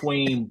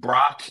between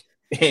Brock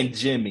and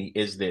Jimmy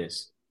is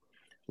this.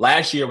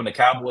 Last year when the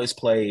Cowboys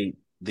played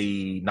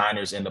the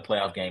Niners in the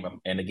playoff game,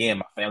 and again,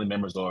 my family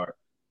members are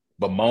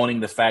bemoaning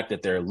the fact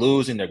that they're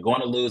losing, they're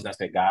going to lose. And I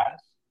said,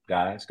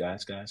 guys,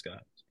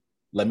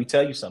 let me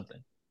tell you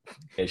something.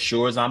 As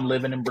sure as I'm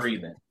living and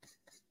breathing,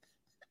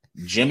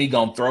 Jimmy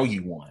gonna throw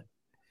you one.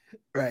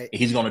 Right.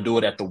 He's gonna do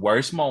it at the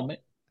worst moment.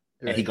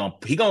 Right. And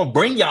he gonna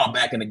bring y'all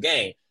back in the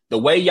game. The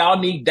way y'all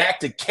need Dak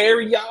to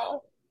carry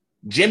y'all,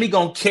 Jimmy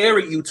gonna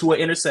carry you to an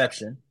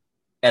interception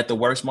at the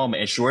worst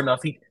moment. And sure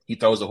enough, he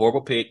throws a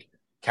horrible pick.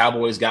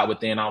 Cowboys got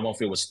within, I don't know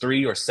if it was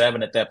 3 or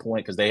 7 at that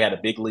point because they had a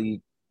big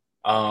lead.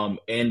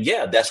 And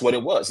yeah, that's what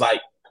it was.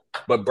 Like,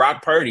 but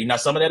Brock Purdy, now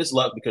some of that is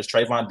luck because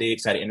Trayvon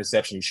Diggs had an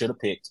interception he should have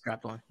picked.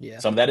 Yeah.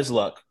 Some of that is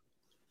luck,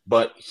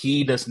 but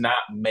he does not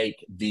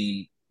make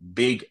the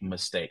big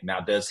mistake. Now,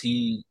 does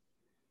he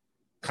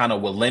kind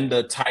of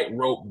Walinda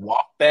tightrope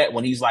walk that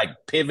when he's like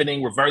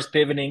pivoting, reverse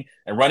pivoting,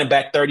 and running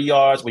back 30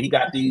 yards where he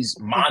got these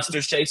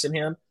monsters chasing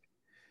him?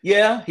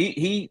 Yeah,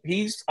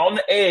 he's on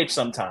the edge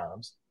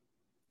sometimes,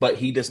 but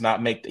he does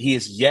not make. He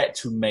is yet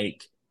to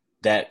make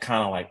that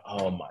kind of like,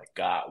 oh my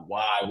God,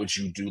 why would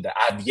you do that?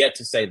 I've yet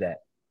to say that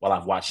while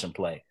I've watched him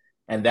play,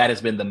 and that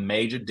has been the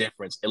major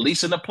difference, at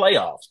least in the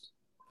playoffs,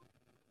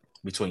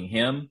 between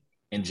him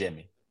and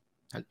Jimmy.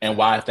 And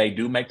why, if they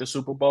do make the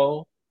Super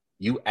Bowl,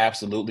 you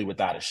absolutely,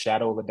 without a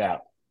shadow of a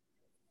doubt,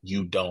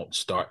 you don't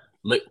start.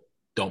 Look,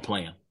 don't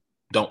play him.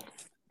 Don't,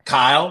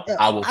 Kyle.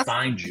 I will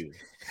find you.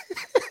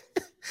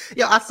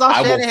 Yo,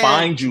 I will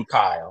find you,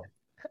 Kyle.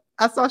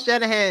 I saw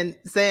Shanahan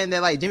saying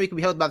that like Jimmy could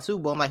be held by the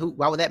Super Bowl. I'm like,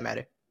 why would that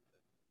matter?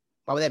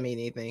 Why would that mean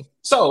anything?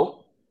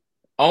 So,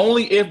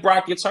 only if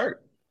Brock gets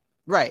hurt.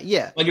 Right,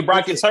 yeah. Like if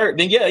Brock gets hurt,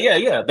 then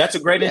yeah. That's a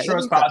great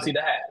insurance policy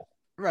to have.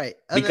 Right.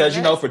 Because,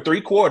 for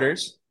 3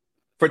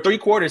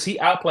 quarters, he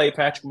outplayed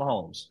Patrick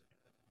Mahomes.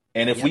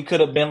 And if we could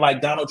have been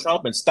like Donald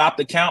Trump and stopped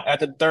the count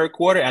after the 3rd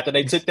quarter, after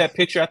they took that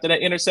picture after that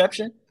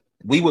interception,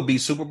 we would be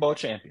Super Bowl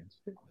champions.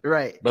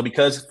 Right. But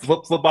because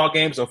football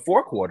games are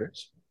 4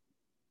 quarters,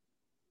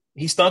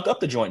 he stunk up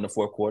the joint in the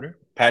 4th quarter.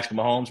 Patrick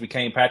Mahomes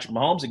became Patrick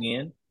Mahomes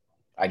again.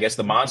 I guess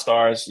the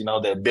Monstars,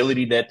 the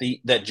ability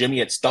that Jimmy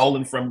had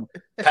stolen from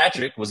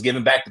Patrick was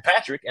given back to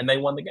Patrick, and they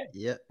won the game.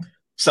 Yeah.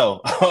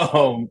 So,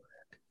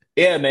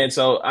 yeah, man.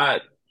 So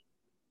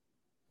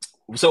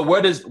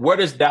where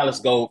does Dallas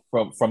go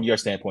from your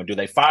standpoint? Do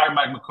they fire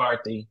Mike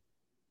McCarthy?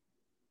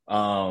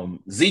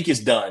 Zeke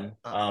is done,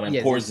 and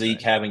poor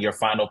Zeke having your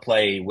final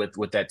play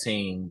with that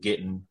team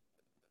getting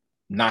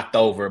knocked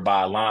over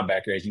by a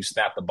linebacker as you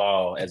snap the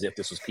ball as if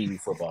this was Pee Wee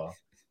football.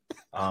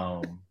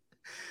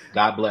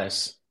 God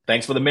bless.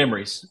 Thanks for the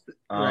memories.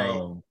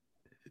 Right.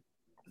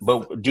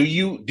 But do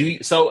you?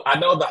 So I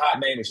know the hot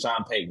name is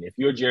Sean Payton. If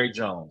you're Jerry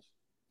Jones,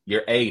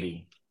 you're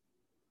 80.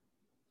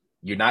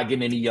 You're not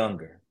getting any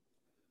younger.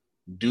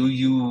 Do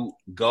you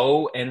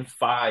go and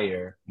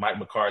fire Mike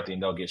McCarthy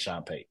and go get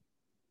Sean Payton?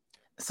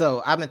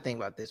 So I've been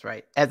thinking about this,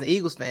 right? As an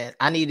Eagles fan,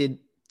 I needed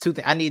 2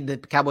 things. I need the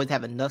Cowboys to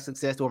have enough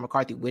success to where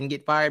McCarthy wouldn't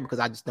get fired because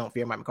I just don't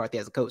fear Mike McCarthy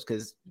as a coach.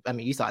 Because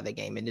you saw that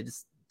game, and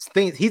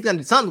something's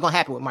gonna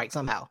happen with Mike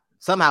somehow.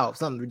 Somehow,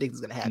 something ridiculous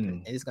is gonna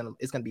happen, and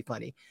it's gonna be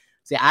funny.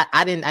 See,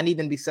 I need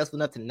them to be successful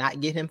enough to not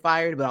get him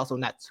fired, but also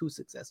not too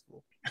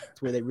successful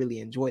to where they really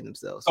enjoy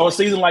themselves. So a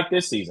season like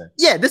this season,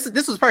 yeah, this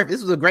was perfect.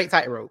 This was a great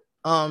tightrope.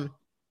 But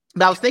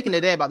I was thinking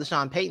today about the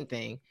Sean Payton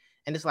thing,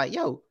 and it's like,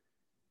 yo,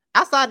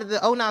 outside of the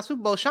 2009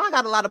 Super Bowl, Sean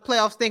got a lot of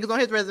playoff stinkers on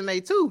his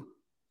resume too.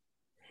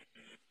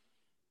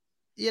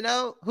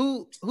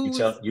 Who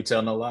you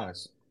tell no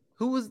lies.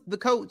 Who was the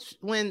coach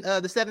when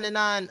the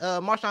 7-9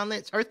 Marshawn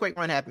Lynch earthquake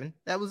run happened?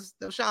 That was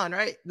Sean,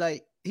 right?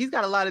 Like he's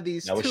got a lot of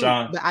these that was too.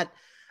 Sean. But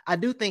I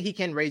do think he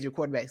can raise your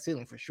quarterback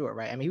ceiling for sure,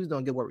 right? I mean, he was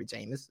doing good work with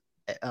Jameis.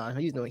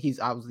 He's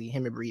obviously,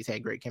 him and Breeze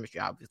had great chemistry,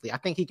 obviously. I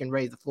think he can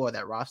raise the floor of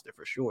that roster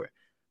for sure.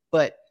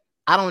 But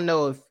I don't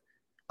know if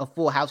a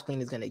full house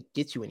clean is going to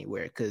get you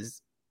anywhere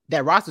because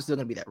that roster is still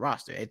going to be that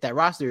roster. If that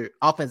roster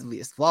offensively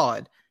is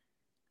flawed,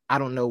 I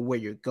don't know where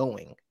you're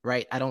going,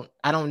 right? I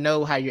don't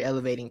know how you're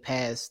elevating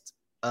past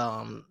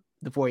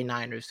the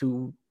 49ers,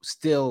 who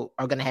still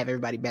are going to have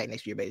everybody back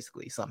next year,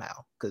 basically, somehow,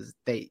 because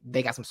they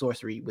got some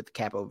sorcery with the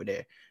cap over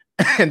there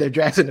and their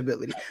drafting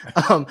ability.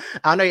 I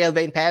don't know you're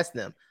elevating past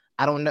them.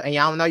 I don't know, and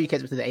I don't know you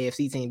catch up to the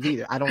AFC teams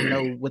either. I don't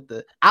know what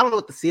the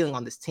ceiling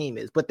on this team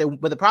is, but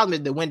the problem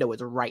is the window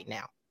is right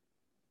now.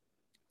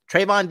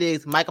 Trayvon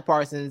Diggs, Micah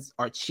Parsons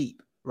are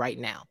cheap right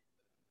now.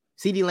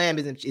 CeeDee Lamb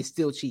is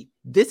still cheap.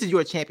 This is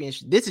your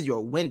championship. This is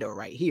your window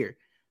right here.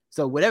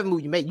 So whatever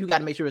move you make, you got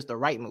to make sure it's the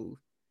right move.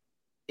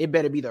 It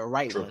better be the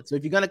right one. So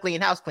if you're gonna clean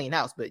house,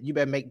 but you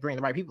better bring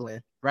the right people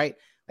in, right?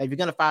 Like if you're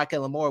gonna fire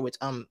Kellen Moore, which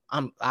I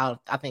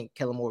think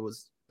Kellen Moore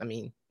was, I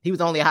mean, he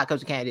was only a hot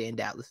coaching candidate in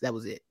Dallas. That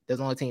was it. There's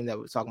the only team that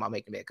was talking about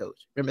making that coach.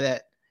 Remember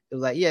that? It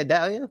was like,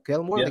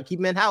 Kellen Moore, keep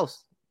him in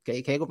house.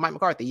 Okay, can't go for Mike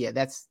McCarthy. Yeah,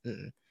 that's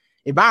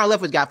if Byron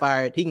Leftwich got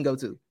fired, he can go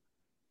too.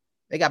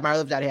 They got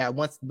Byron Leftwich out here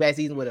once bad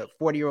season with a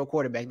 40-year-old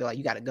quarterback. They're like,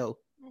 you got to go.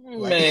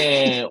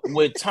 Man,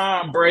 with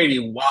Tom Brady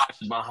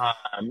watched behind,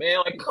 man,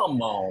 like,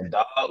 come on,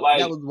 dog. Like,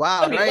 that was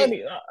wild, right?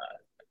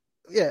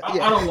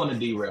 I don't want to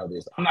derail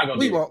this. I'm not gonna.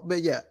 We won't,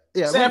 but yeah.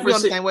 San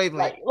Francisco,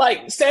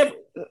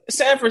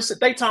 San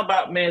Francisco. They talking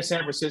about, man,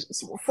 San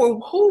Francisco for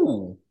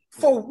who?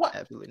 For what?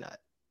 Absolutely not.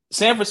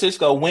 San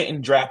Francisco went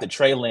and drafted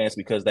Trey Lance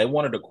because they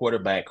wanted a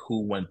quarterback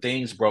who, when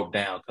things broke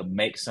down, could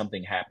make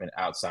something happen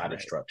outside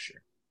of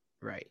structure.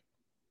 Right.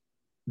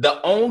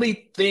 The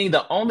only thing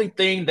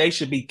they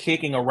should be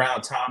kicking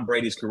around Tom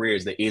Brady's career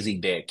is the "is he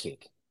dead"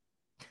 kick.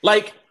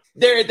 Like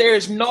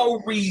there's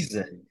no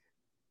reason,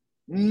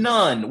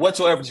 none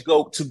whatsoever,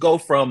 to go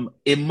from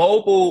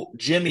immobile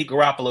Jimmy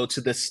Garoppolo to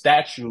the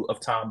statue of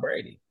Tom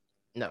Brady.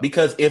 No,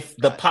 because if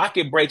the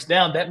pocket breaks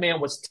down, that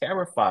man was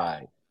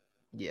terrified.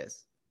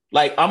 Yes.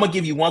 Like, I'm gonna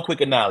give you one quick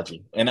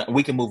analogy, and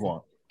we can move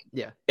on.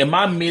 Yeah. In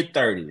my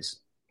mid-30s,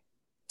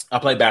 I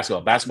play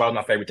basketball. Basketball is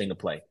my favorite thing to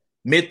play.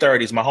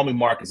 Mid-30s, my homie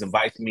Marcus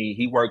invites me.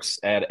 He works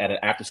at an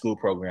after-school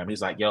program.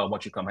 He's like, yo, I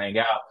want you to come hang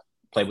out,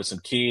 play with some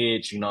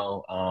kids, and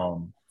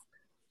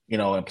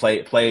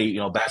play,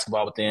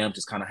 basketball with them,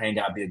 just kind of hang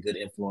out, be a good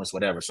influence,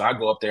 whatever. So I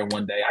go up there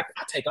one day. I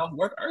take off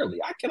work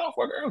early. I get off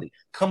work early.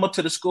 Come up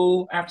to the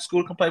school, after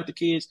school, come play with the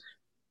kids.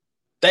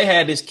 They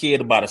had this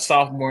kid about a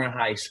sophomore in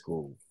high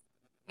school,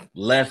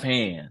 left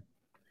hand.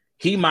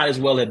 He might as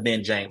well have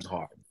been James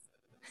Harden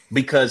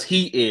because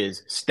he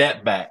is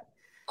step back,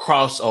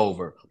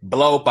 crossover,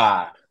 blow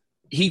by.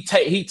 He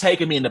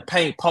taking me in the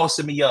paint,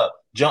 posting me up,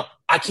 jump.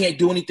 I can't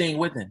do anything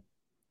with him.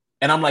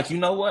 And I'm like, you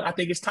know what? I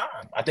think it's time.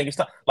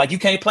 Like, you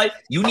can't play.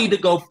 You need to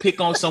go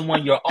pick on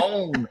someone your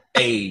own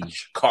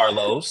age,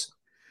 Carlos.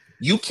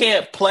 You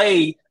can't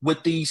play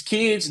with these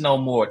kids no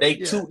more. They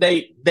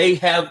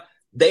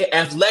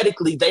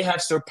athletically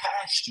have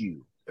surpassed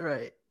you.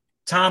 Right.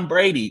 Tom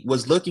Brady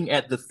was looking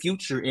at the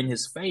future in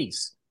his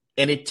face,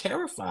 and it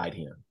terrified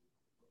him.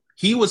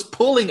 He was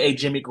pulling a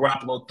Jimmy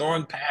Garoppolo,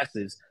 throwing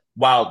passes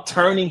while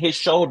turning his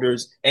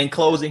shoulders and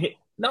closing it.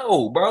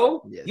 No,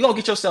 bro. Yes. You're going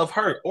to get yourself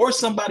hurt or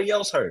somebody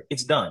else hurt.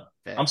 It's done.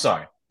 Okay. I'm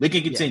sorry. We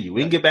can continue.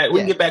 We can get back. We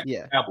can get back to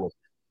the Cowboys.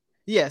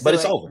 Yeah. But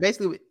it's over.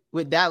 Basically,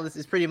 with Dallas,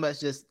 it's pretty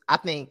much just, I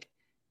think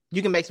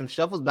you can make some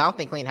shuffles, but I don't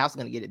think clean house is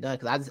going to get it done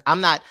because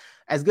I'm not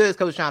as good as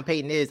Coach Sean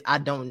Payton is.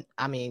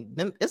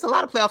 It's a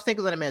lot of playoff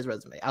sinkers on that man's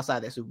resume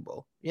outside that Super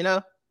Bowl. You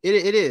know,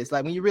 it is.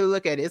 Like, when you really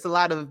look at it, it's a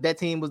lot of that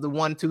team was the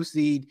 1-2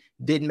 seed,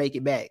 didn't make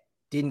it back,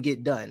 didn't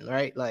get done,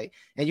 right? Like,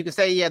 and you can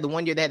say, the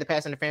 1 year they had the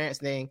pass interference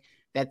thing,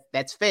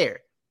 that's fair.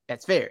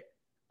 That's fair.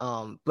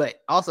 But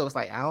also it's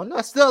like, I don't know.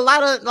 It's still a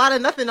lot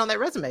of nothing on that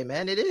resume,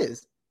 man. It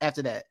is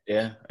after that.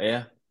 Yeah.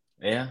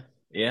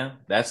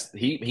 That's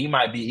he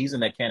might be. He's in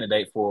that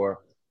candidate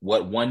for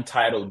what one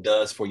title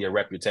does for your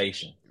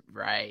reputation.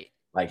 Right.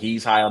 Like,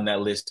 he's high on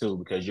that list too,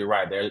 because you're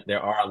right.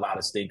 There are a lot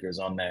of stinkers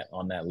on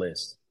that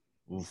list.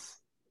 Oof.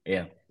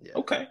 Yeah.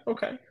 Okay.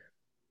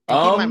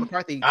 Mike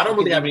McCarthy. I don't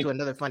really have to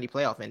another funny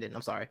playoff ending.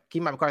 I'm sorry.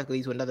 Keep Mike McCarthy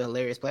leads to another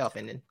hilarious playoff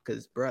ending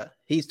because, bruh,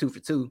 he's 2 for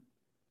 2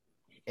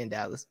 in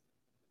Dallas.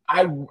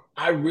 I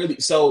really,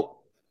 so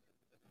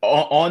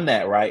on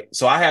that, right?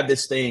 So I have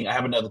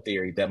another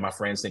theory that my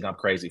friends think I'm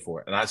crazy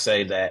for. And I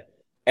say that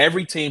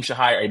every team should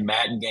hire a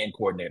Madden game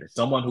coordinator,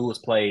 someone who has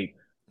played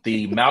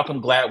the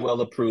Malcolm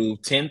Gladwell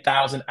approved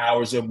 10,000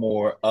 hours or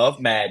more of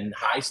Madden,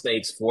 high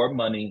stakes, for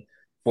money,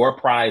 for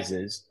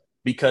prizes,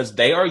 because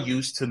they are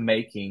used to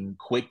making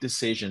quick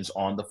decisions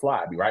on the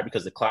fly, right?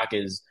 Because the clock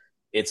is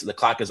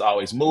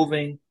always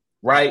moving,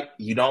 right?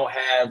 You don't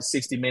have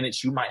 60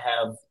 minutes. You might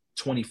have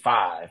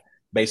 25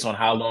 based on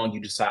how long you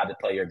decide to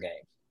play your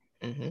game.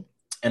 Mm-hmm.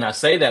 And I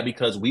say that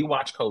because we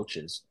watch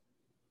coaches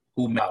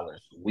who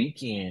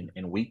week in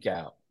and week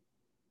out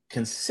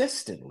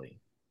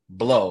consistently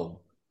blow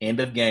end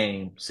of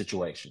game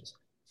situations.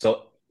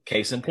 So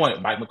case in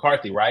point, Mike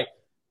McCarthy, right?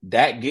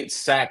 That gets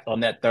sacked on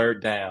that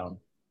third down.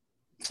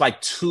 It's like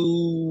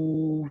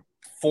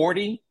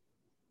 240,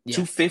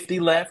 250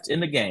 left in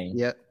the game.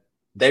 Yep.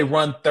 They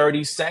run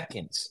 30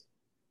 seconds.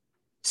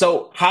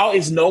 So how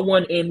is no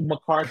one in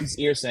McCarthy's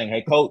ear saying,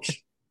 hey,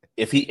 coach,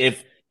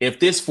 if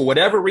this, for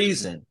whatever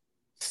reason,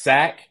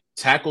 sack,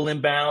 tackle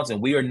inbounds,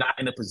 and we are not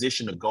in a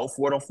position to go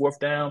for it on fourth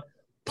down,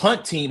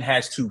 punt team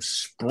has to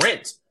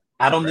sprint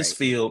out on this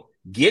field,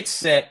 get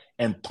set,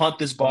 and punt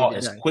this ball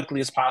as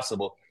quickly as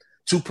possible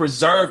to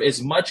preserve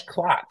as much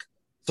clock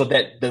so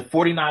that the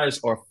 49ers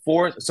are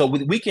forced. So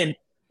we can,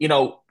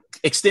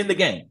 extend the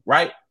game,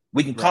 right?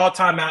 We can call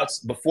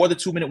timeouts before the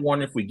 2-minute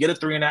warning. If we get a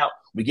 3 and out,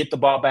 we get the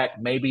ball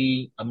back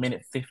maybe a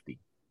minute 50.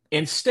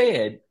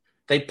 Instead,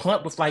 they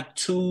punt with like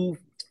 2:50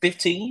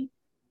 15.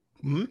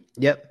 Mm-hmm.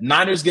 Yep.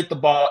 Niners get the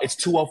ball. It's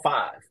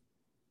 2:05.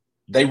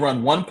 They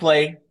run one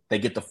play. They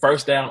get the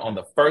first down on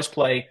the first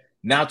play.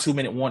 Now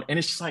 2-minute one, and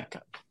it's just like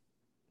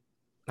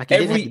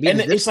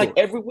it's like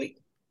every week.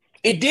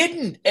 It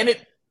didn't, and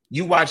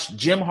you watch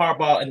Jim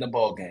Harbaugh in the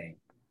ball game.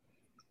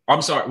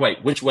 I'm sorry,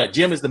 wait, which way?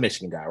 Jim is the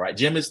Michigan guy, right?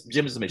 Jim is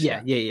the Michigan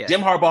guy. Yeah.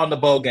 Jim Harbaugh in the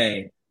bowl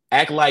game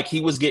act like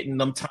he was getting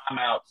them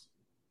timeouts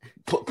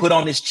put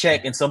on his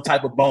check and some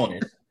type of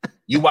bonus.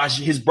 You watch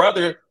his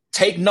brother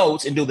take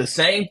notes and do the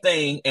same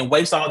thing and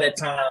waste all that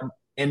time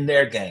in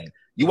their game.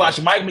 You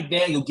watch Mike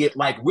McDaniel get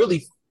like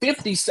really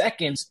 50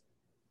 seconds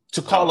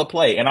to call a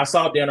play. And I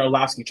saw Dan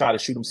Orlovsky try to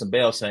shoot him some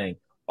bail saying,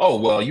 oh,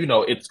 well,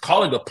 it's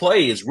calling a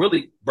play is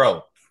really,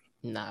 bro.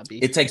 Nah, B.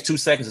 It takes 2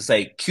 seconds to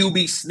say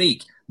QB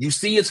sneak. You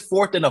see it's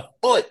 4th and a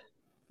foot.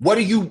 What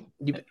are you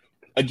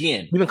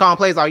again? You've been calling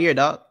plays all year,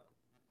 dog.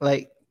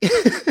 Like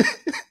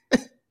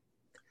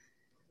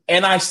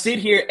and I sit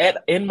here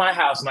in my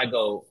house and I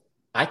go,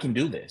 I can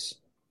do this.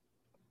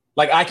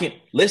 Like I can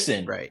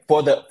listen right.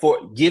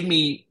 Give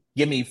me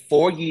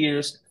 4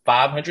 years,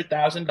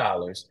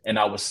 $500,000, and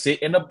I will sit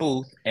in a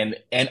booth and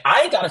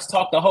I ain't gotta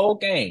talk the whole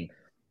game.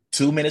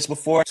 2 minutes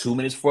before, 2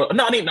 minutes before.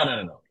 No.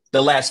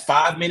 The last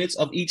 5 minutes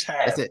of each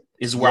half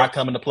is where I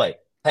come into play.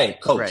 Hey,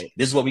 coach,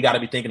 This is what we got to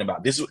be thinking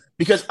about. This is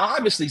because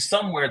obviously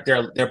somewhere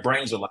their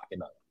brains are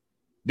locking up.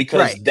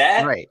 Because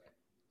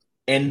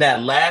in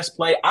that last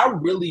play, I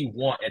really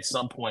want at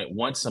some point,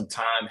 once some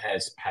time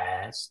has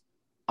passed,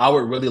 I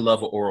would really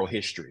love an oral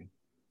history.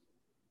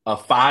 A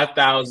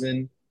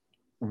 5,000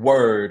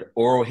 word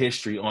oral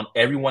history on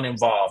everyone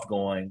involved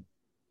going,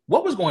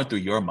 what was going through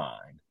your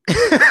mind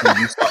when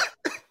you saw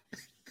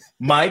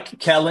Mike,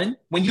 Kellen,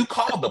 when you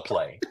called the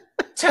play?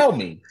 Tell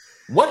me,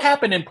 what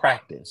happened in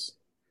practice?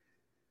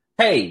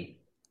 Hey,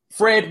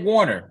 Fred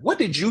Warner, what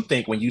did you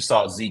think when you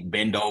saw Zeke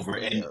bend over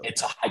and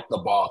to hike the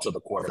ball to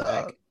the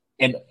quarterback?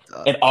 And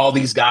all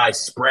these guys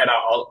spread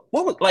out.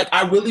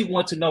 I really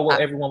want to know what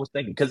everyone was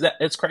thinking because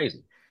it's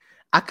crazy.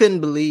 I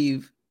couldn't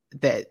believe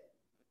that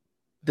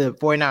the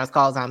 49ers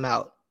called time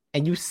out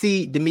and you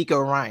see D'Amico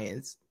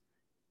Ryans.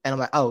 And I'm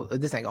like, oh,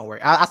 this ain't gonna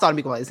work. I saw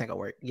D'Amico like, this ain't gonna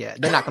work. Yeah,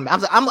 they're not coming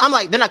back. I'm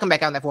like, they're not coming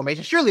back out in that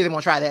formation. Surely they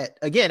won't try that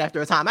again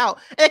after a timeout.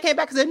 And they came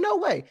back and said, no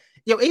way.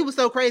 It was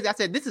so crazy. I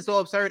said, this is so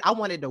absurd. I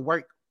want it to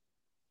work.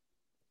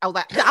 I was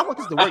like, I want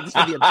this to work. This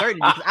should be absurdity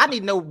because I need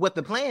to know what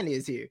the plan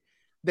is here.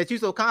 That you're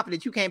so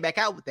confident you came back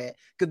out with that.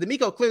 Because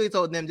D'Amico clearly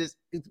told them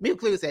D'Amico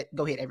clearly said,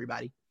 go hit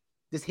everybody.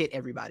 Just hit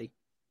everybody.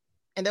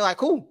 And they're like,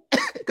 cool.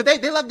 Because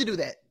they love to do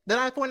that. The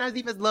 49ers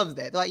defense loves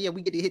that. They're like, yeah,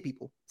 we get to hit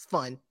people. It's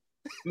fun.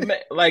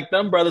 Like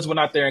them brothers went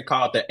out there and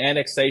called the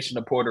annexation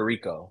of Puerto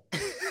Rico.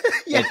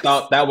 And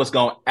thought that was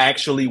going to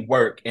actually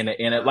work in it.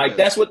 Like,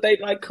 that's what they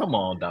like. Come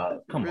on, dog.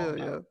 Come on.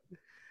 Yeah.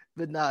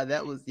 But nah,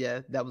 that was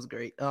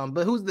great.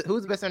 But who's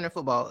the best center in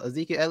football?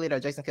 Ezekiel Elliott or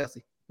Jason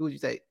Kelce? Who would you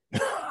take?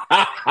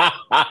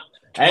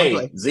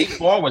 Hey, Zeke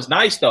form was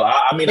nice though.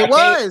 I mean, I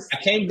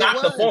can't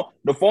knock the form.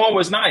 The form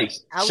was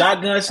nice.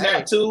 Shotgun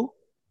snap too.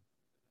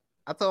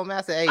 I told him,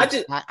 I said,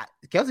 hey,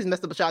 Kelce's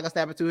messed up a shotgun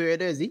snap or two here or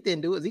there. Zeke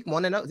didn't do it. Zeke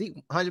 1-0.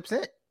 Zeke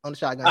 100% on the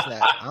shotgun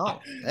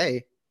snap.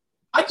 Hey.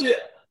 I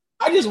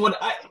just want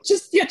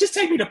just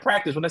take me to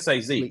practice when they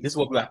say Zeke. This is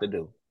what we have to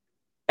do.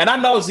 And I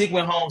know Zeke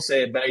went home and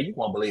said, "Babe, you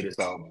won't believe this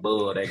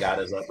bull they got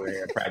us up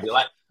here in practice."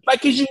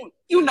 Like, cause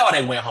you know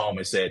they went home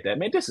and said that.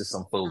 Man, this is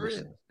some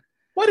foolishness.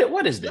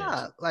 What is this?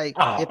 Yeah, like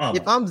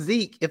if I'm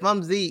Zeke,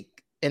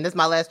 and this is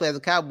my last play as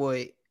a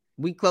Cowboy,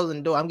 we closing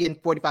the door. I'm getting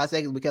 45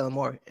 seconds with Kellen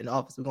Moore in the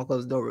office. We're gonna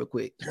close the door real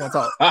quick. We're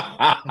gonna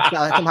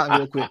talk. Come out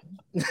real quick.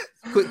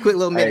 quick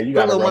little minute. Hey, you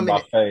gotta run 1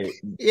 minute. my fade.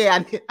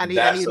 Yeah, I need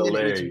That's a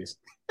minute hilarious.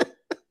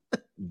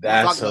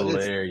 That's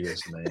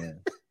hilarious, man.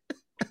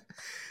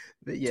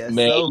 But yeah,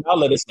 man, y'all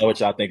let us know what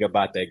y'all think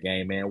about that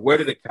game, man. Where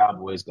do the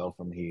Cowboys go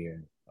from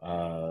here?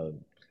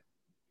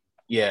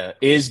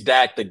 Is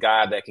Dak the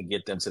guy that can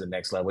get them to the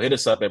next level? Hit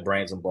us up at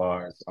Brains and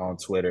Bars on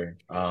Twitter,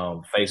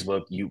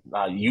 Facebook,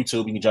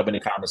 YouTube. You can jump in the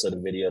comments of the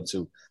video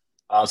too.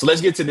 So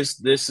let's get to this.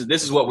 This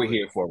is what we're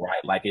here for,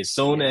 right? Like as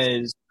soon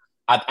as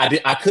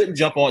I couldn't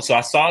jump on, so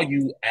I saw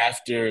you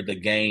after the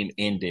game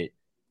ended,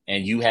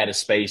 and you had a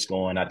space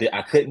going.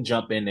 I couldn't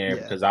jump in there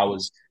because I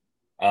was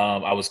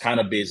kind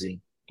of busy.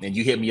 And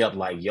you hit me up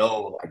like,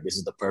 yo, like this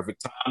is the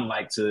perfect time,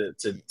 like to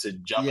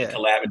jump and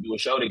collab and do a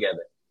show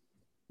together.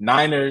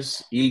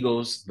 Niners,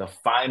 Eagles, the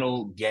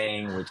final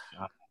game, which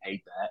I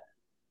hate that.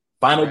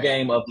 Final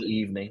game of the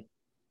evening.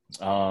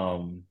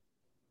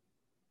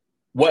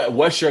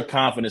 What's your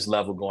confidence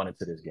level going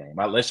into this game?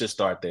 Let's just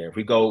start there. If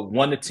we go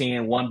 1 to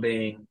 10, 1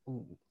 being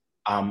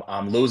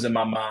I'm losing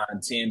my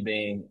mind, 10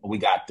 being we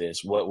got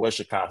this. What's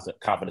your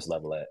confidence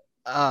level at?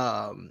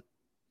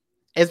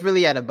 It's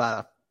really at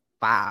about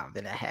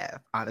 5.5,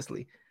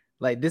 honestly.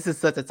 Like, this is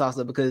such a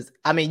toss-up because,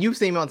 I mean, you've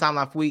seen me on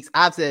timeline for weeks.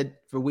 I've said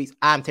for weeks,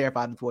 I'm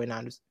terrified of the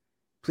 49ers.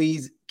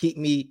 Please keep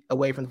me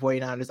away from the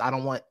 49ers. I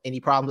don't want any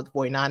problems with the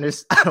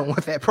 49ers. I don't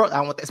want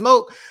that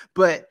smoke.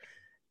 But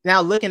now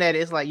looking at it,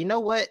 it's like, you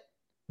know what?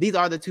 These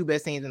are the two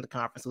best teams in the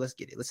conference. So let's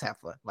get it. Let's have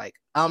fun. Like,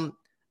 I'm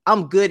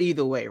good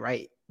either way,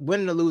 right?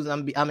 win or lose,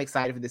 I'm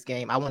excited for this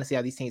game. I want to see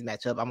how these teams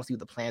match up. I want to see what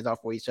the plans are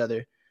for each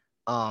other.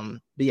 But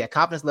yeah,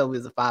 confidence level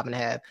is a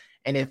 5.5.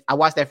 And if I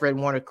watch that Fred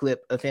Warner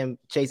clip of him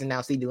chasing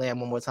down CeeDee Lamb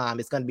one more time,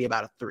 it's going to be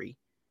about a 3.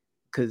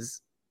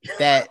 Because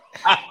that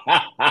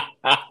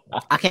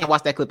I can't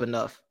watch that clip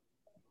enough.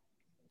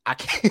 I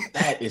can't.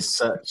 That is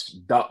such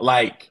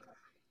like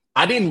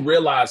I didn't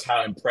realize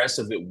how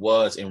impressive it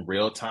was in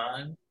real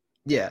time.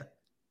 Yeah.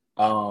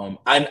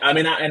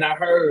 I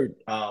heard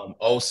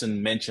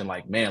Olsen mention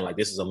like, man, like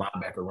this is a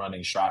linebacker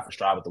running stride for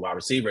stride with the wide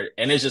receiver,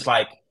 and it's just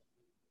like,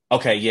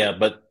 okay, yeah,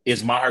 but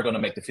is Maher going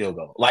to make the field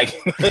goal? Like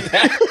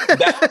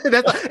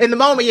that's in the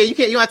moment, yeah, you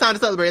don't have time to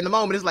celebrate. In the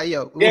moment, it's like,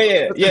 yo,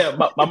 yeah.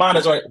 My mind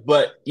is right,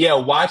 but yeah,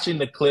 watching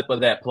the clip of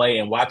that play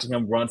and watching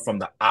him run from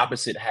the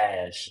opposite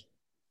hash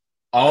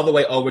all the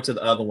way over to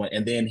the other one,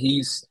 and then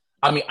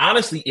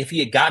honestly, if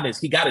he got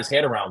his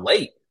head around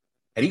late.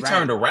 And he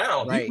turned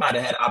around, he might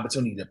have had an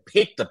opportunity to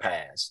pick the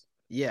pass.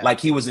 Yeah.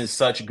 Like he was in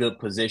such good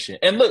position.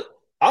 And look,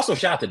 also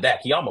shout out to Dak.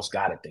 He almost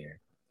got it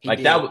there.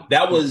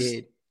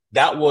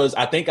 That was,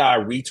 I think I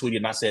retweeted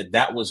and I said,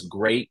 that was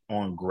great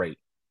on great,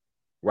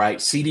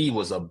 right? CD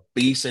was a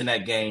beast in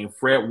that game.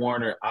 Fred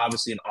Warner,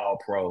 obviously an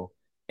all-pro.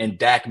 And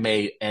Dak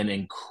made an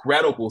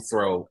incredible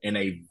throw in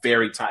a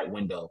very tight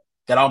window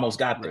that almost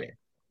got there.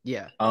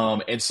 Yeah.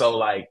 And so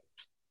like,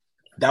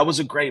 that was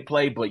a great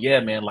play, but yeah,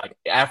 man, like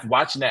after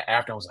watching that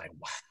I was like,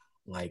 wow,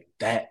 like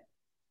that,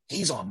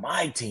 he's on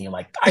my team.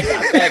 Like I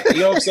got that,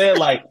 you know what I'm saying?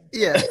 Like,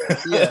 yeah.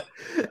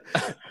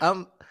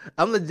 I'm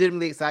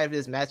legitimately excited for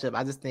this matchup.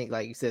 I just think,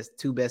 like you said,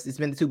 it's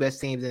been the two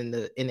best teams in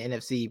the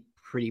NFC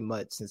pretty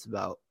much since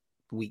about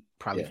week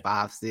probably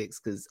 5, 6.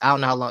 Because I don't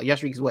know how long.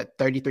 Yesterday is what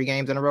 33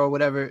 games in a row or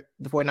whatever.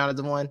 The 49ers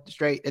have won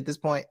straight at this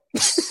point.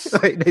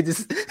 Like they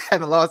just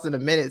haven't lost in a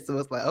minute. So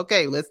it's like,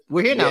 okay,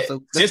 we're here now.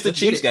 So since the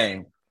Chiefs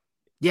game.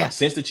 Yeah.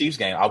 Since the Chiefs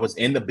game, I was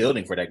in the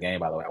building for that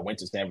game, by the way. I went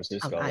to San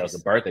Francisco. Oh, nice. That was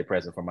a birthday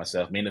present for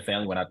myself. Me and the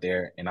family went out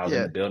there, and I was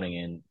in the building,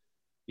 and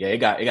yeah, it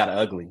got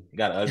ugly. It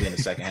got ugly in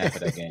the second half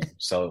of that game.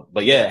 So,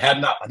 but yeah,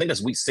 I think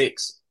that's week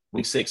 6.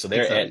 So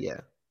they're at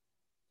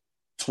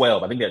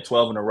 12. I think they're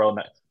 12 in a row.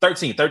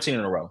 13 in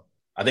a row.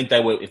 I think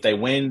they would, if they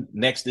win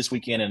this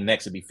weekend and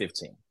next, it'd be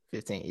 15.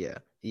 15,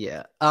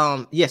 yeah.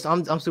 Yes,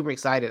 I'm super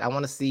excited. I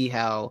want to see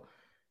how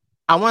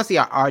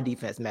our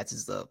defense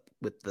matches up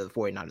with the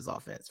 49ers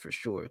offense for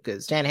sure,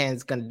 because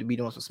Shanahan's going to be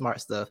doing some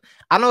smart stuff.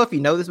 I don't know if you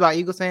know this about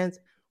Eagles fans.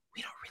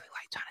 We don't really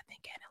like Jonathan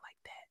Gannon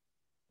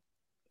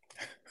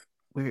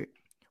like that.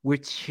 We're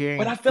cheering.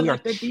 But I feel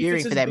like we're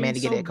cheering for that man to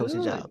get that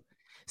coaching job.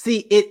 See,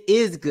 it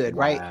is good,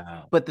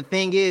 right? But the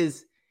thing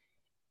is,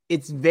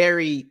 it's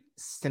very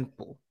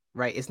simple,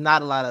 right? It's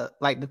not a lot of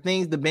like the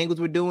things the Bengals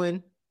were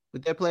doing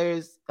with their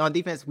players on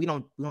defense. We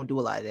don't do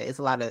a lot of that. It's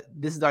a lot of,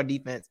 this is our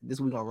defense. This is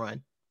what we're gonna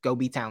run. Go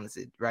be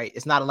talented, right?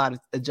 It's not a lot of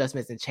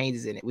adjustments and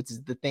changes in it, which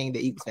is the thing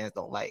that Eagles fans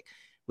don't like.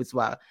 Which is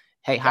why,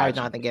 hey, hire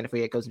Jonathan Gannon for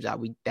your coaching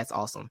job. That's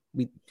awesome.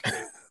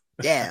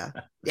 Get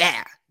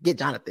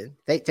Jonathan.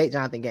 Take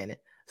Jonathan Gannon.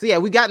 So yeah,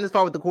 we've gotten this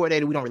far with the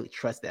coordinator. We don't really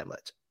trust that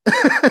much.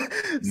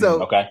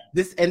 So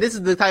this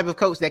is the type of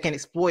coach that can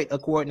exploit a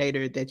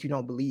coordinator that you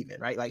don't believe in,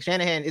 right? Like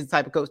Shanahan is the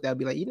type of coach that'll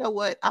be like, you know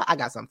what? I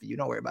got something for you.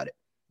 Don't worry about it.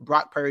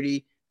 Brock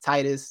Purdy,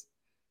 Titus,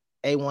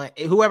 A1,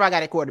 whoever I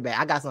got at quarterback,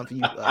 I got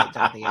something for you,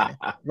 Jonathan Gannon.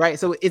 Right?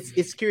 So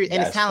it's curious,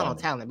 and it's talent on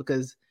talent,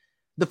 because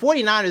the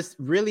 49ers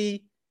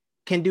really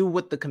can do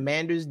what the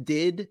Commanders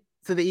did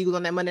to the Eagles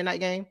on that Monday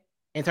night game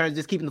in terms of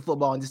just keeping the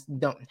football and just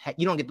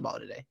you don't get the ball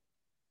today.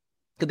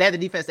 Because they had the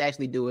defense to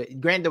actually do it.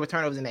 Granted, there were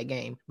turnovers in that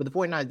game, but the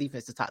 49ers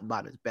defense to top to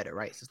bottom is better,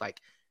 right? So it's like,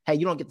 hey,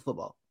 you don't get the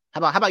football.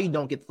 How about you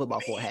don't get the football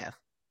for a half?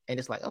 And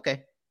it's like,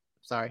 okay,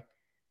 sorry.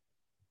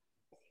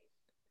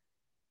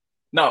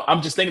 No,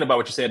 I'm just thinking about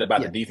what you said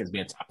about the defense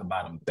being top to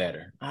bottom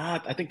better.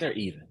 I think they're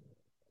even.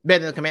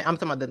 Better than the I'm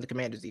talking about the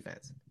Commanders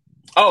defense.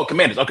 Oh,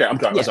 Commanders. Okay, I'm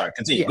sorry. I'm sorry.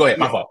 Continue. Go ahead.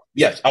 My fault.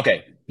 Yes.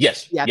 Okay.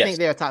 Yes. Yeah, I think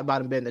they're top to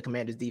bottom better than the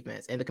Commanders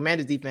defense. And the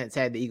Commanders defense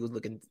had the Eagles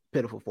looking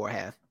pitiful for a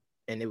half.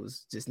 And it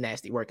was just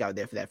nasty work out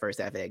there for that first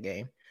half of that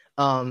game.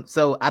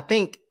 So I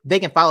think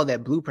they can follow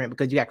that blueprint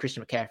because you got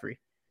Christian McCaffrey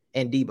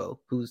and Debo,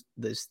 who's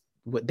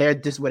they're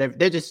just whatever.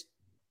 They're just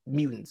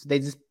mutants. They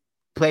just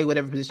play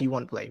whatever position you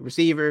want to play.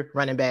 Receiver,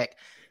 running back.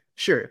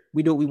 Sure,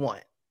 we do what we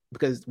want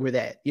because we're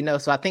that,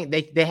 So I think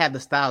they have the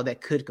style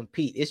that could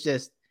compete. It's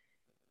just,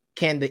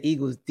 can the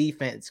Eagles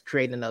defense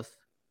create enough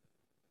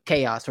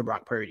chaos for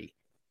Brock Purdy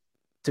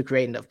to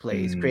create enough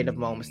plays, create enough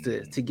moments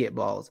to get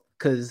balls?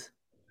 Because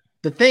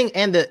the thing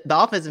and the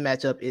offensive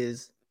matchup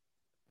is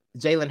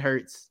Jalen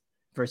Hurts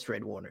versus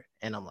Fred Warner.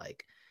 And I'm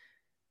like,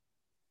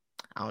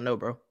 I don't know,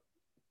 bro.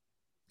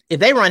 If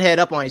they run head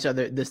up on each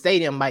other, the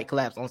stadium might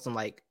collapse on some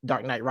like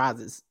Dark Knight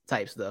Rises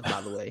type stuff,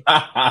 by the way.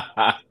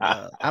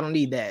 I don't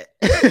need that.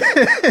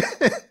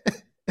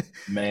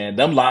 Man,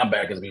 them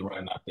linebackers be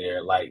running out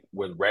there like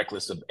with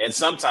reckless, and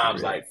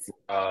sometimes like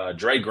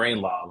Dre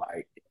Greenlaw,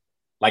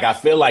 like I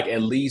feel like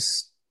at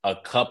least a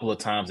couple of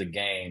times a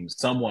game,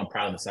 someone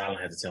probably in the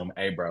sideline has to tell him,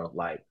 "Hey, bro,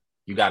 like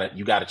you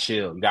gotta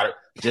chill, you gotta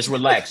just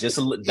relax, just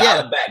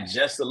dial it back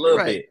just a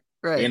little bit."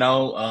 Right.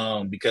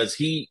 Because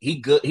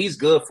he's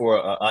good for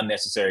an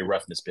unnecessary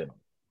roughness penalty.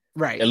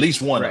 Right. At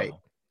least one of Right. them.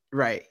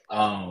 Right.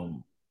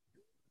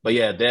 But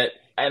yeah,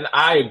 and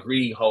I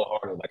agree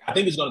wholeheartedly. Like, I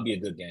think it's going to be a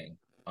good game.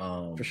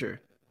 For sure.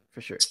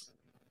 For sure.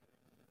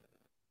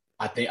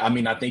 I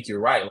think you're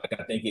right. Like,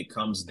 I think it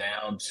comes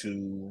down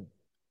to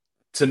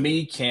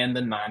me, can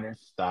the Niners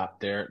stop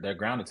their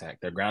ground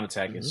attack? Their ground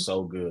attack is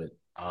so good.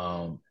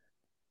 I'm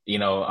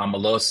a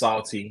little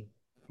salty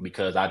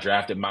because I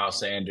drafted Miles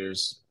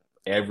Sanders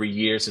every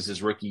year since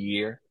his rookie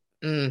year.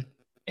 Mm.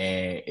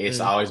 And it's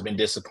always been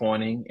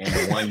disappointing. And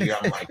the one year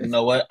I'm like, you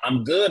know what?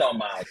 I'm good on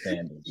Miles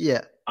Sanders.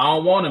 Yeah. I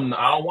don't want him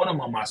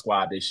on my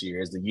squad this year.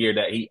 It's the year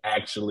that he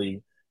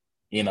actually,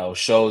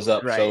 shows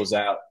up, shows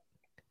out.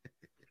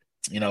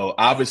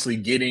 Obviously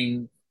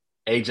getting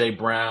AJ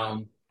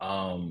Brown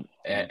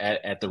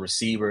at the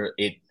receiver,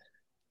 it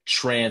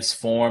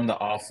transformed the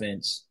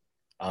offense.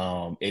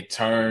 It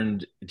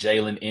turned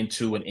Jalen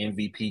into an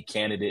MVP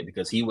candidate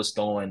because he was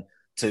throwing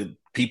to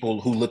people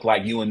who look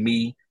like you and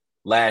me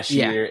last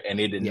year, and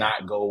it did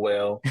not go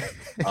well.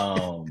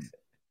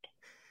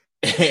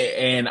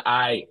 And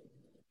I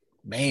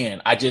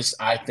think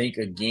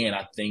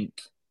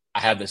I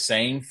have the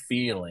same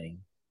feeling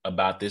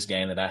about this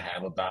game that I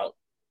have about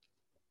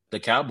the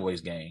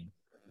Cowboys game,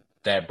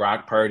 that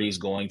Brock Purdy is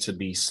going to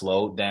be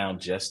slowed down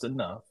just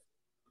enough,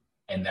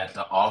 and that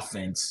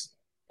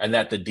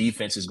the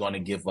defense is going to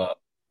give up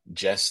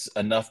just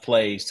enough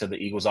plays to the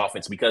Eagles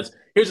offense. Because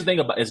here's the thing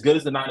about, as good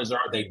as the Niners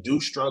are, they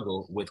do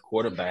struggle with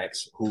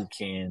quarterbacks who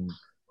can,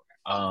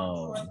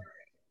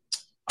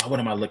 what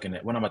am I looking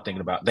at? What am I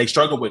thinking about? They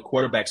struggle with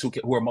quarterbacks who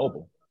are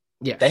mobile.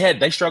 Yeah.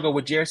 They struggled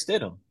with Jarrett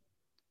Stidham.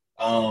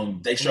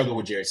 They struggled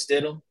with Jarrett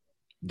Stidham.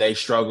 They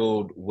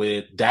struggled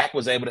with Dak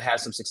was able to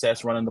have some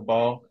success running the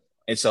ball.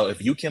 And so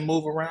if you can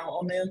move around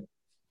on them,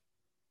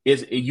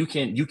 you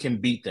can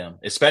beat them,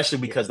 especially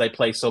because they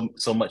play so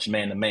much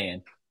man to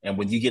man. And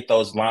when you get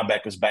those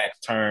linebackers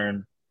back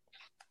turn,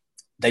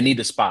 they need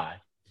to spy.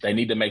 They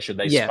need to make sure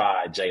they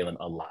spy Jalen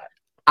a lot.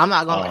 I'm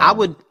not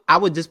gonna. I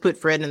would just put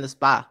Fred in the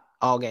spy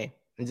all game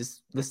and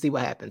just let's see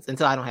what happens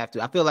until I don't have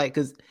to. I feel like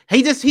because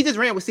he just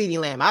ran with CeeDee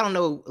Lamb. I don't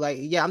know. Like,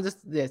 yeah, I'm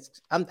just this.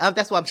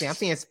 That's what I'm saying. I'm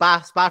seeing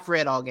spy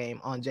Fred all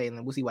game on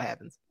Jalen. We'll see what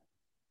happens.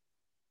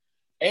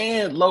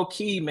 And low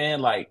key, man,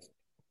 like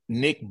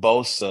Nick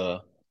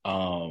Bosa,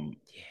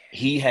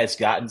 he has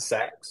gotten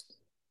sacks,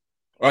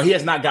 or he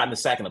has not gotten a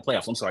sack in the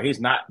playoffs. I'm sorry, he's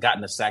not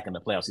gotten a sack in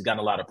the playoffs. He's gotten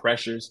a lot of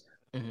pressures.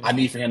 I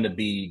need for him to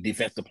be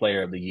Defensive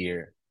Player of the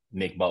Year,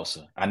 Nick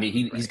Bosa.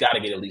 He's got to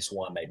get at least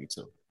one, maybe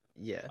two.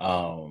 Yeah.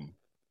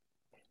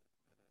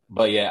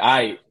 But yeah,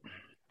 I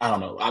don't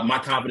know. My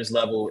confidence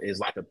level is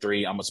like a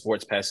 3. I'm a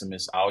sports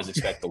pessimist. I always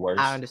expect the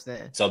worst. I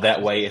understand. So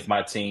that way, if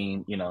my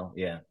team,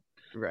 yeah.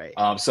 Right.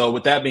 So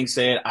with that being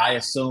said,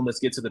 let's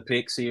get to the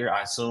picks here.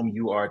 I assume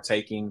you are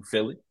taking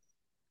Philly.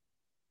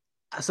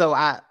 So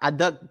I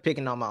ducked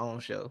picking on my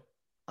own show,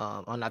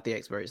 on Not the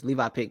Experts.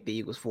 Levi picked the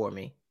Eagles for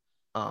me.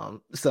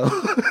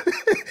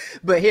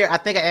 But here I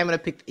think I am gonna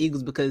pick the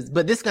Eagles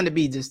but this is gonna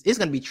be it's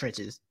gonna be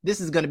trenches.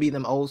 This is gonna be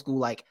them old school,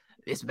 like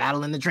it's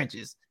battle in the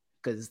trenches,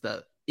 because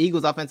the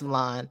Eagles offensive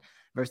line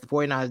versus the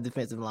 49ers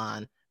defensive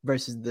line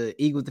versus the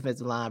Eagles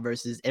defensive line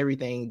versus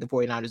everything the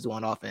 49ers do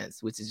on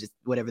offense, which is just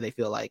whatever they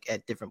feel like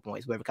at different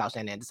points, whatever Kyle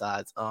Shanahan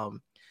decides.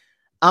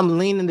 I'm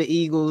leaning the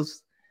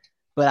Eagles,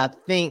 but I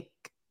think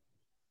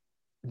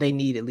they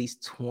need at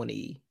least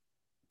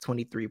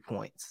 23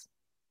 points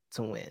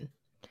to win.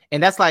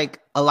 And that's like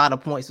a lot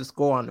of points to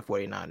score on the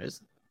 49ers.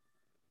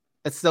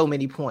 That's so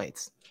many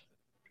points.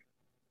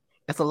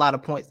 That's a lot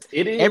of points.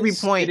 It is. Every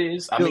point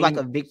feels like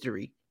a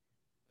victory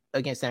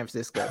against San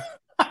Francisco.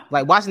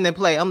 Like watching them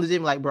play, I'm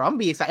legit like, bro, I'm gonna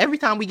be excited. Every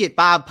time we get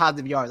 5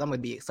 positive yards, I'm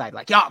gonna be excited.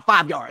 Like, y'all,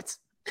 5 yards.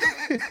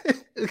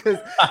 Because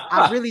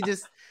I really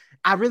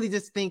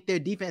just think their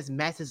defense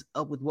matches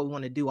up with what we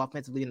want to do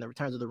offensively in the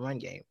returns of the run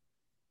game.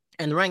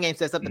 And the run game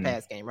sets up the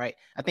pass game, right?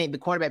 I think the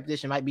cornerback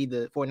position might be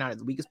the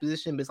 49ers' weakest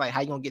position, but it's like,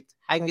 how you gonna get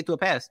to a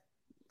pass?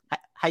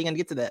 How you gonna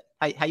get to that?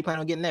 How you plan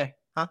on getting there?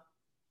 Huh?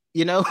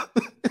 Yeah.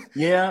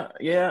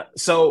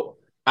 So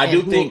I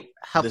do think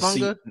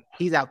Hufanga,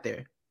 he's out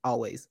there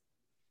always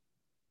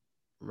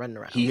running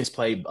around. He has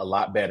played a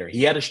lot better.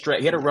 He had a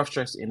rough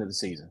stretch at the end of the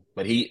season,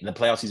 but in the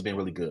playoffs he's been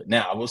really good.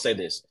 Now I will say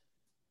this: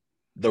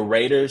 the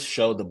Raiders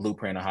showed the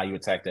blueprint on how you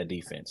attack that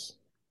defense.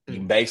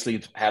 You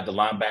basically have the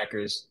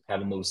linebackers have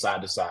them move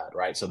side to side,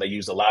 right? So they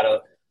use a lot of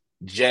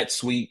jet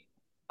sweep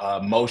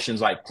motions,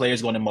 like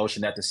players going in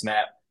motion at the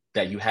snap,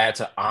 that you had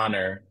to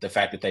honor the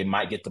fact that they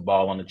might get the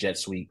ball on the jet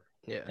sweep.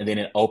 Yeah. And then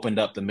it opened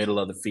up the middle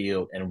of the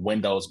field and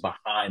windows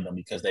behind them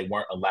because they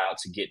weren't allowed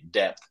to get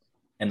depth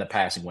in the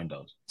passing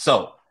windows.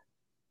 So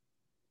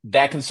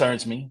that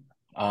concerns me.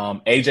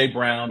 AJ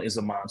Brown is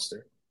a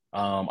monster.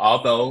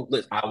 Although,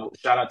 look,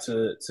 shout out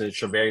to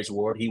Travarius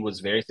Ward. He was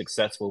very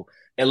successful.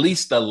 At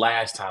least the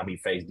last time he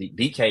faced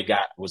DK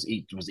was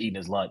eating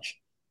his lunch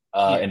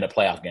in the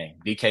playoff game.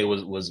 DK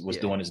was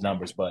doing his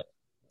numbers, but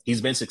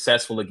he's been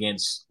successful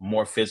against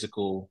more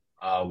physical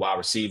wide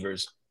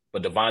receivers.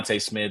 But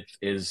Devontae Smith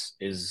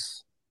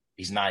he's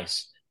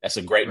nice. That's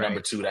a great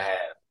number 2 to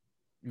have.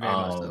 Very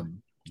much so.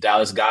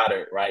 Dallas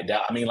Goedert, right?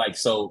 I mean, like,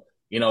 so,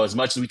 as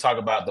much as we talk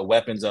about the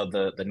weapons of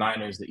the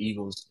Niners, the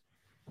Eagles,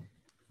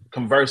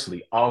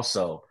 conversely,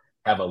 also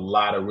have a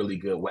lot of really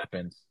good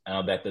weapons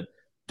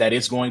that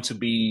it's going to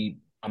be,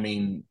 I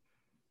mean,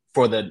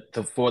 for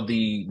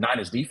the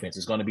Niners defense,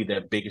 it's going to be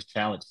their biggest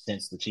challenge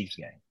since the Chiefs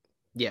game.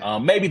 Yeah.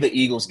 Maybe the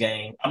Eagles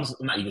game.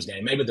 Not Eagles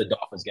game. Maybe the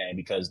Dolphins game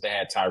because they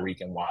had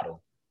Tyreek and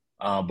Waddle.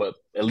 But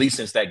at least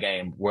since that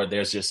game where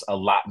there's just a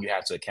lot you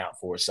have to account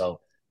for.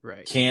 So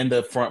can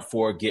the front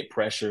four get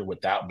pressure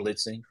without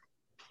blitzing,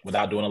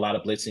 without doing a lot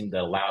of blitzing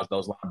that allows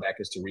those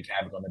linebackers to wreak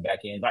havoc on the back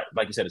end?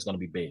 Like you said, it's going to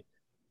be big.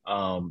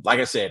 Like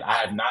I said, I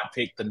have not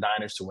picked the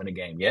Niners to win a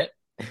game yet.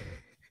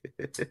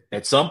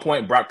 At some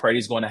point, Brock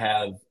Purdy's going to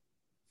have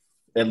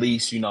at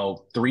least,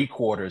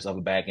 3/4 of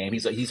a bad game.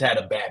 He's had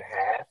a bad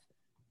half.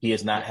 He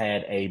has not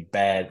had a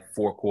bad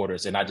 4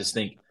 quarters. And I just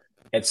think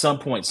at some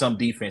point, some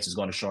defense is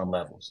going to show him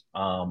levels.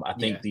 I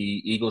think the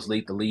Eagles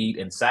lead the lead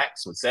in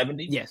sacks with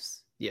 70.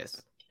 Yes.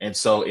 And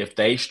so if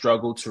they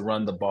struggle to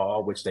run the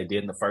ball, which they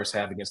did in the first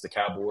half against the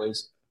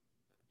Cowboys,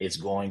 it's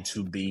going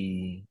to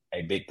be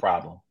a big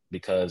problem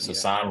because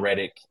Hassan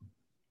Reddick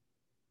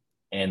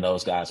and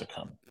those guys are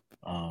coming.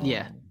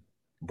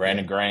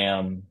 Brandon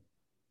Graham.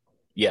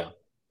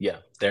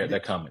 They're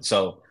coming.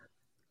 So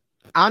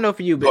I don't know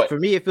for you, but for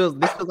me, this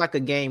feels like a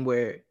game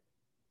where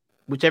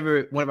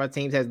whichever one of our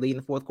teams has lead in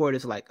the fourth quarter,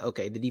 it's like,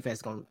 okay, the defense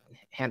is going to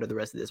handle the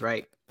rest of this,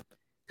 right?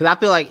 Because I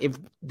feel like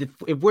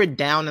if we're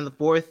down in the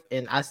fourth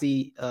and I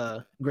see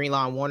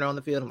Greenlaw and Warner on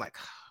the field, I'm like,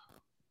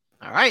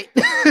 all right,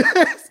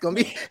 it's gonna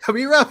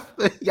be rough.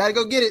 You gotta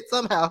go get it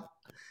somehow.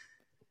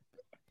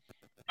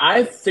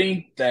 I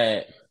think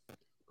that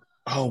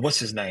what's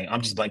his name?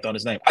 I'm just blanked on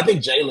his name. I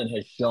think Jalen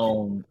has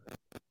shown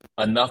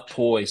enough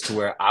poise to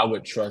where I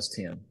would trust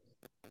him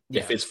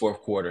if it's fourth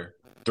quarter,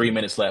 3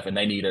 minutes left, and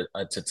they need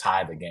to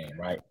tie the game,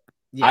 right?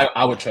 Yeah.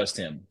 I would trust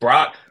him.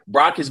 Brock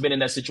has been in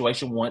that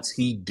situation once.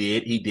 He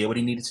did what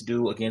he needed to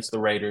do against the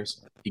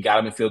Raiders. He got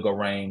him in field goal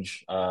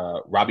range.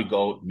 Robbie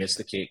Gould missed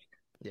the kick.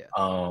 Yeah.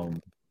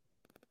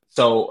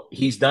 So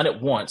he's done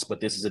it once, but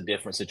this is a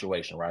different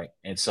situation, right?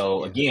 And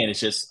so again, it's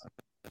just,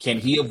 can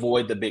he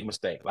avoid the big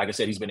mistake? Like I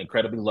said, he's been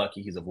incredibly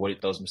lucky. He's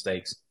avoided those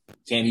mistakes.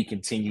 Can he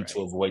continue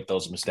to avoid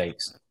those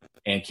mistakes?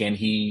 And can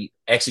he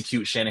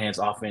execute Shanahan's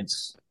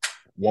offense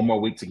one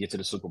more week to get to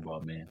the Super Bowl,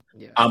 man?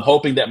 Yeah. I'm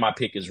hoping that my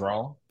pick is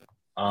wrong.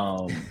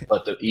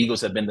 But the Eagles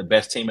have been the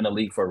best team in the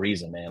league for a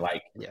reason, man.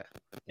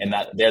 And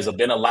there's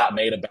been a lot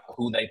made about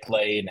who they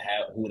played and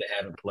who they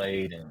haven't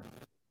played, and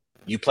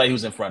you play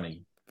who's in front of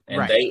you.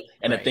 And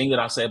the thing that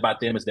I'll say about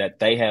them is that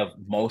they have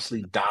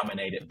mostly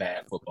dominated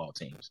bad football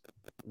teams.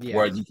 Yeah.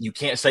 Where you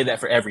can't say that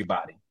for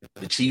everybody.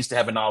 The Chiefs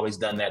haven't always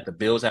done that. The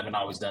Bills haven't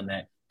always done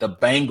that. The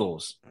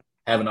Bengals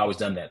haven't always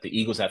done that. The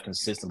Eagles have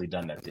consistently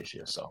done that this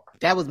year. So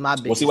that was my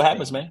biggest we'll see what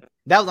happens, man.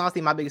 That was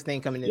honestly my biggest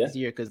thing coming in this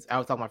year because I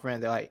was talking to my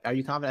friends. They're like, "Are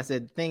you confident?" I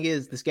said, "The thing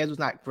is, the schedule's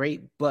not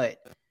great, but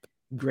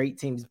great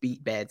teams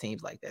beat bad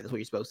teams like that. That's what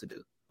you're supposed to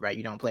do, right?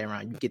 You don't play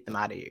around. You get them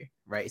out of here,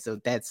 right? So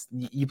that's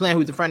you playing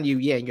who's in front of you,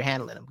 and you're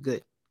handling them.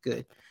 Good.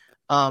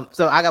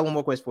 So I got one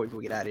more question for you before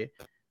we get out of here.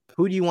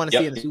 Who do you want to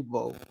see in the Super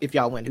Bowl if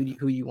y'all win?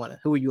 Who you want to?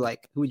 Who would you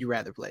like? Who would you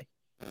rather play?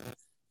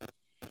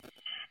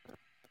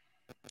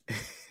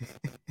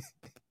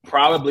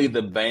 Probably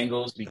the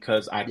Bengals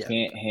because I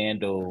can't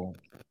handle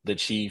the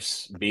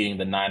Chiefs beating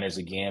the Niners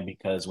again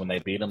because when they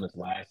beat them in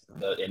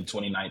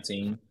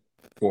 2019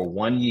 for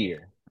 1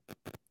 year,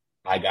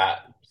 I got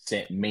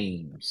sent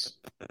memes.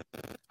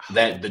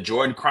 That the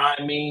Jordan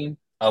crying meme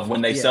of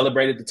when they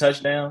celebrated the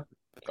touchdown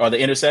or the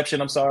interception,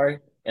 I'm sorry,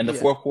 in the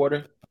fourth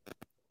quarter,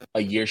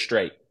 a year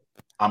straight.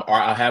 I'm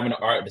having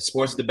the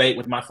sports debate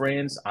with my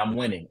friends. I'm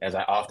winning, as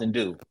I often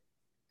do.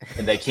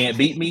 And they can't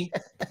beat me.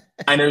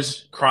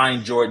 Niners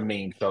crying Jordan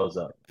meme shows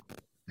up.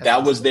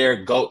 That was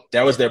their go.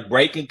 That was their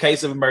break in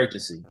case of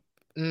emergency.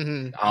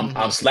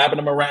 I'm slapping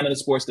them around in the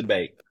sports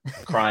debate.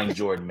 Crying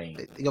Jordan meme.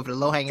 They go for the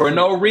low hanging for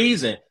no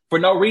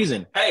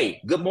reason.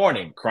 Hey, good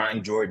morning.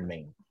 Crying Jordan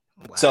meme.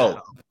 Wow. So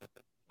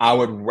I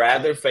would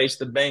rather face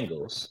the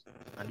Bengals.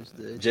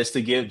 Understood.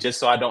 Just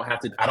so I don't have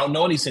to. I don't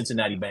know any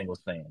Cincinnati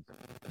Bengals fans.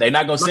 They're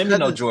not gonna send me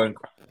no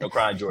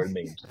crying Jordan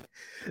memes.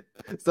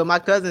 So my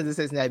cousin's a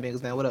Cincinnati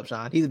Bengals fan. What up,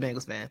 Sean? He's a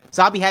Bengals fan.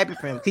 So I'll be happy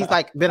for him. He's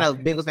been a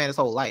Bengals fan his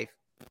whole life.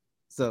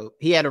 So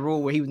he had a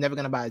rule where he was never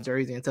gonna buy a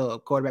jersey until a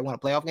quarterback won a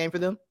playoff game for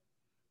them.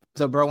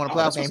 So bro won a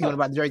playoff game. He want to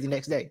buy the jersey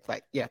next day. It's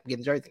like, yeah, I'm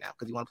getting the jersey now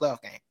because he won a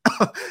playoff game.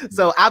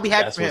 So I'll be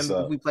happy for him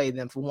if we play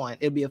them. For one,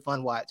 it'll be a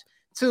fun watch.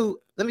 Two,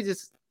 I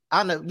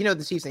don't know. You know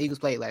the Chiefs and Eagles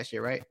played last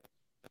year, right?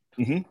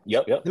 Mm-hmm.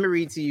 Yep. Let me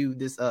read to you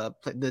this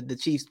the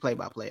Chiefs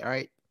play-by-play. All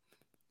right.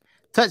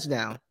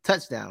 Touchdown,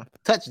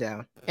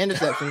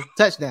 interception,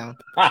 touchdown.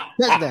 I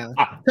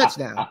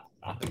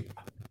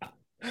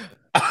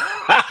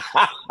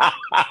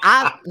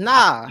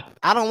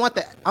don't want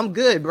that. I'm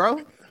good,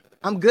 bro.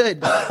 I'm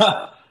good.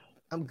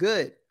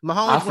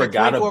 Mahomes went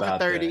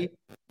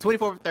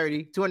 24 for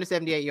 30,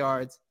 278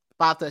 yards,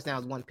 5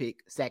 touchdowns, 1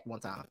 pick, sacked 1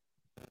 time.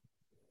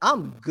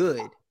 I'm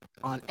good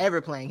on ever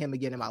playing him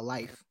again in my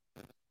life.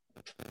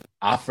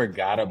 I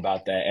forgot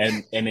about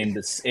that. And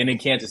in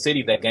Kansas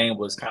City, that game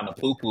was kind of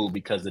poo-poo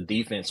because the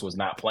defense was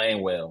not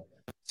playing well.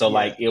 So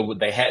like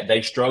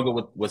they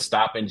struggled with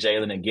stopping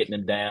Jalen and getting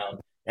him down.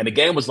 And the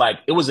game was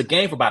it was a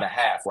game for about a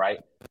half, right?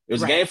 It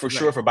was a game for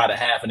sure for about a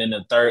half, and then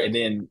the third, and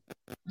then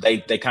they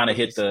kind of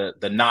hit the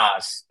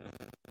NOS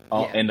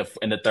in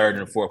the third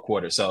and the fourth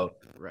quarter. So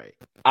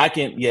I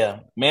can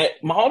man,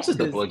 Mahomes is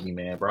the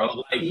boogeyman, bro.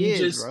 Like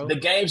bro. The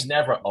game's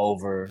never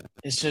over.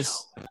 It's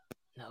just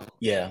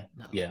no.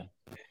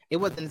 It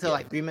wasn't until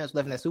 3 minutes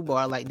left in that Super Bowl.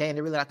 I was like, dang,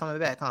 they're really not coming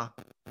back, huh?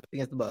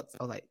 Against the Bucs.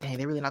 I was like, dang,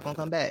 they're really not gonna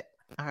come back.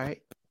 All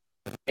right.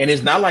 And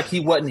it's not like he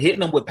wasn't hitting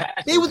them with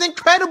passes. He was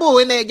incredible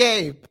in that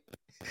game.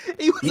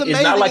 He was amazing.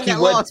 It's not like he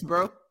lost,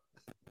 bro.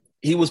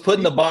 He was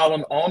putting the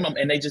ball on them,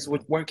 and they just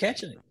weren't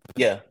catching it.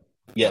 Yeah.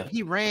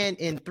 He ran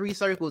in 3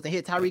 circles and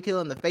hit Tyreek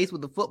Hill in the face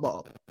with the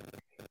football.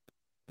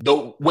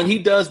 When he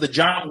does the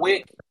John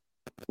Wick,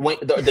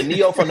 the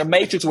Neo from the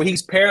Matrix, where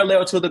he's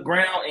parallel to the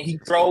ground and he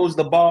throws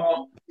the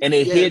ball and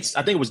it hits,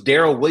 I think it was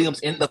Darrell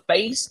Williams in the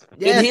face.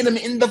 It hit him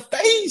in the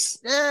face.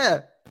 Yeah.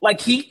 Like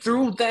he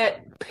threw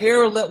that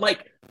parallel,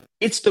 like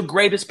it's the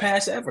greatest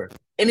pass ever.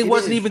 And it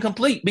wasn't even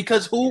complete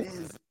because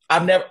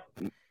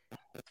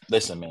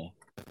listen, man.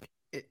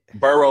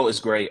 Burrow is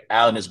great.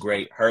 Allen is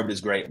great. Herbert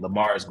is great.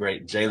 Lamar is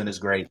great. Jalen is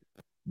great.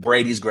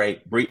 Brady's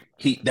great.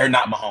 They're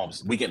not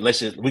Mahomes. We can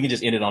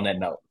just end it on that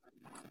note.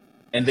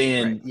 And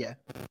then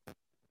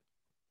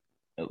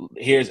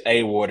here's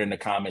A Ward in the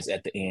comments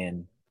at the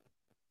end.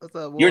 What's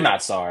up, Ward? You're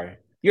not sorry.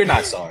 You're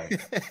not sorry.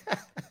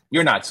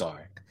 You're not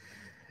sorry.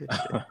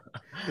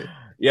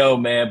 Yo,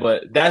 man,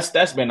 but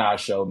that's been our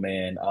show,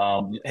 man.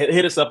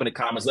 Hit us up in the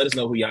comments. Let us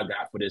know who y'all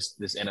got for this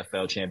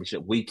NFL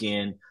championship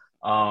weekend.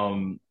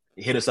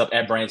 Hit us up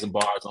at Brains and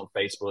Bars on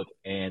Facebook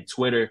and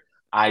Twitter,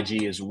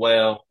 IG as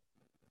well.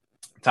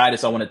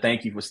 Titus, I want to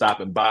thank you for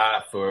stopping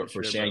by, for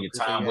sharing your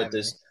time with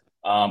us.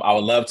 I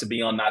would love to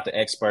be on Not the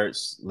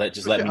Experts. Let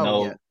me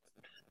know. Yeah.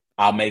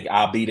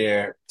 I'll be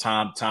there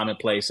time and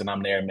place, and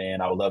I'm there,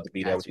 man. I would love to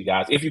be there with you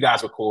guys. If you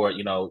guys record,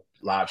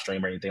 live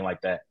stream or anything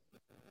like that.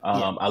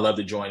 I love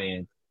to join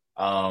in.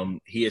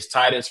 He is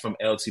Titus from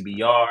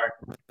LTBR.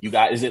 You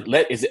guys,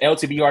 is it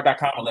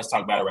LTBR.com or Let's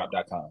Talk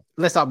BattleRap.com?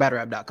 Let's Talk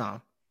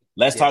BattleRap.com.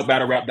 Let's Talk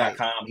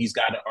BattleRap.com. He's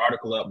got an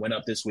article went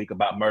up this week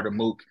about Murder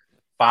Mook,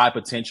 5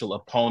 potential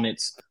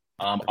opponents.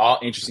 All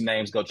interesting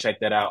names. Go check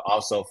that out.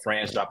 Also,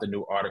 Franz dropped a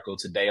new article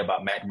today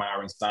about Matt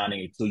Myron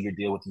signing a 2-year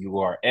deal with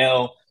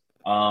URL.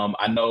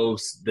 I know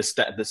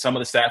some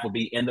of the staff will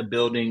be in the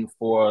building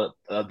for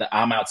the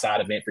I'm Outside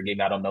event. Forgive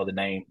me, I don't know the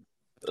name.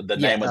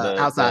 Name of the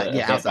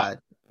outside.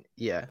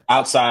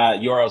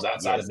 Outside URL's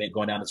outside event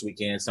going down this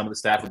weekend. Some of the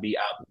staff will be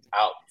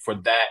out for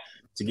that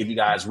to give you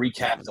guys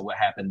recaps of what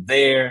happened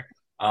there.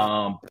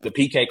 The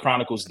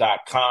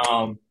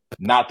PKChronicles.com,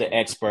 Not the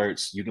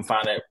Experts. You can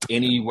find that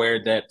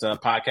anywhere that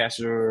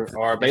podcasts are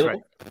available.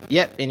 Right.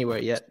 Yep, anywhere.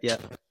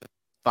 Yep.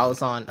 Follow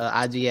us on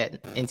IG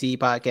at NTE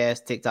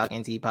Podcast, TikTok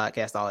NTE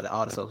Podcast, all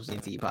the socials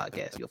NTE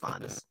Podcast. You'll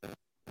find us.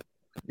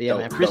 Yeah,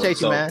 man.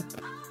 Appreciate you, man.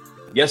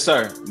 Yes,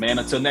 sir. Man,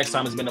 until next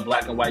time, it's been a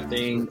black and white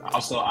thing.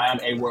 Also, I am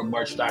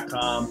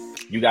awordmerch.com.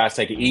 You guys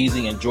take it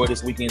easy. Enjoy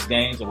this weekend's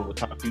games, and we will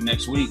talk to you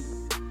next week.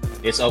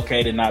 It's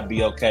okay to not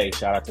be okay.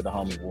 Shout out to the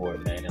homie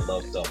Ward, man, and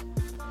love stuff.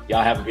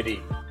 Y'all have a good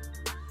evening.